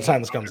that. So by the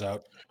time this comes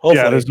out,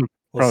 hopefully, this will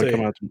probably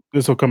come out.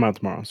 This will come out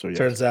tomorrow. So yeah.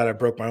 Turns out I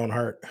broke my own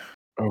heart.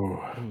 Oh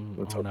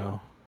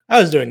no. I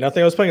was doing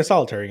nothing. I was playing a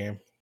solitary game.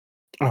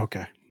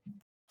 Okay.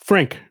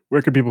 Frank,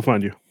 where can people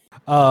find you?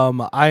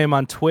 I am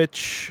on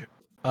Twitch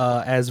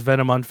as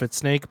Venom Unfit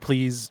Snake.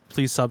 Please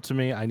sub to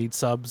me. I need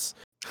subs.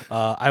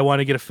 I want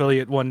to get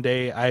affiliate one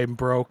day. I am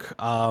broke.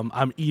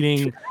 I'm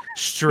eating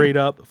straight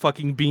up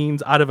fucking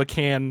beans out of a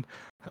can.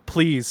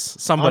 Please,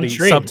 somebody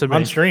sub to me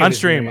on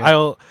stream.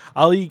 I'll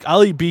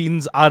eat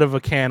beans out of a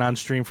can on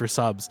stream for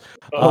subs.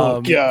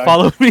 God.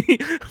 Follow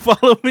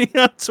me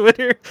on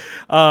Twitter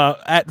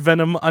at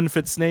Venom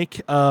Unfit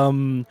Snake.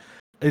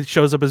 It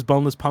shows up as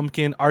Boneless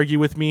Pumpkin. Argue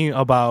with me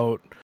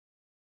about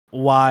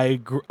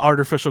why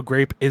artificial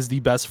grape is the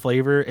best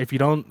flavor. If you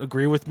don't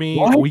agree with me,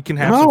 we can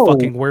have some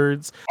fucking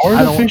words.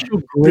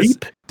 Artificial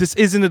grape? This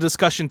isn't a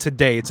discussion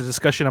today. It's a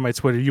discussion on my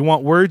Twitter. You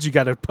want words? You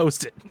got to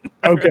post it.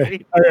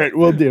 Okay. All right.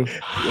 We'll do.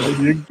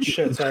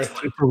 Shit, sorry.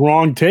 It's a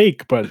wrong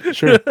take, but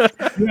sure.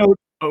 You know,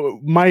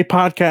 my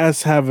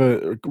podcasts have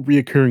a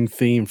reoccurring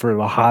theme for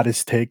the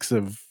hottest takes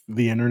of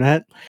the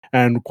internet,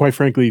 and quite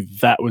frankly,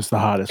 that was the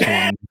hottest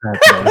one.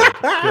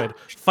 Good.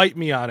 Fight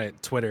me on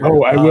it, Twitter.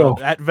 Oh, I will.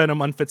 At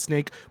Venom Unfit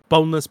Snake,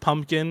 Boneless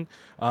Pumpkin,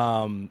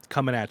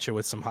 coming at you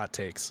with some hot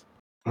takes.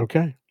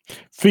 Okay.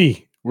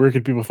 Fee, where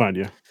can people find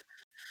you?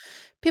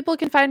 People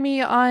can find me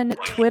on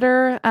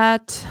Twitter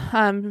at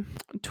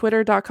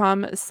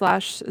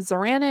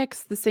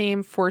twitter.com/Zoranix. The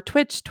same for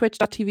Twitch,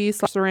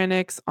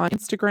 twitch.tv/Zoranix. On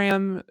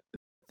Instagram,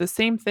 the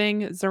same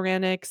thing,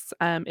 Zoranix.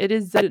 It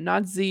is Z,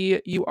 not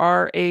Z,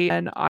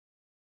 URANIIX.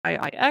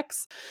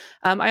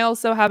 I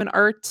also have an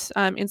art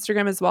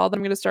Instagram as well that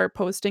I'm going to start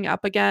posting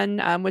up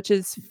again, which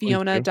is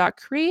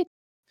fiona.create.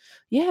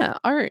 Yeah,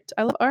 art.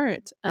 I love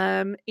art.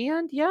 And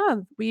yeah,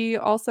 we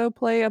also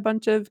play a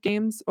bunch of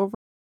games over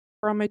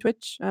on my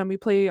Twitch. We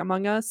play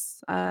Among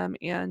Us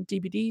and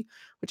DBD,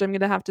 which I'm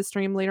going to have to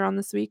stream later on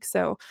this week.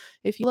 So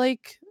if you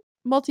like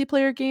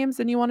multiplayer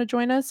games and you want to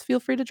join us, feel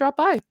free to drop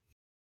by.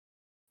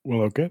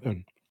 Well, okay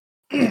then.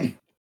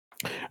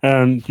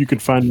 You can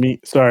find me.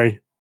 Sorry,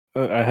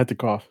 I had to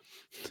cough.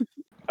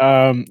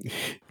 You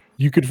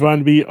could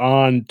find me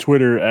on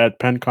Twitter at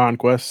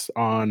PenConquest,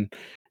 on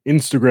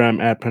Instagram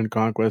at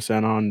PenConquest,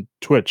 and on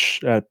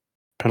Twitch at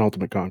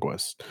Penultimate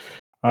Conquest.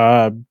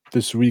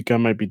 This week I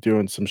might be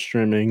doing some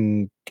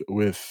streaming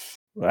with.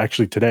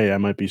 Actually, today I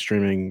might be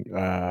streaming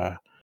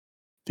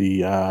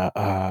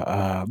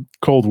the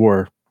Cold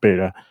War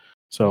beta.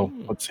 So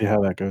let's see how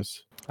that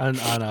goes. On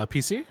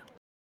PC?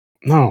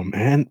 No,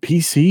 man.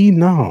 PC?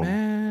 No.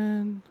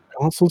 Man.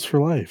 Consoles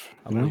for life.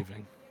 I'm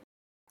leaving.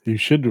 You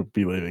should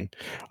be leaving.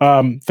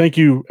 Thank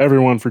you,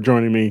 everyone, for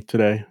joining me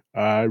today.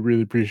 I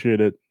really appreciate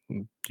it.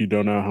 You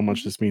don't know how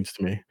much this means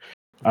to me.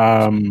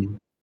 All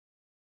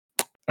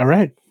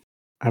right.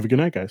 Have a good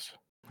night, guys.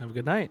 Have a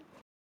good night.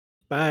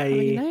 Bye. Have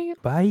a good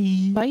night.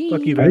 Bye. Bye.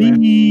 Fuck you, Bye.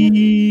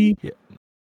 Batman. Yeah.